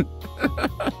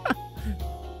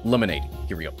 Lemonade.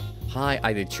 Here we go. Hi,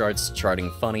 I did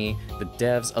charting funny. The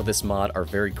devs of this mod are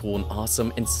very cool and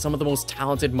awesome, and some of the most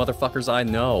talented motherfuckers I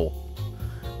know.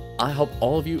 I hope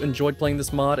all of you enjoyed playing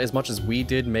this mod as much as we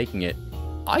did making it.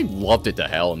 I loved it to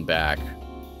hell and back.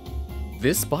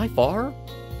 This, by far,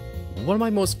 one of my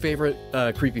most favorite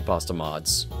creepypasta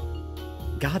mods.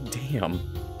 God damn.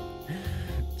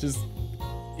 Just,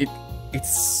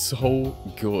 it's so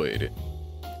good.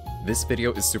 This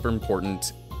video is super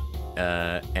important,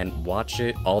 and watch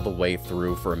it all the way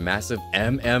through for a massive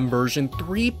MM version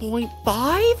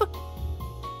 3.5?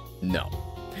 No.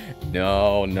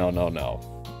 No, no, no, no.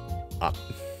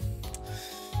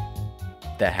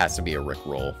 That has to be a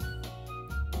Rickroll.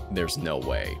 There's no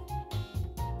way.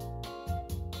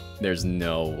 There's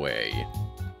no way.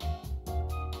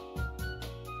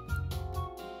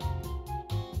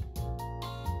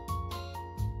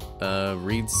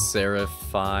 Read Seraph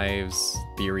 5's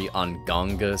theory on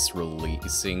Gongus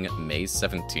releasing May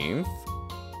 17th.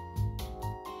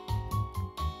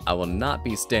 I will not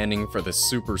be standing for the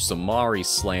Super Samari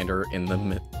slander in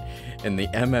the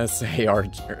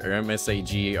MSAGRG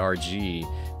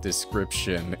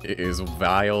description. It is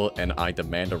vile, and I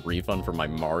demand a refund for my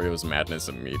Mario's Madness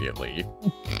immediately.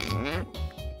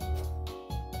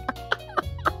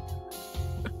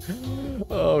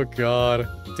 Oh god.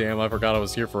 Damn, I forgot I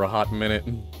was here for a hot minute.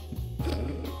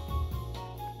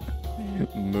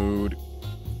 Mood.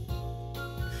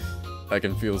 I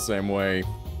can feel the same way.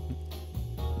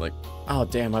 Like, Oh,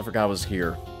 damn, I forgot I was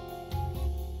here.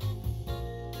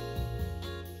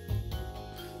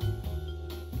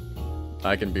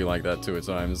 I can be like that too at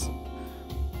times.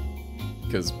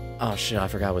 Because, oh shit, I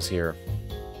forgot I was here.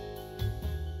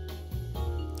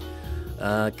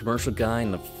 Commercial guy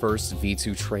in the first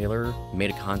V2 trailer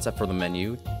made a concept for the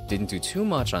menu, didn't do too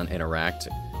much on interact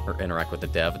with the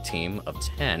dev team of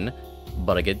 10,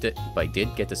 but I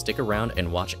did get to stick around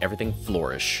and watch everything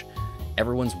flourish.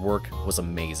 Everyone's work was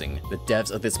amazing. The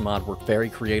devs of this mod were very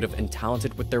creative and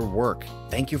talented with their work.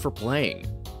 Thank you for playing.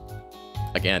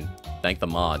 Again, thank the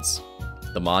mods.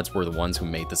 The mods were the ones who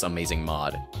made this amazing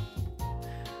mod.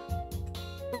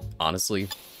 Honestly,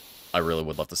 I really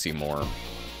would love to see more.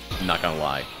 I'm not gonna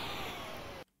lie.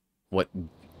 What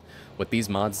these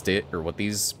mods did, or what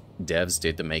these devs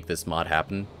did to make this mod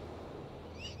happen,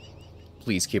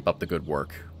 please keep up the good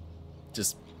work.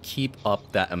 Just keep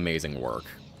up that amazing work.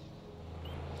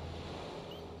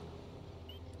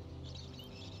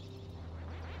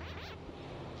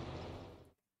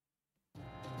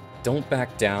 Don't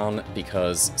back down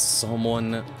because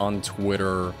someone on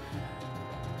Twitter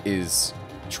is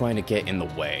trying to get in the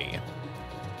way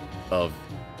of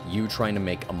you trying to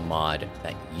make a mod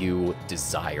that you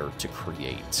desire to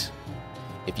create.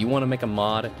 If you want to make a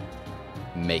mod,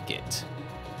 make it.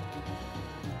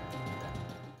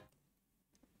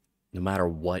 No matter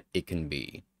what it can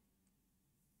be.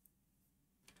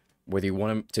 Whether you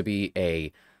want it to be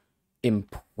a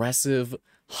impressive,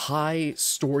 high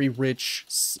story-rich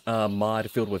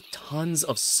mod filled with tons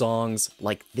of songs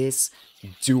like this,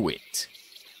 do it.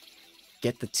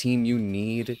 Get the team you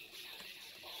need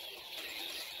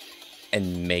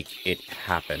and make it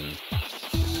happen.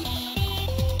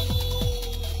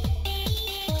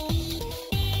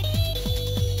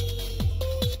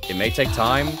 It may take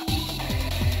time.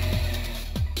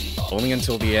 Only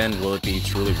until the end will it be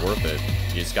truly worth it.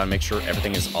 You just gotta make sure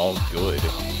everything is all good.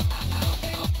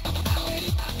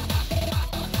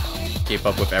 Keep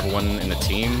up with everyone in the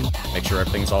team, make sure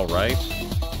everything's alright.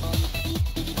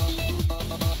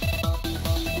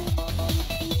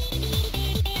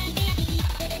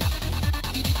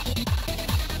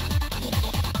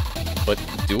 But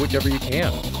do whatever you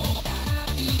can.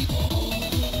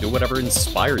 Do whatever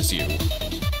inspires you.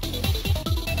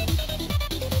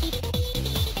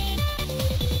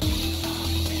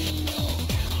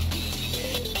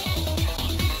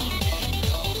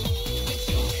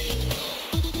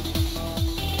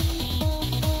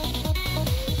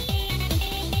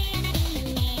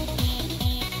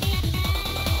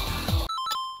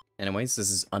 Anyways, this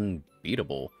is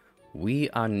unbeatable. We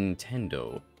are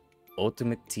Nintendo,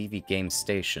 Ultimate TV Game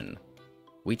Station.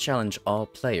 We challenge all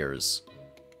players.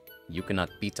 You cannot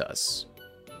beat us.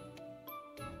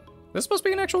 This supposed to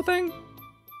be an actual thing?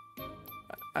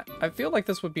 I feel like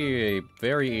this would be a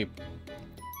very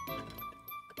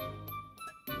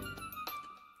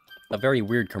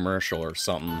weird commercial or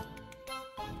something.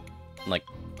 Like,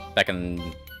 back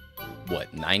in,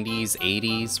 what, 90s,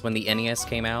 80s when the NES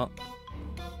came out?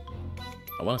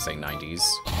 I want to say 90s.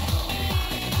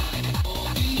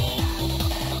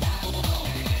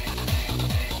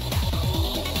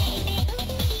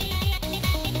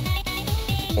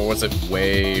 Or was it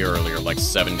way earlier, like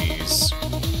 70s?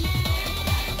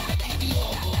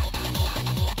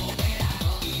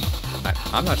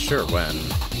 I'm not sure when.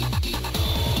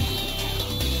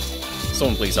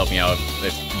 Someone please help me out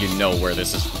if you know where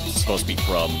this is supposed to be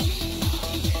from.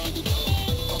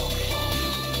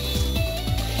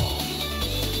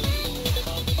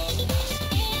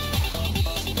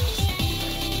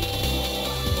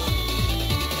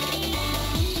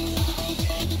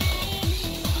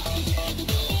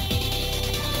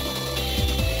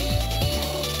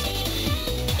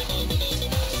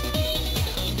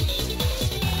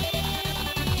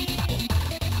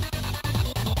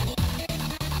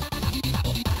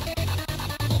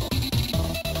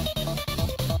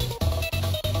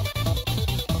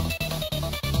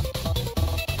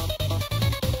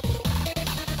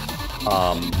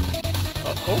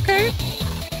 Okay.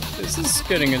 This is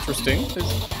getting interesting.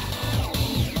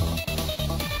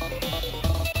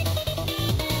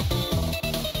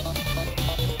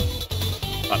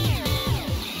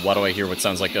 Why do I hear what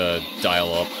sounds like a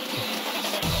dial-up?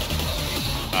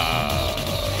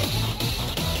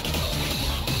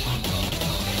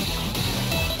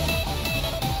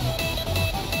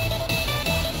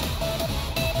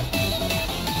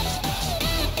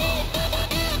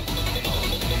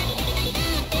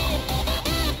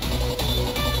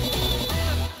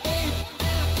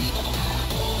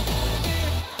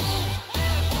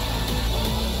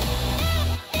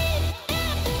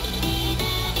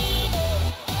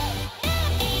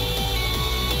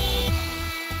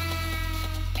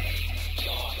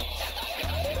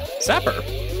 Sapper!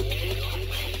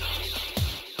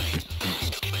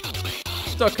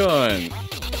 Duck Hunt!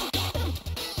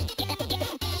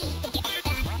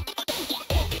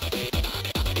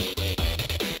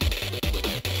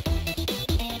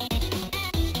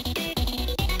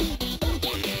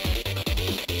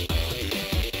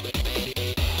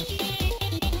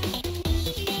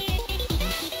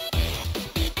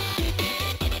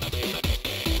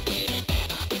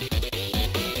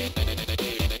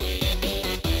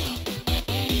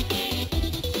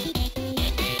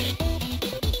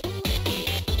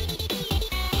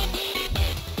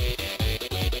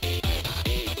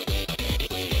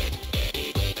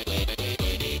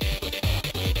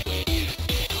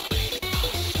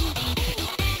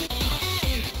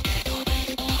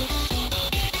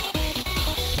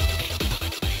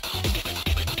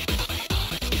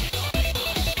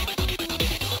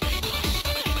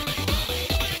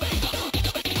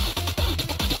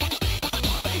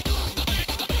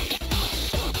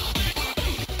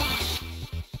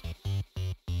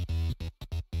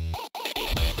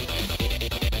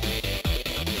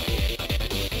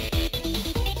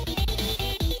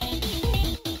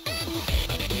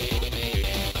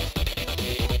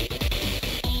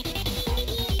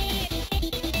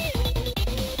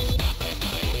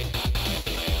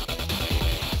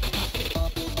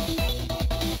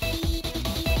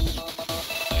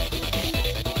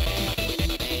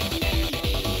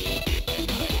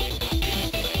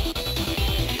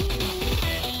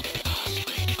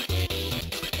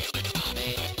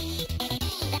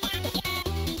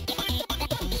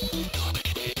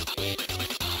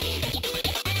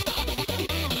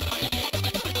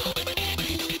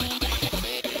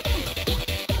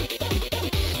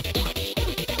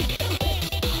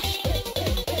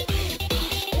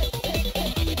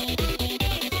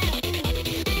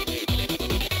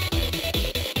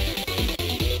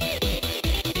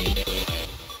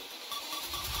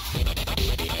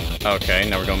 Okay,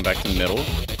 now we're going back to middle.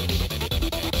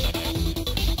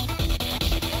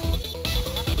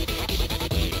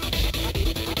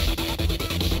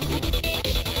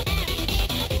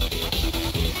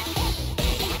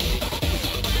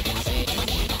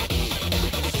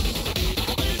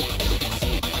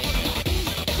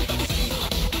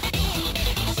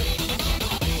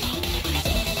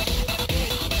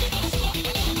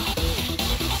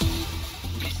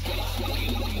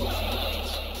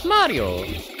 Mario!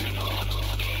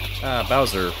 Ah,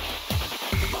 Bowser.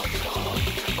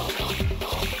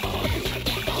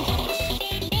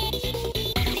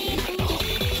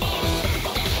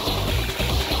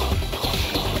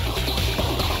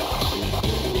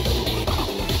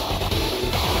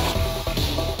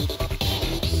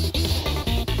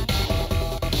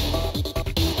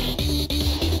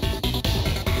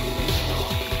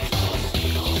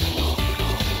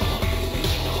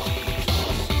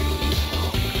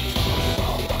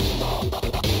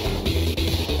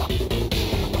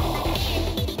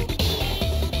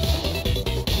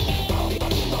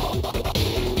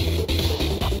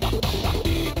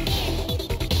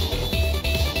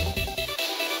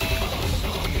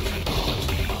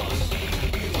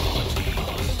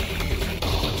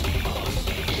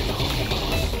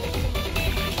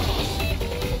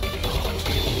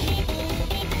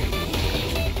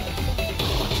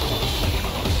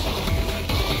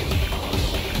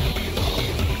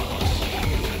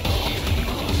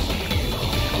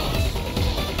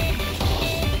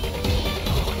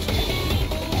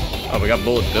 Oh, we got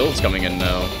bullet builds coming in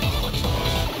now.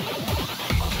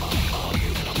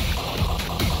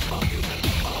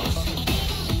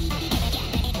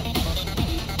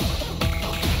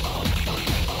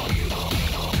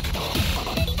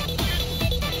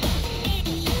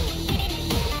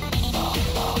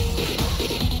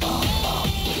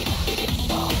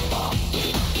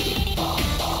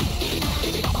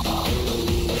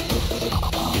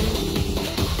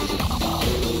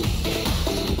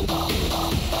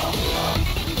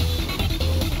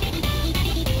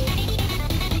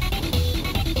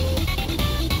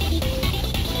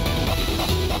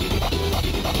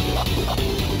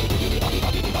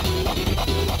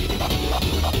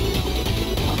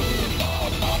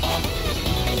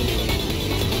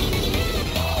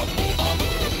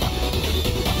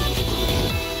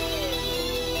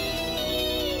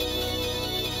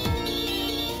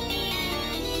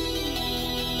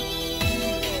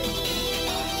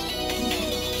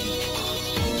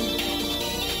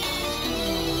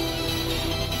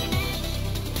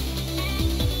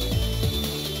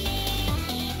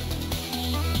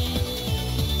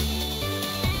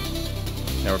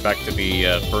 Now we're back to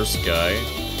the first guy.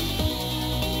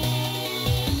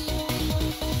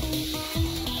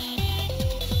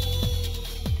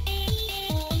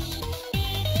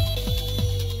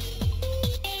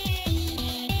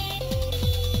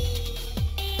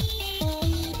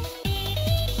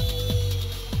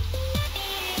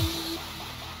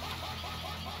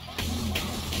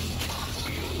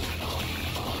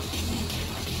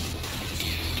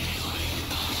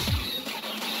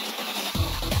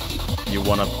 You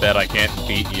wanna bet I can't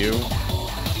beat you?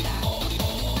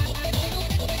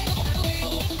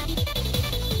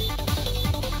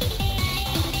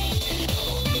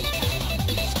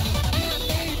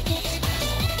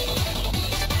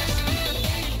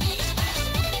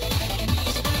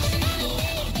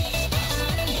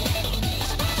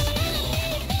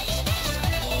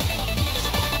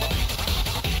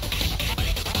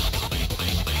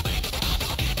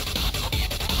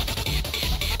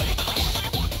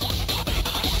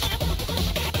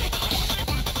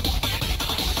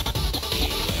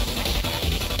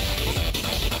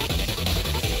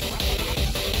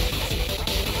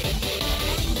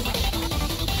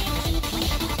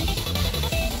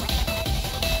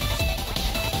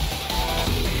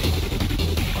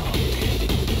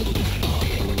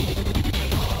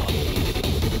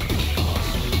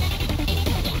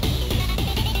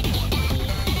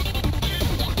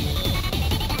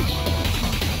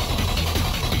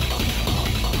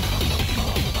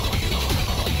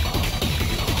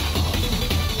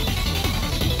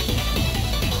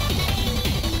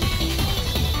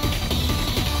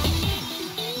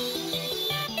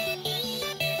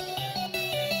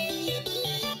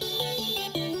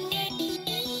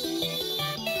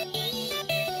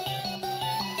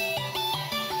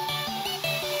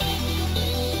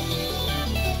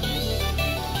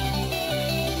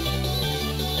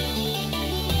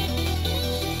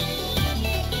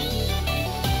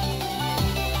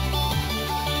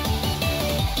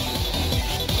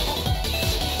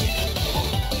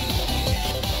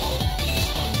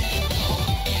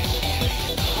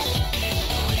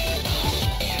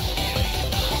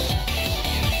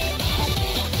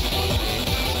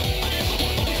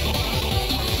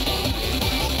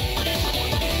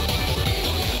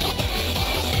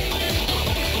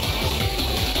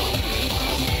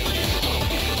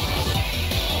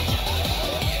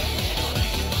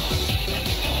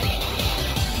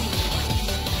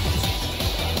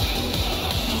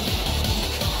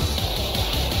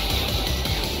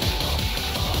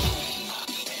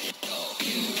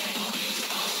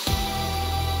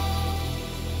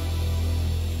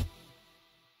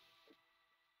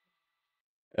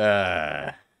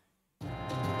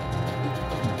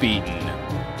 Beaten.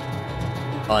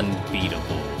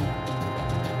 Unbeatable.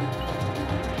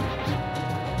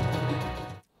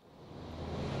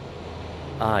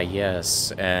 Ah,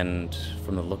 yes, and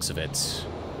from the looks of it,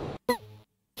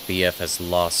 BF has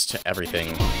lost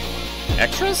everything.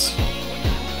 Extras?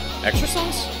 Extra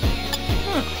songs?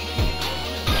 Huh.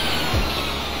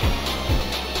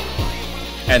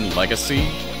 And Legacy?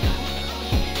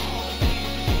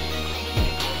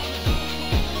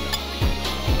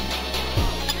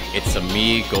 It's a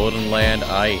me, Golden Land,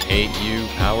 I Hate You,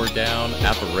 Power Down,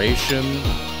 Apparition.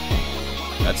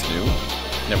 That's new.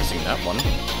 Never seen that one.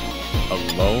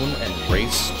 Alone and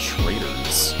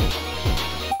Racetraitors.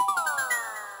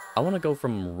 I want to go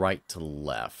from right to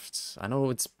left. I know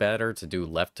it's better to do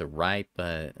left to right,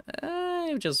 but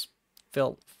I just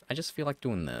feel like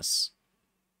doing this.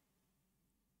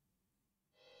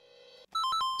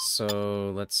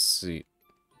 So let's see.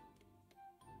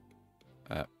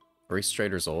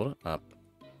 Racetraitors old?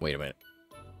 Wait a minute.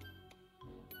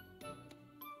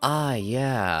 Ah,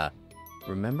 yeah.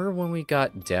 Remember when we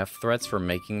got death threats for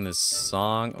making this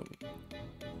song?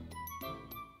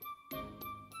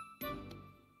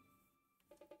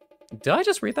 Did I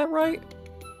just read that right?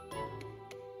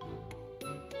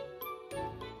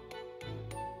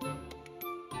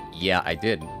 Yeah, I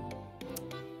did.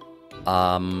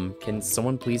 Can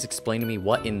someone please explain to me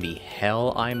what in the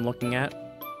hell I'm looking at?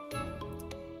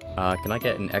 Can I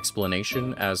get an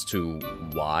explanation as to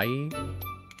why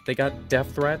they got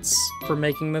death threats for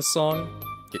making this song?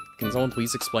 Can someone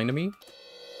please explain to me?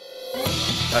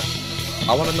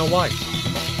 I want to know why.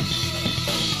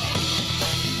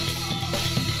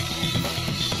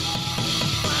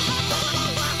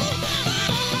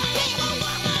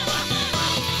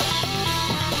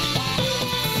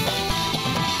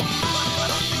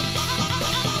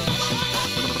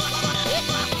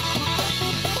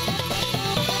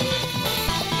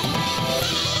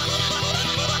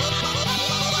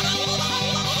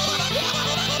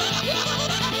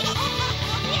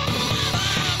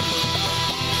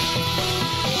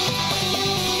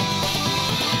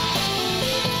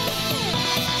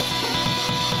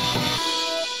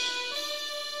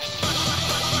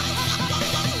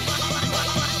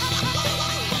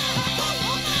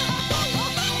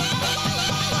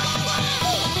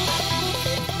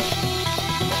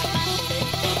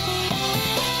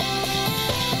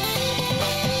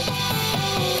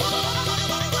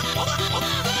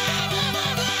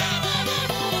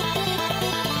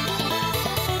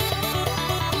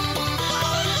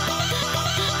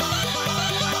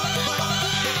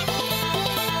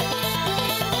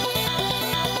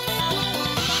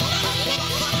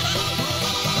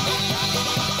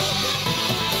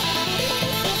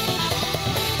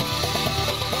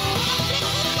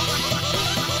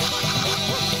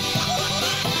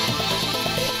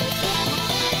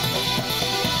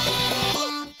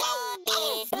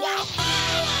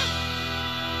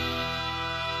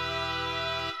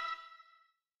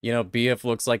 You know, BF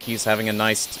looks like he's having a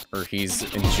nice, or he's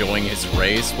enjoying his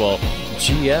race. Well,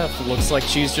 GF looks like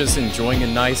she's just enjoying a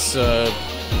nice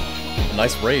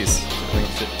race. I mean,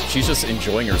 she's just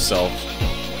enjoying herself.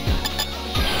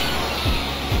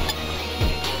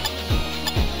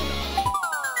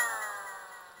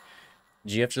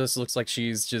 GF just looks like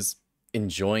she's just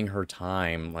enjoying her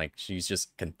time. Like, she's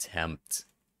just content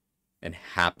and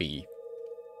happy.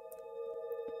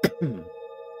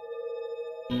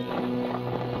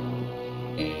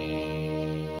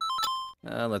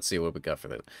 Let's see what we got for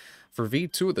that. For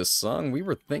V2 of this song, we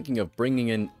were thinking of bringing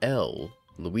in L,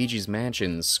 Luigi's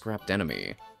Mansion's scrapped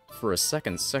enemy, for a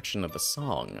second section of the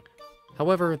song.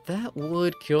 However, that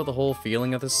would kill the whole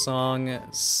feeling of the song,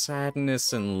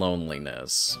 sadness and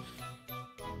loneliness.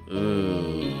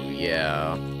 Ooh,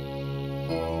 yeah.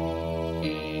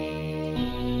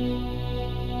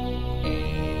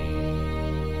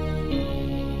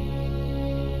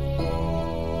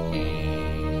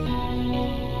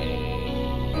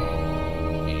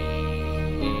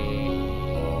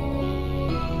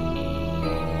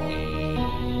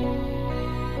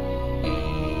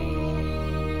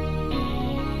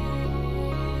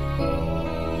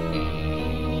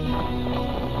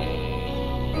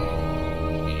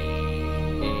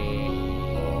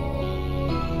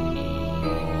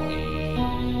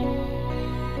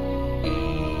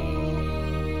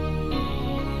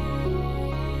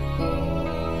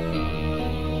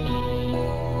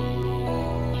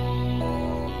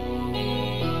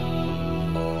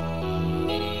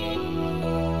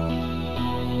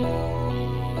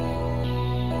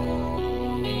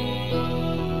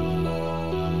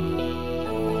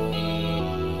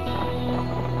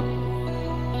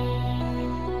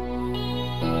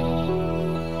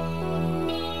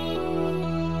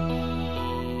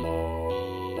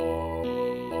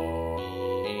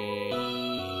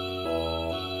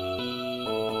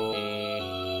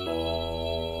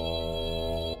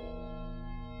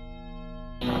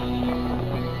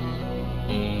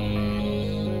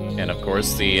 And of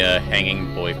course, the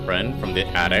hanging boyfriend from the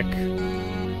attic.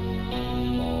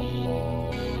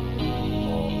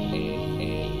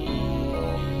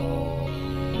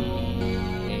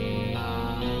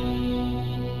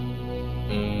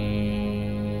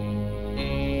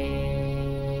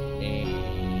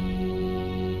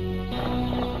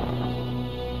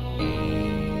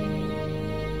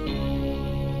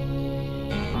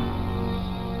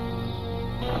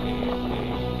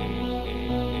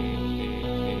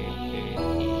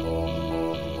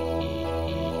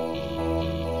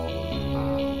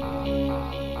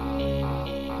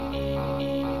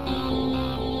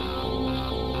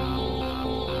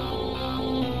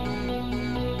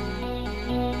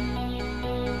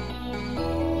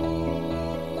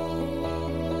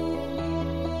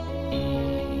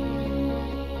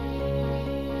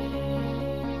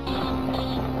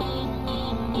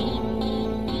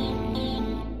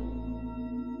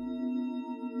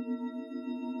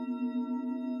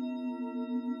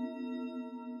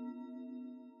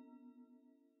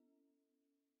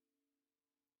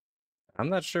 I'm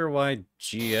not sure why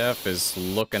GF is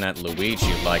looking at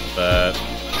Luigi like that.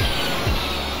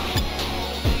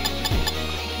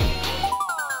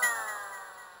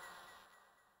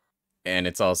 And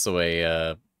it's also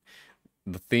a,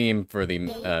 the theme for the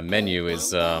menu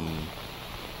is, Welcome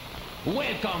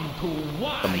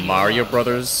to the Mario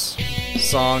Brothers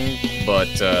song, but,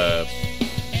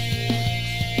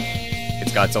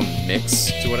 it's got its own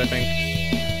mix to it, I think.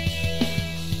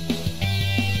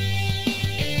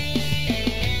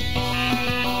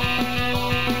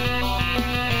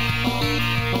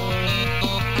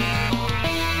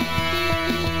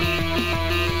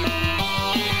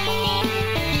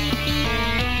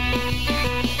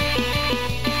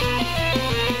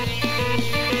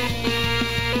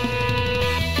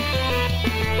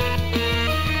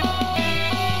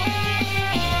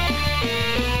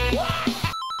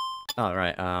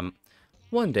 Alright,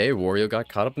 one day Wario got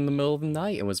caught up in the middle of the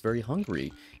night and was very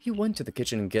hungry. He went to the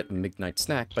kitchen and get a midnight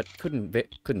snack, but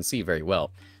couldn't see very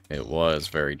well. It was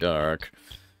very dark.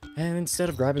 And instead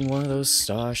of grabbing one of those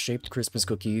star-shaped Christmas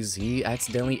cookies, he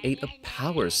accidentally ate a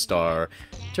power star,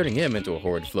 turning him into a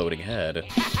horrid floating head.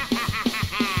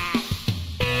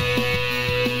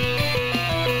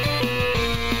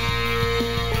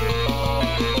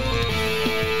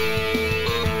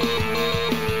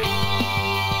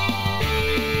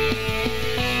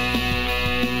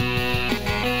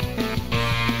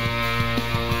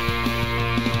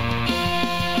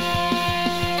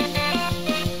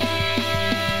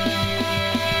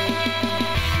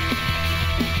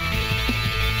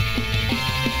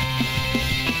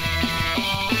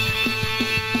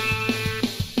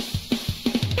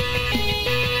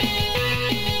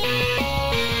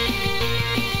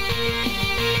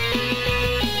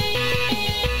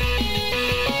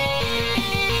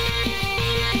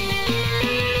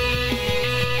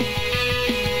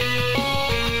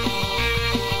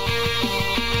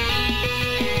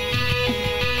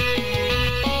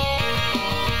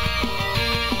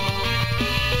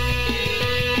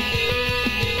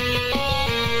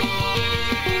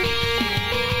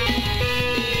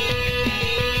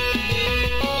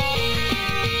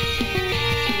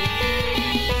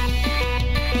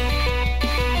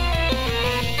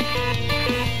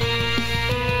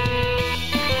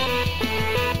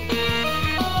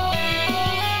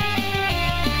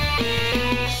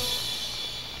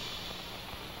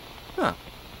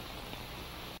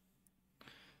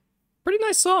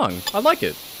 nice song. I like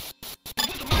it.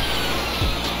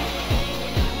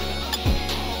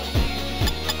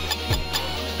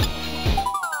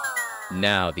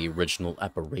 Now the original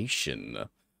Apparition,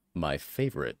 my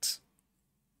favorite.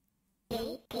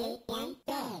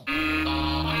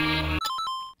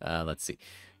 Let's see.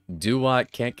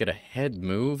 Duat can't get a head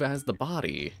move as the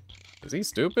body. Is he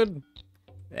stupid?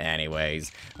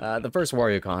 Anyways, the first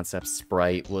Wario concept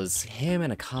sprite was him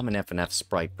in a common FNF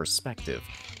sprite perspective.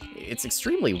 It's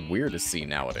extremely weird to see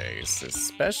nowadays,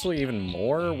 especially even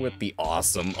more with the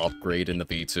awesome upgrade in the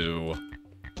V2.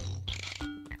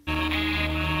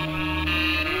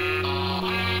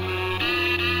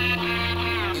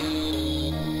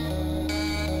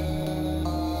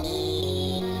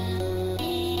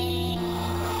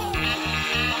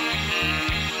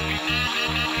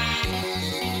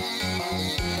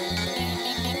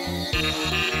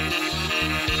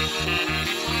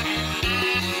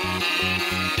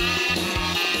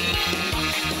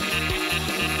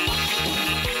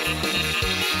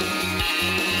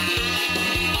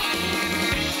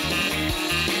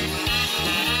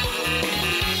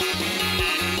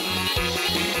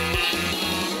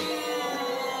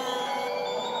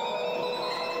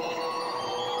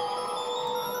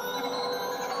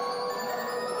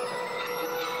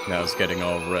 Now it's getting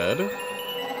all red.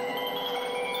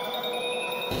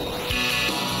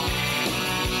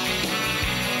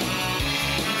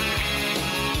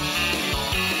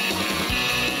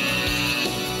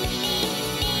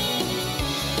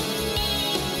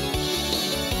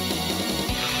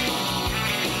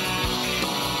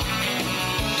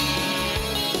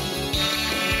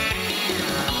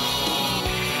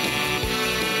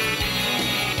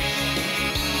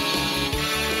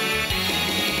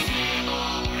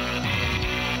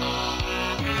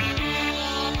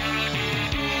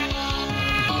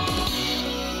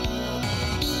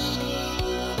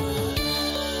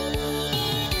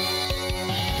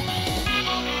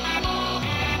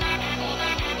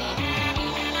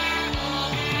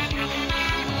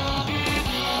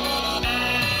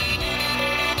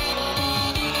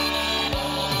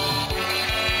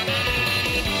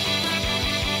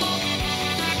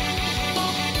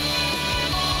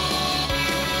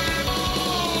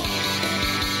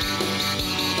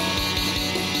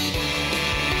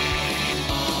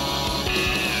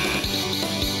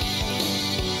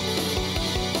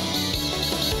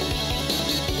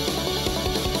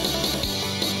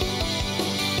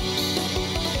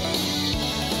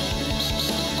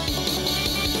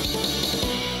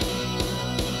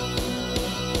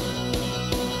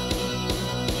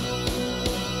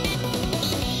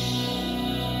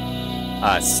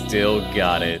 I still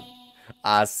got it.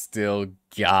 I still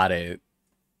got it.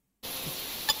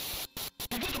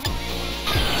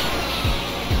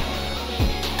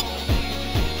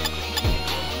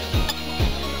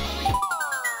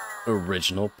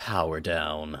 Original power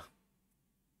down.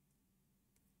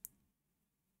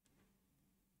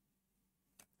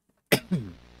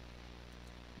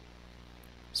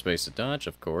 Space to dodge,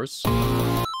 of course.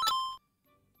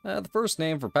 The first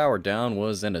name for power down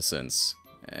was Innocence.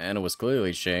 And it was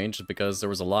clearly changed because there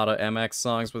was a lot of MX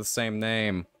songs with the same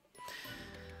name.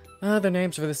 The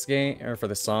names for this game, or for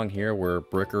the song here, were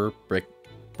Bricker,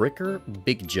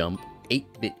 Big Jump,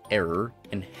 8-Bit Error,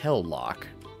 and Helllock.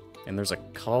 And there's a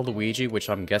Call Luigi, which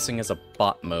I'm guessing is a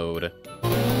bot mode.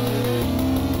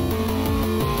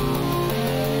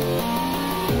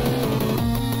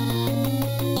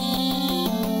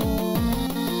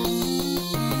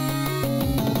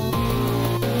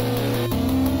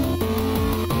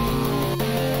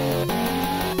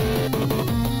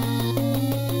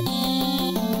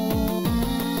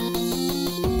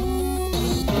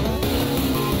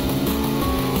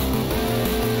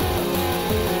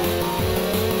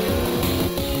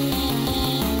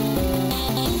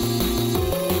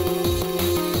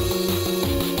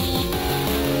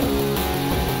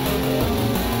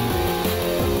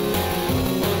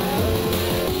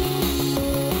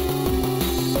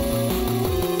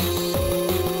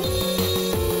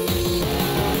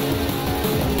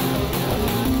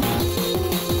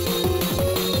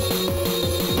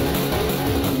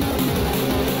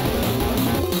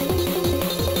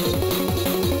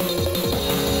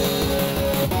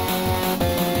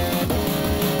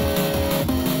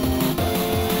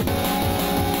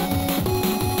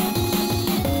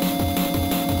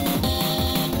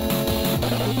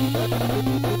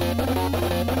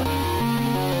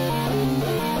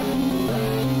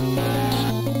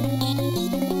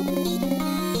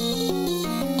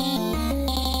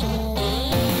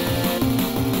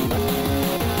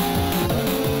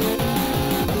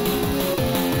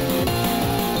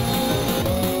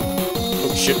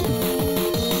 Shit.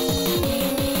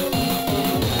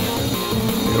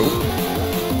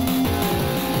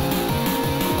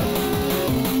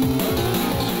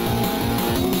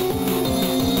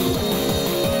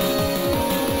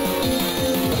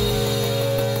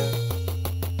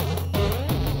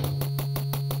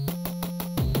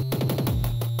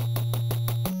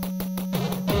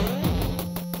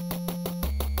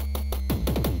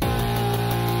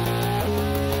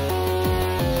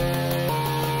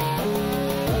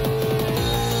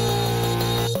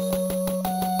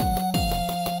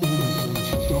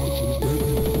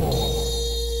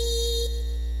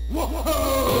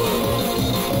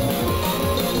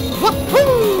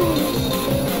 Wahoo!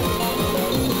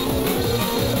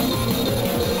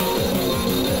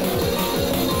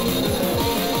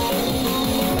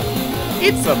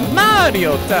 It's a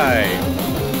Mario time!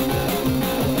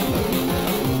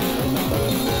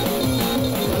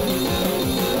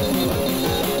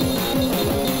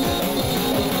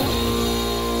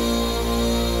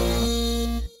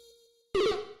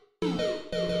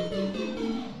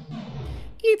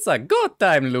 It's a good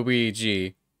time,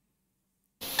 Luigi!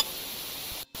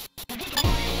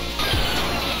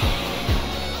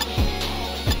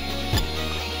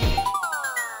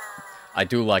 I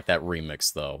do like that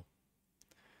remix, though.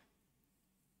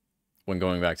 When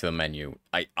going back to the menu,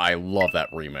 I love that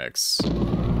remix.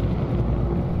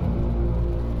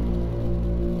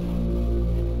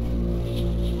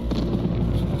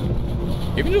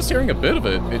 Even just hearing a bit of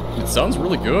it, it sounds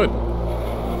really good.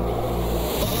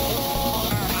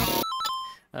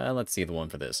 Let's see the one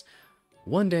for this.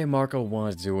 One day Marco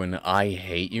wanted to do an I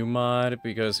Hate You mod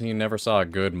because he never saw a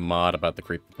good mod about the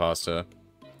creepypasta.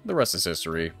 The rest is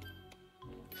history.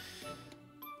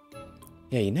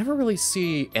 Yeah, you never really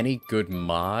see any good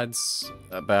mods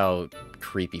about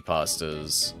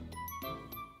creepypastas.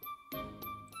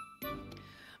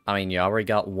 I mean, you already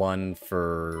got one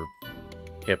for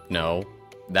Hypno.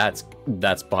 That's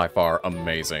by far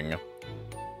amazing.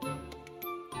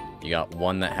 You got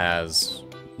one that has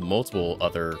multiple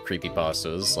other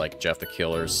creepypastas, like Jeff the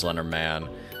Killer, Slender Man,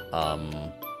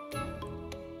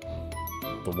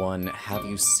 the one, Have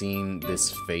You Seen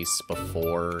This Face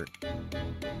Before?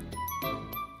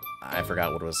 I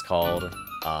forgot what it was called.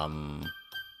 The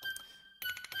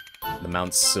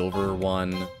Mount Silver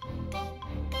one.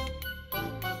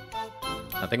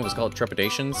 I think it was called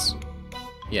Trepidations?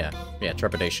 Yeah,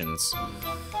 Trepidations.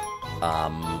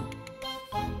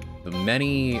 The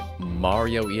many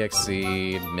Mario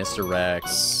EXE, Mr.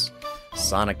 X,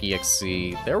 Sonic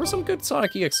EXE. There were some good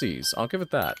Sonic EXEs. I'll give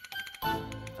it that.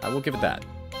 I will give it that.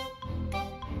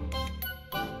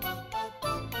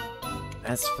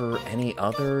 As for any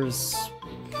others,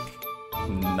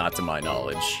 not to my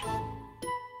knowledge.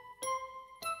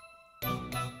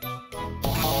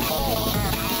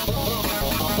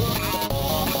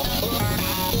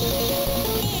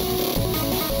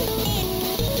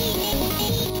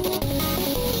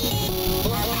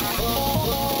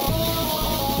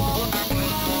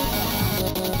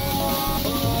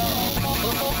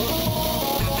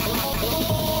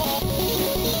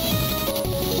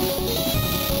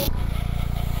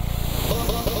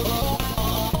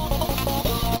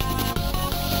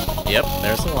 Yep,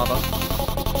 there's the lava.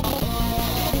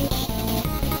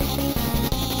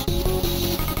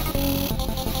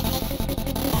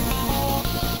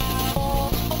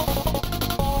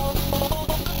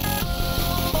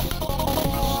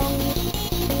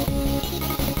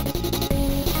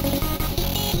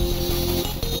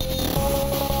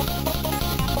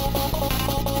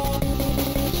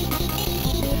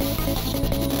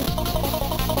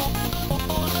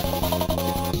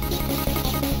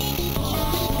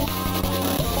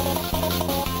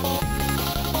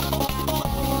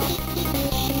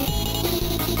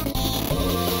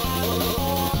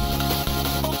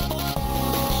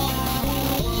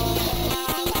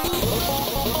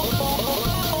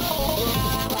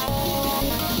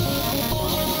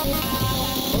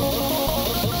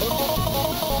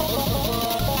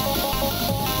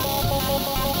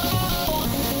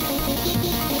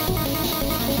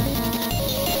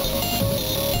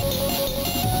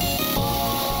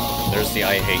 There's the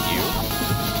I Hate You.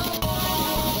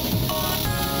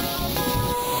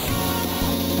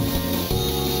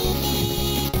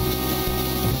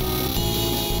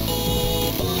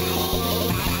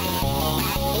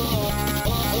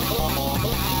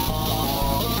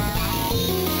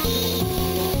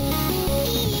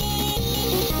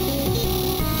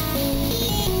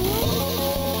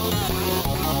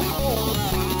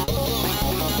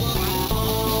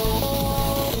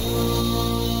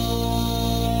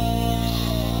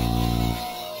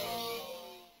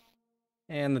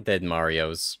 And the dead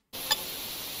Marios.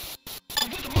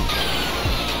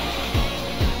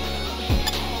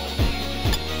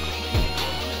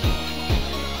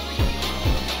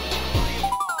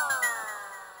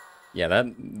 Yeah,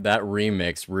 that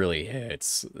remix really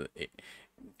hits.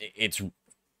 It's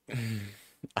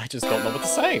I just don't know what to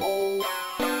say.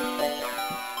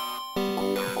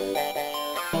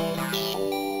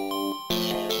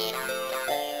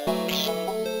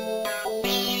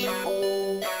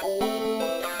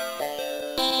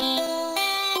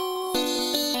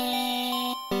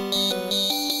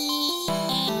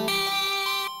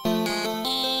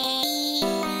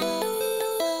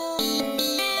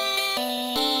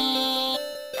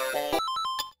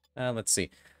 Let's see.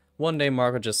 One day,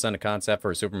 Marco just sent a concept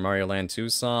for a Super Mario Land 2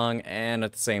 song, and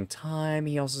at the same time,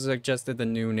 he also suggested the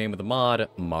new name of the mod,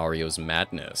 Mario's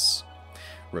Madness.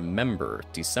 Remember,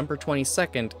 December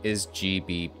 22nd is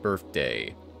GB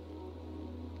birthday.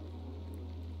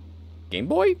 Game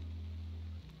Boy?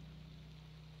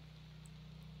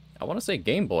 I want to say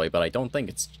Game Boy, but I don't think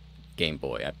it's Game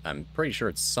Boy. I'm pretty sure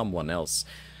it's someone else.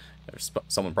 There's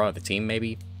someone part of the team,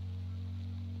 maybe?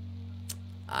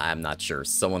 I'm not sure.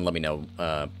 Someone let me know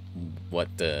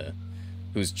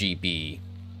who's GB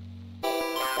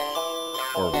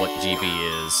or what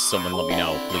GB is. Someone let me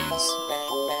know, please.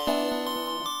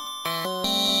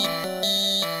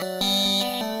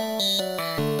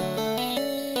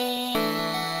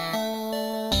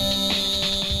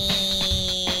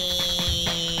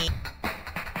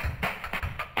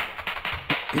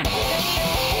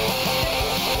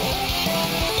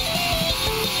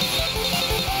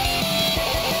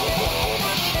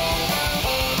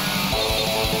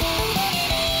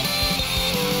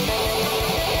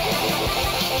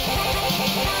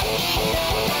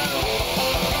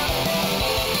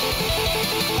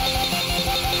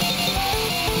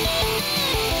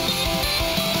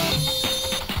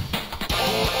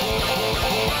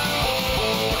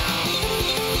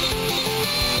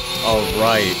 Oh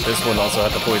right, this one also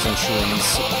had the poison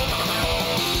shrooms.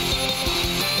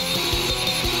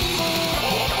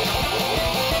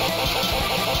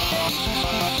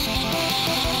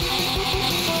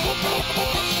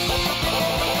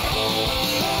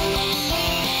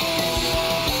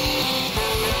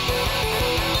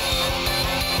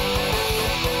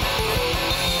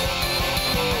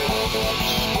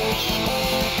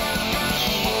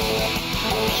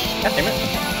 God damn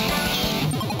it.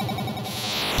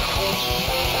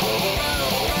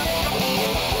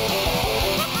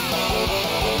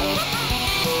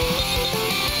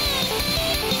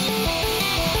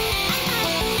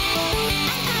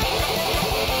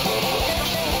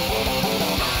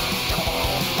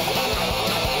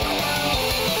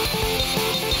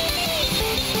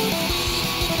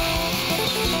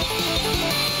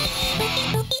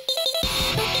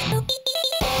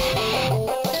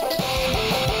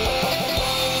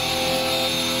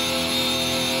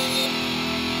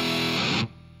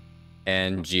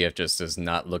 And GF just does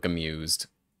not look amused.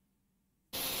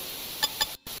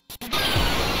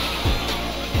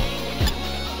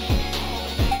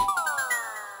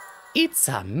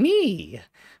 It's-a me,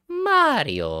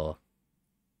 Mario.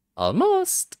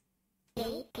 Almost.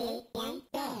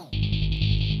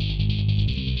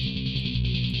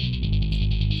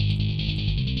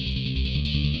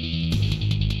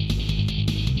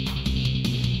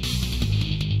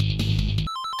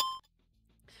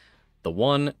 The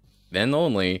one and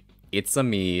only It's-a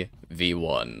Me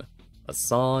V1. A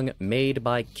song made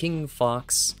by King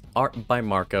Fox, art by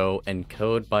Marco, and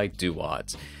code by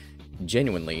Duat.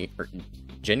 Genuinely,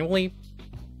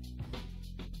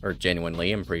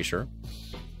 I'm pretty sure.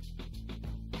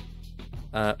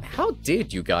 How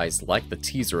did you guys like the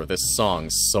teaser of this song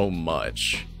so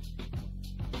much?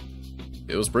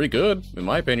 It was pretty good, in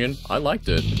my opinion. I liked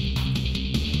it.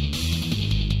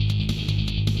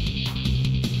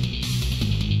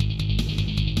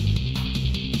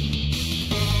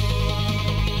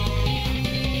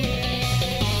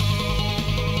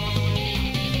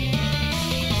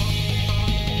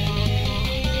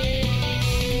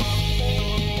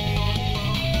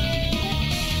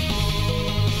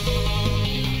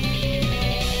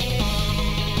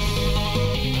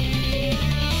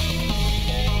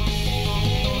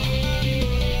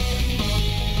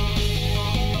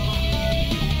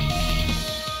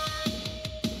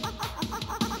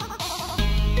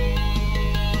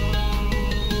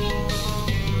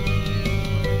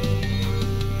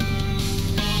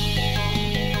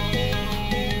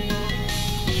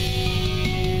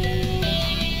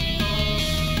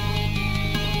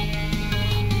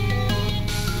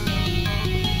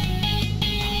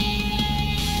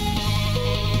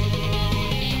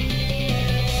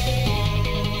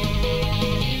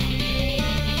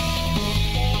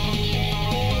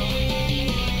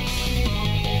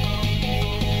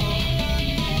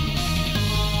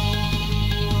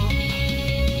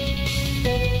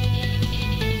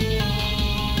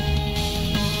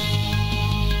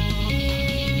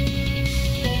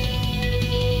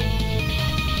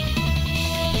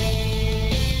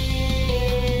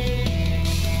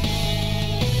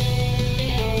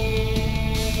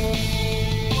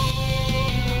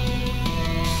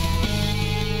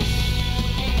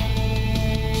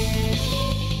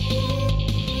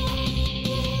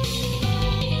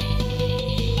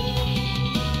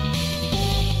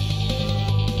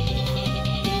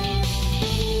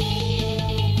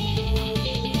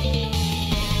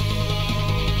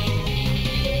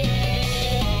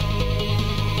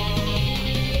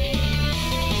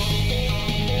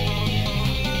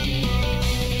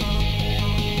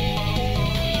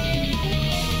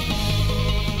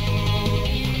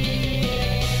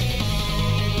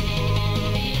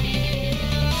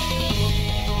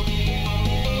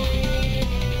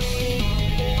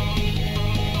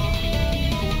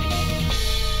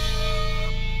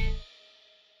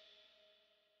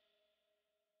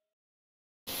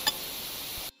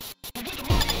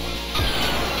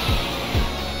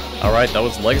 Alright, that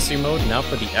was Legacy Mode. Now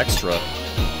for the Extra.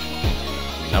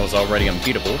 That was already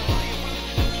unbeatable.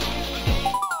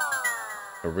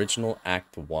 Original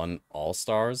Act 1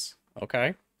 All-Stars.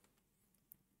 Okay.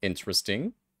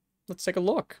 Interesting. Let's take a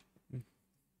look.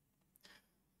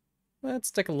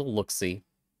 Let's take a little look-see.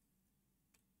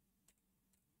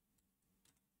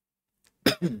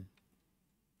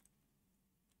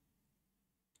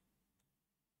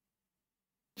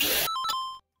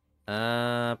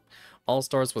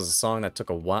 All-Stars was a song that took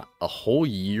a whole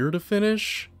year to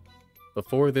finish.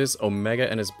 Before this, Omega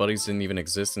and his buddies didn't even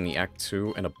exist in the Act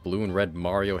 2, and a blue and red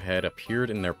Mario head appeared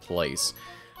in their place.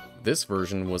 This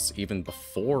version was even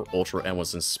before Ultra M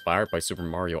was inspired by Super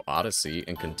Mario Odyssey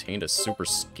and contained a super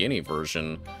skinny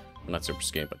version, well, not super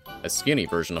skinny, but a skinny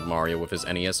version of Mario with his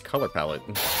NES color palette.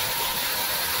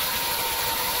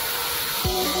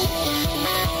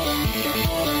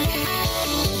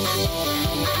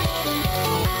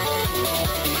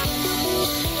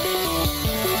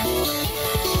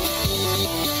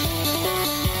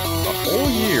 A whole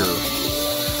year.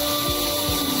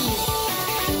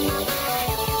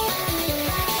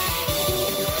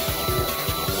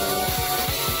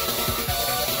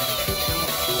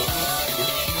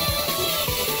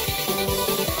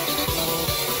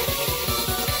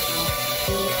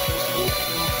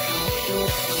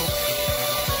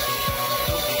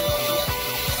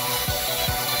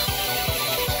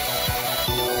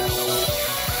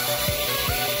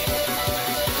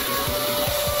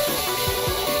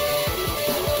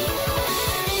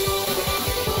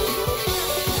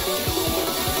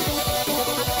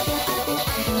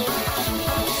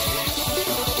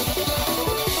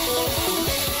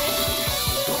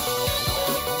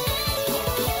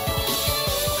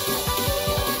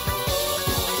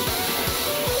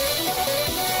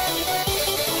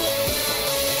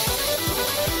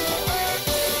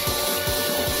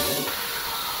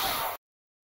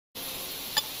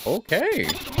 Okay.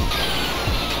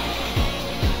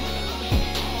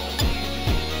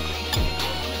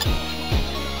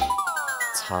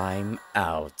 Time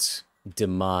out.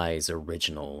 Demise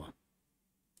Original.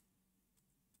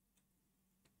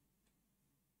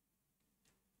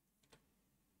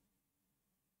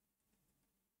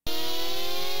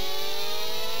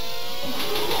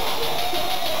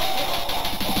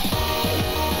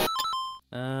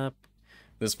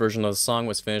 This version of the song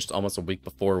was finished almost a week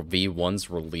before V1's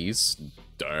release.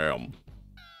 Damn.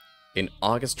 In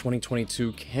August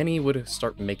 2022, Kenny would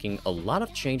start making a lot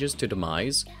of changes to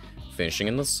Demise, finishing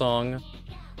in the song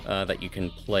that you can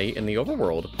play in the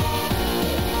overworld.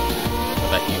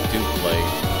 That you do play.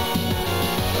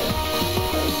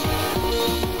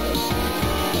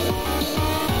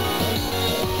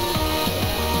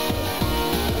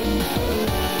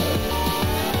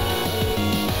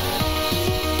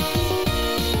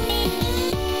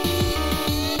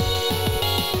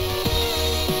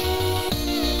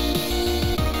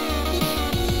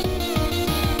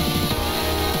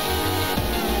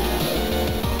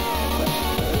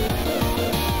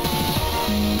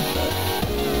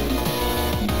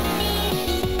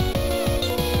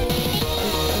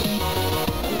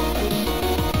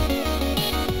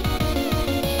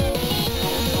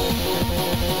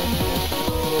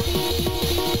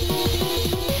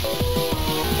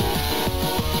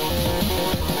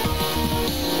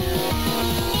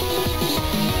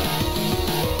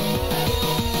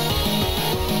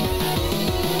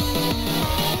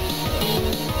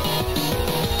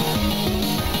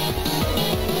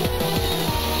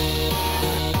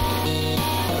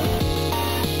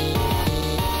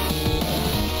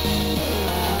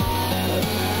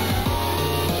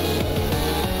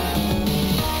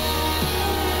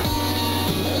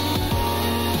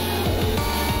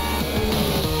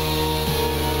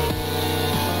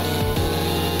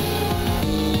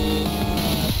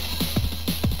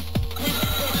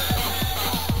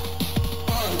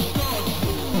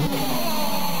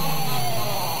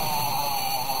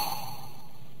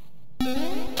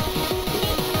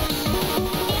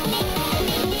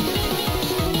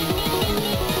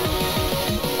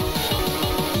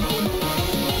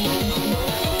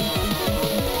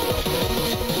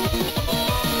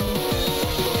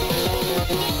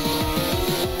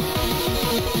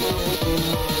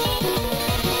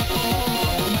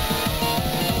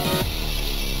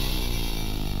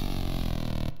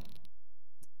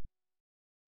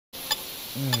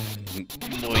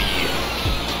 Boy.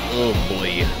 Oh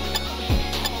boy.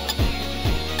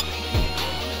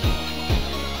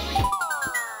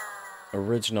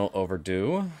 Original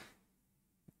Overdue.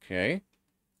 Okay.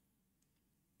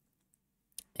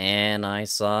 And I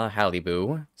saw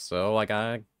Halliboo, so I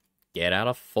gotta get out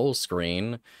of full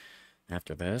screen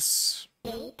after this.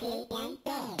 What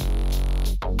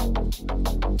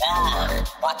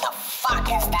the fuck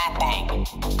is that thing?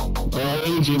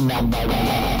 Luigi number 1.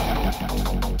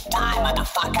 Die,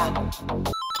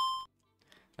 motherfucker!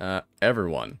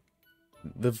 Everyone.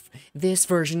 This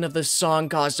version of the song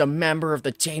caused a member of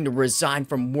the team to resign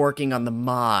from working on the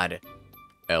mod.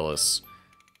 Ellis.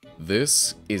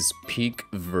 This is peak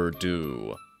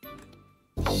Overdue.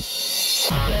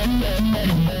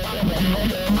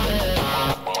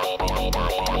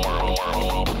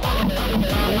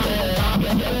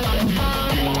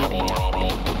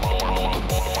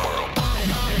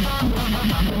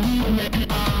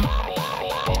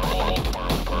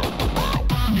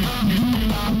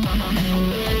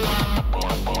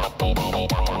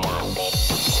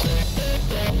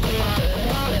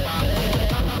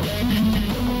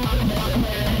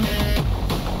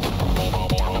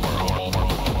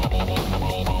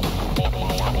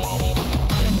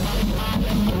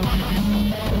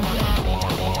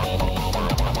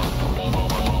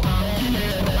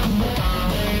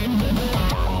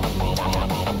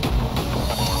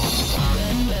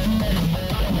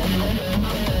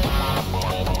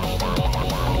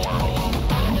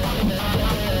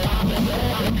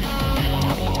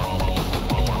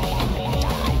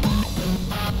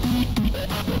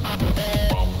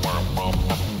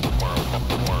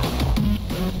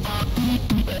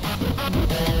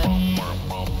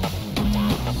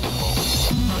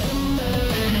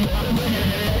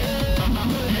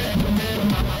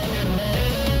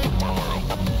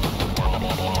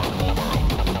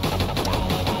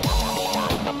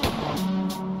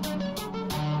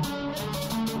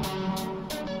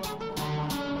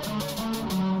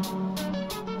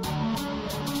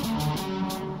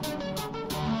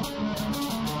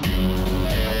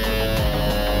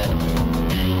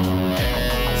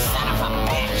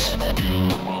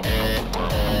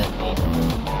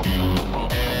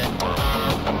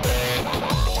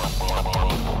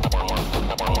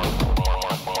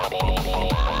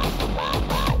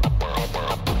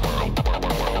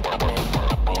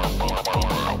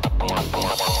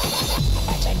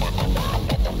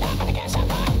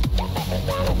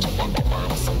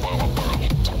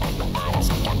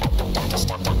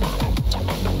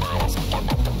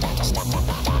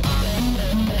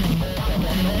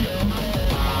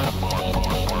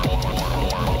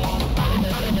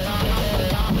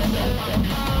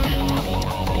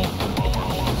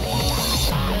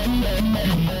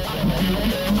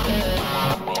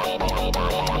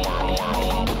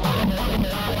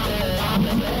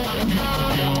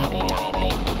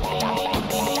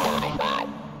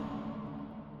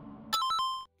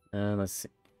 Let's see.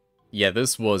 Yeah,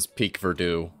 this was peak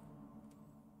Overdue.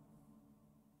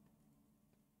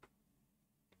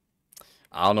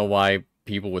 I don't know why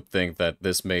people would think that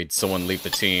this made someone leave the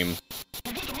team.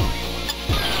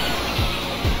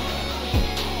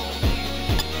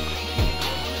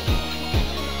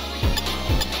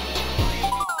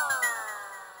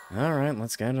 Alright,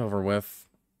 let's get it over with.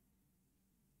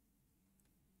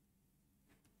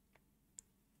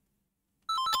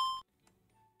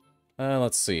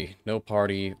 Let's see. No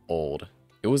party, old.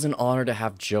 It was an honor to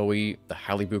have Joey, the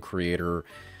Halibut creator,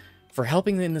 for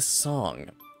helping in this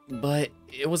song. But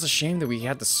it was a shame that we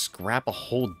had to scrap a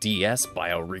whole DS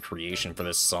bio recreation for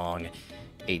this song.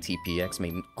 ATPX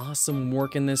made an awesome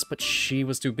work in this, but she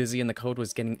was too busy and the code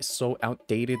was getting so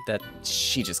outdated that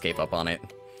she just gave up on it.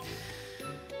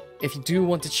 If you do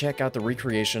want to check out the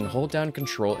recreation, hold down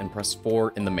Control and press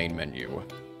 4 in the main menu.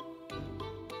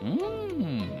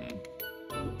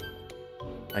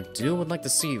 I would like to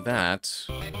see that.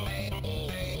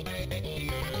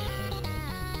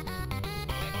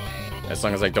 As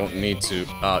long as I don't need to...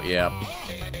 Oh, yeah.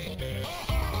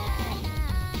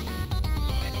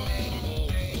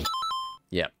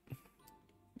 Yeah.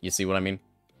 You see what I mean?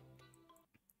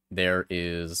 There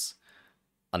is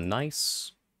a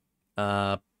nice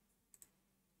double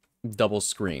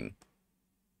screen.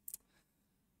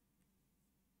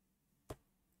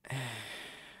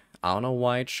 I don't know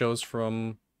why it shows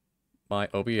from my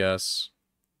OBS.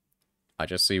 I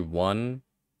just see one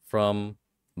from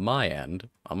my end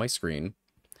on my screen,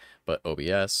 but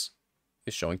OBS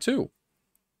is showing two.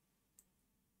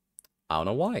 I don't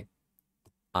know why.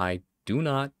 I do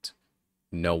not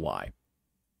know why.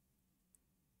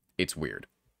 It's weird.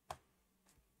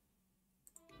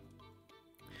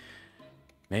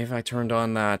 Maybe if I turned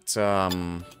on that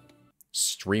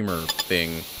streamer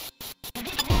thing.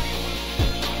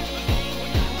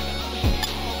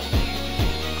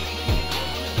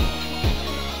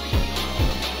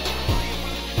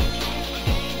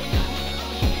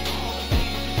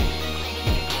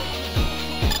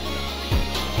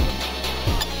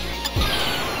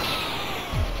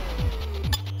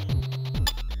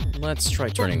 Let's try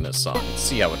turning this on,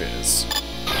 see how it is.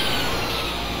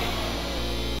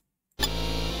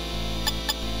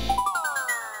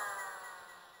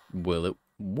 Will it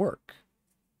work?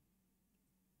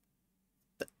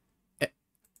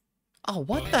 Oh,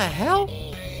 what the hell?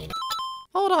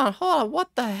 Hold on,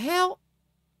 what the hell?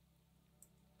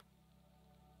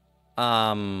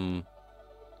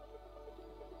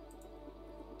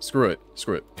 Screw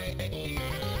it.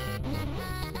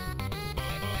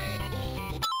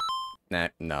 Nah,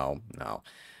 no.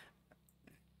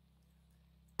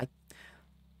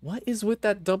 What is with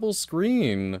that double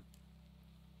screen?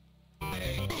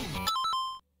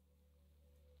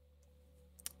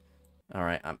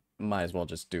 Alright, I might as well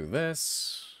just do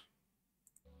this.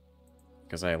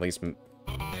 Because I at least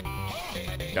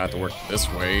got to work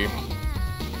this way.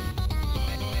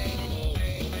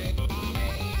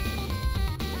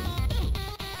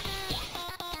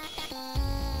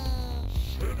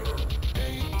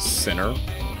 Sinner,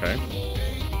 okay.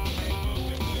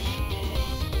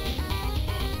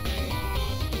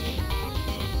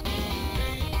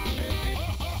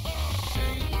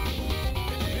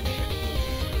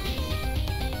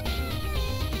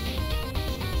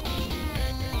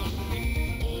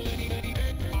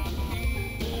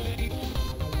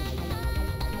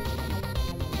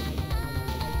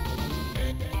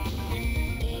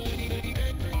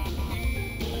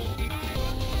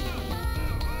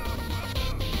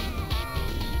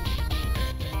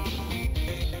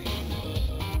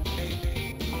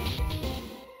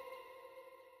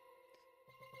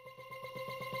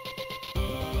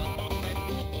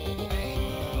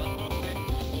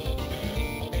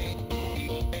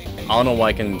 I don't know why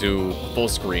I can do full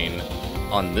screen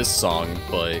on this song,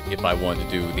 but if I wanted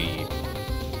to do the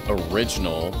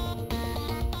original,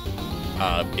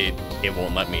 it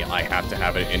won't let me. I have to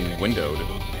have it in windowed.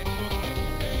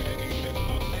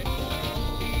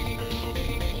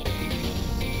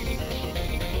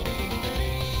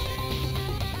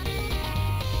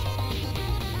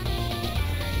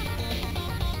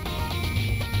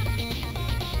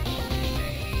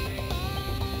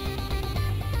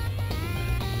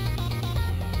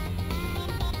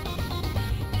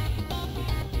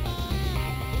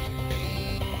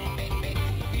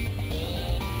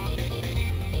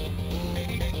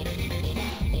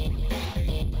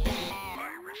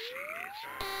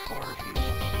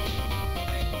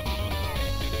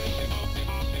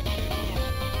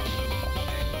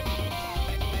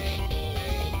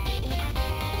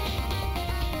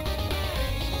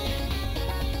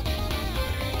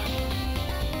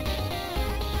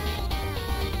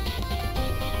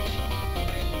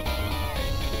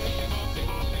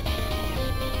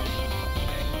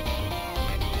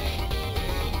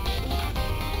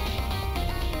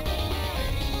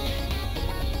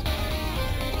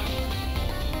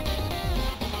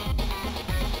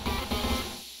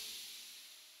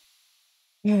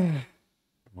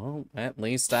 Well, at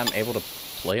least I'm able to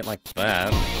play it like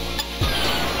that.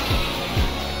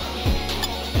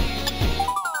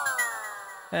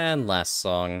 And last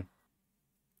song,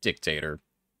 Dictator.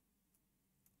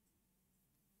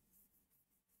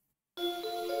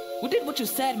 We did what you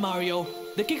said, Mario.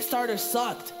 The Kickstarter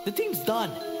sucked. The team's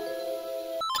done.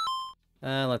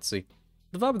 Let's see.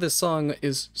 The vibe of this song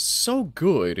is so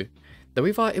good that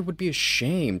we thought it would be a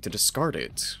shame to discard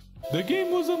it. The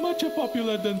game was much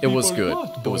popular than It people was good.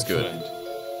 thought, It was good. boyfriend.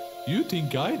 You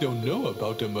think I don't know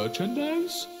about the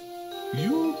merchandise?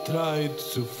 You tried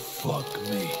to fuck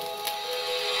me.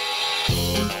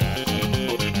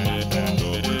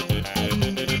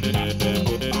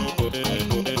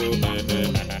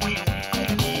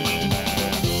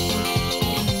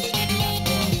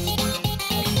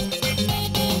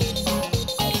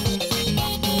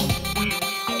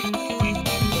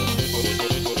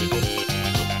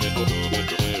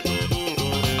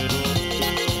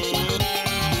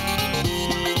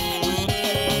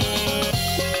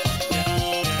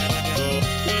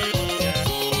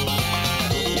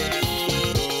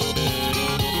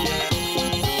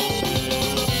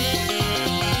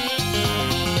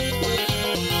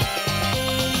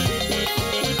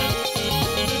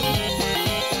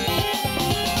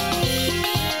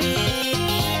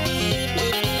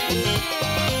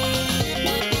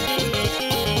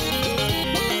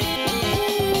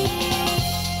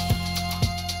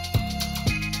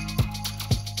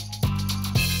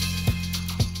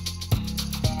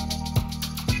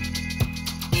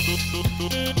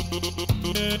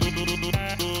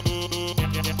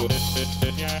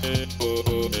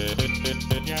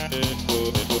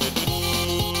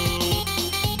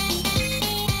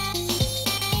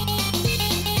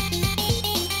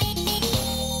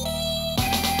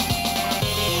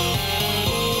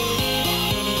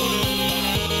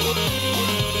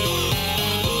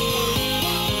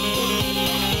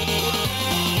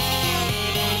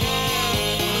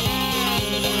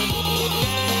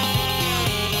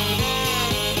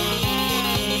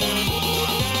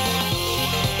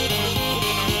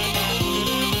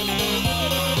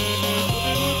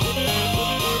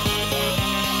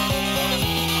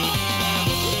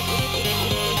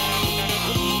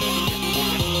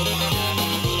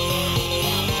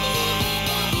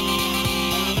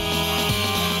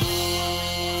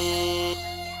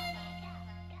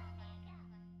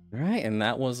 Alright, and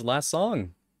that was the last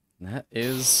song. That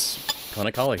is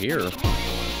gonna call it here.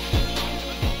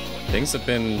 Things have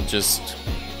been just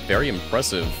very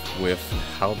impressive with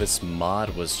how this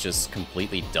mod was just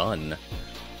completely done.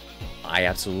 I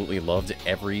absolutely loved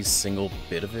every single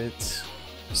bit of it,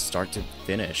 start to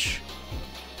finish.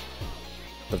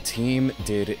 The team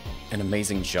did an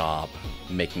amazing job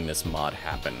making this mod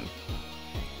happen.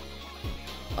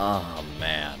 Oh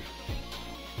man.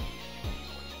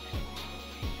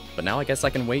 But now I guess I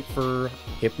can wait for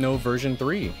Hypno version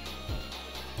 3.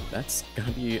 That's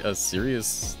gonna be a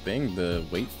serious thing to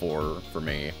wait for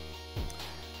me.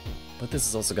 But this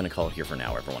is also gonna call it here for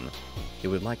now, everyone. If you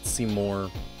would like to see more,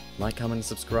 like, comment, and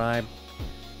subscribe,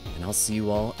 and I'll see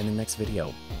you all in the next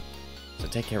video. So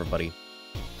take care, everybody.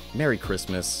 Merry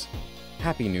Christmas.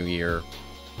 Happy New Year.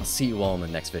 I'll see you all in the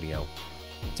next video.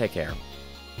 Take care.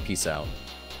 Peace out.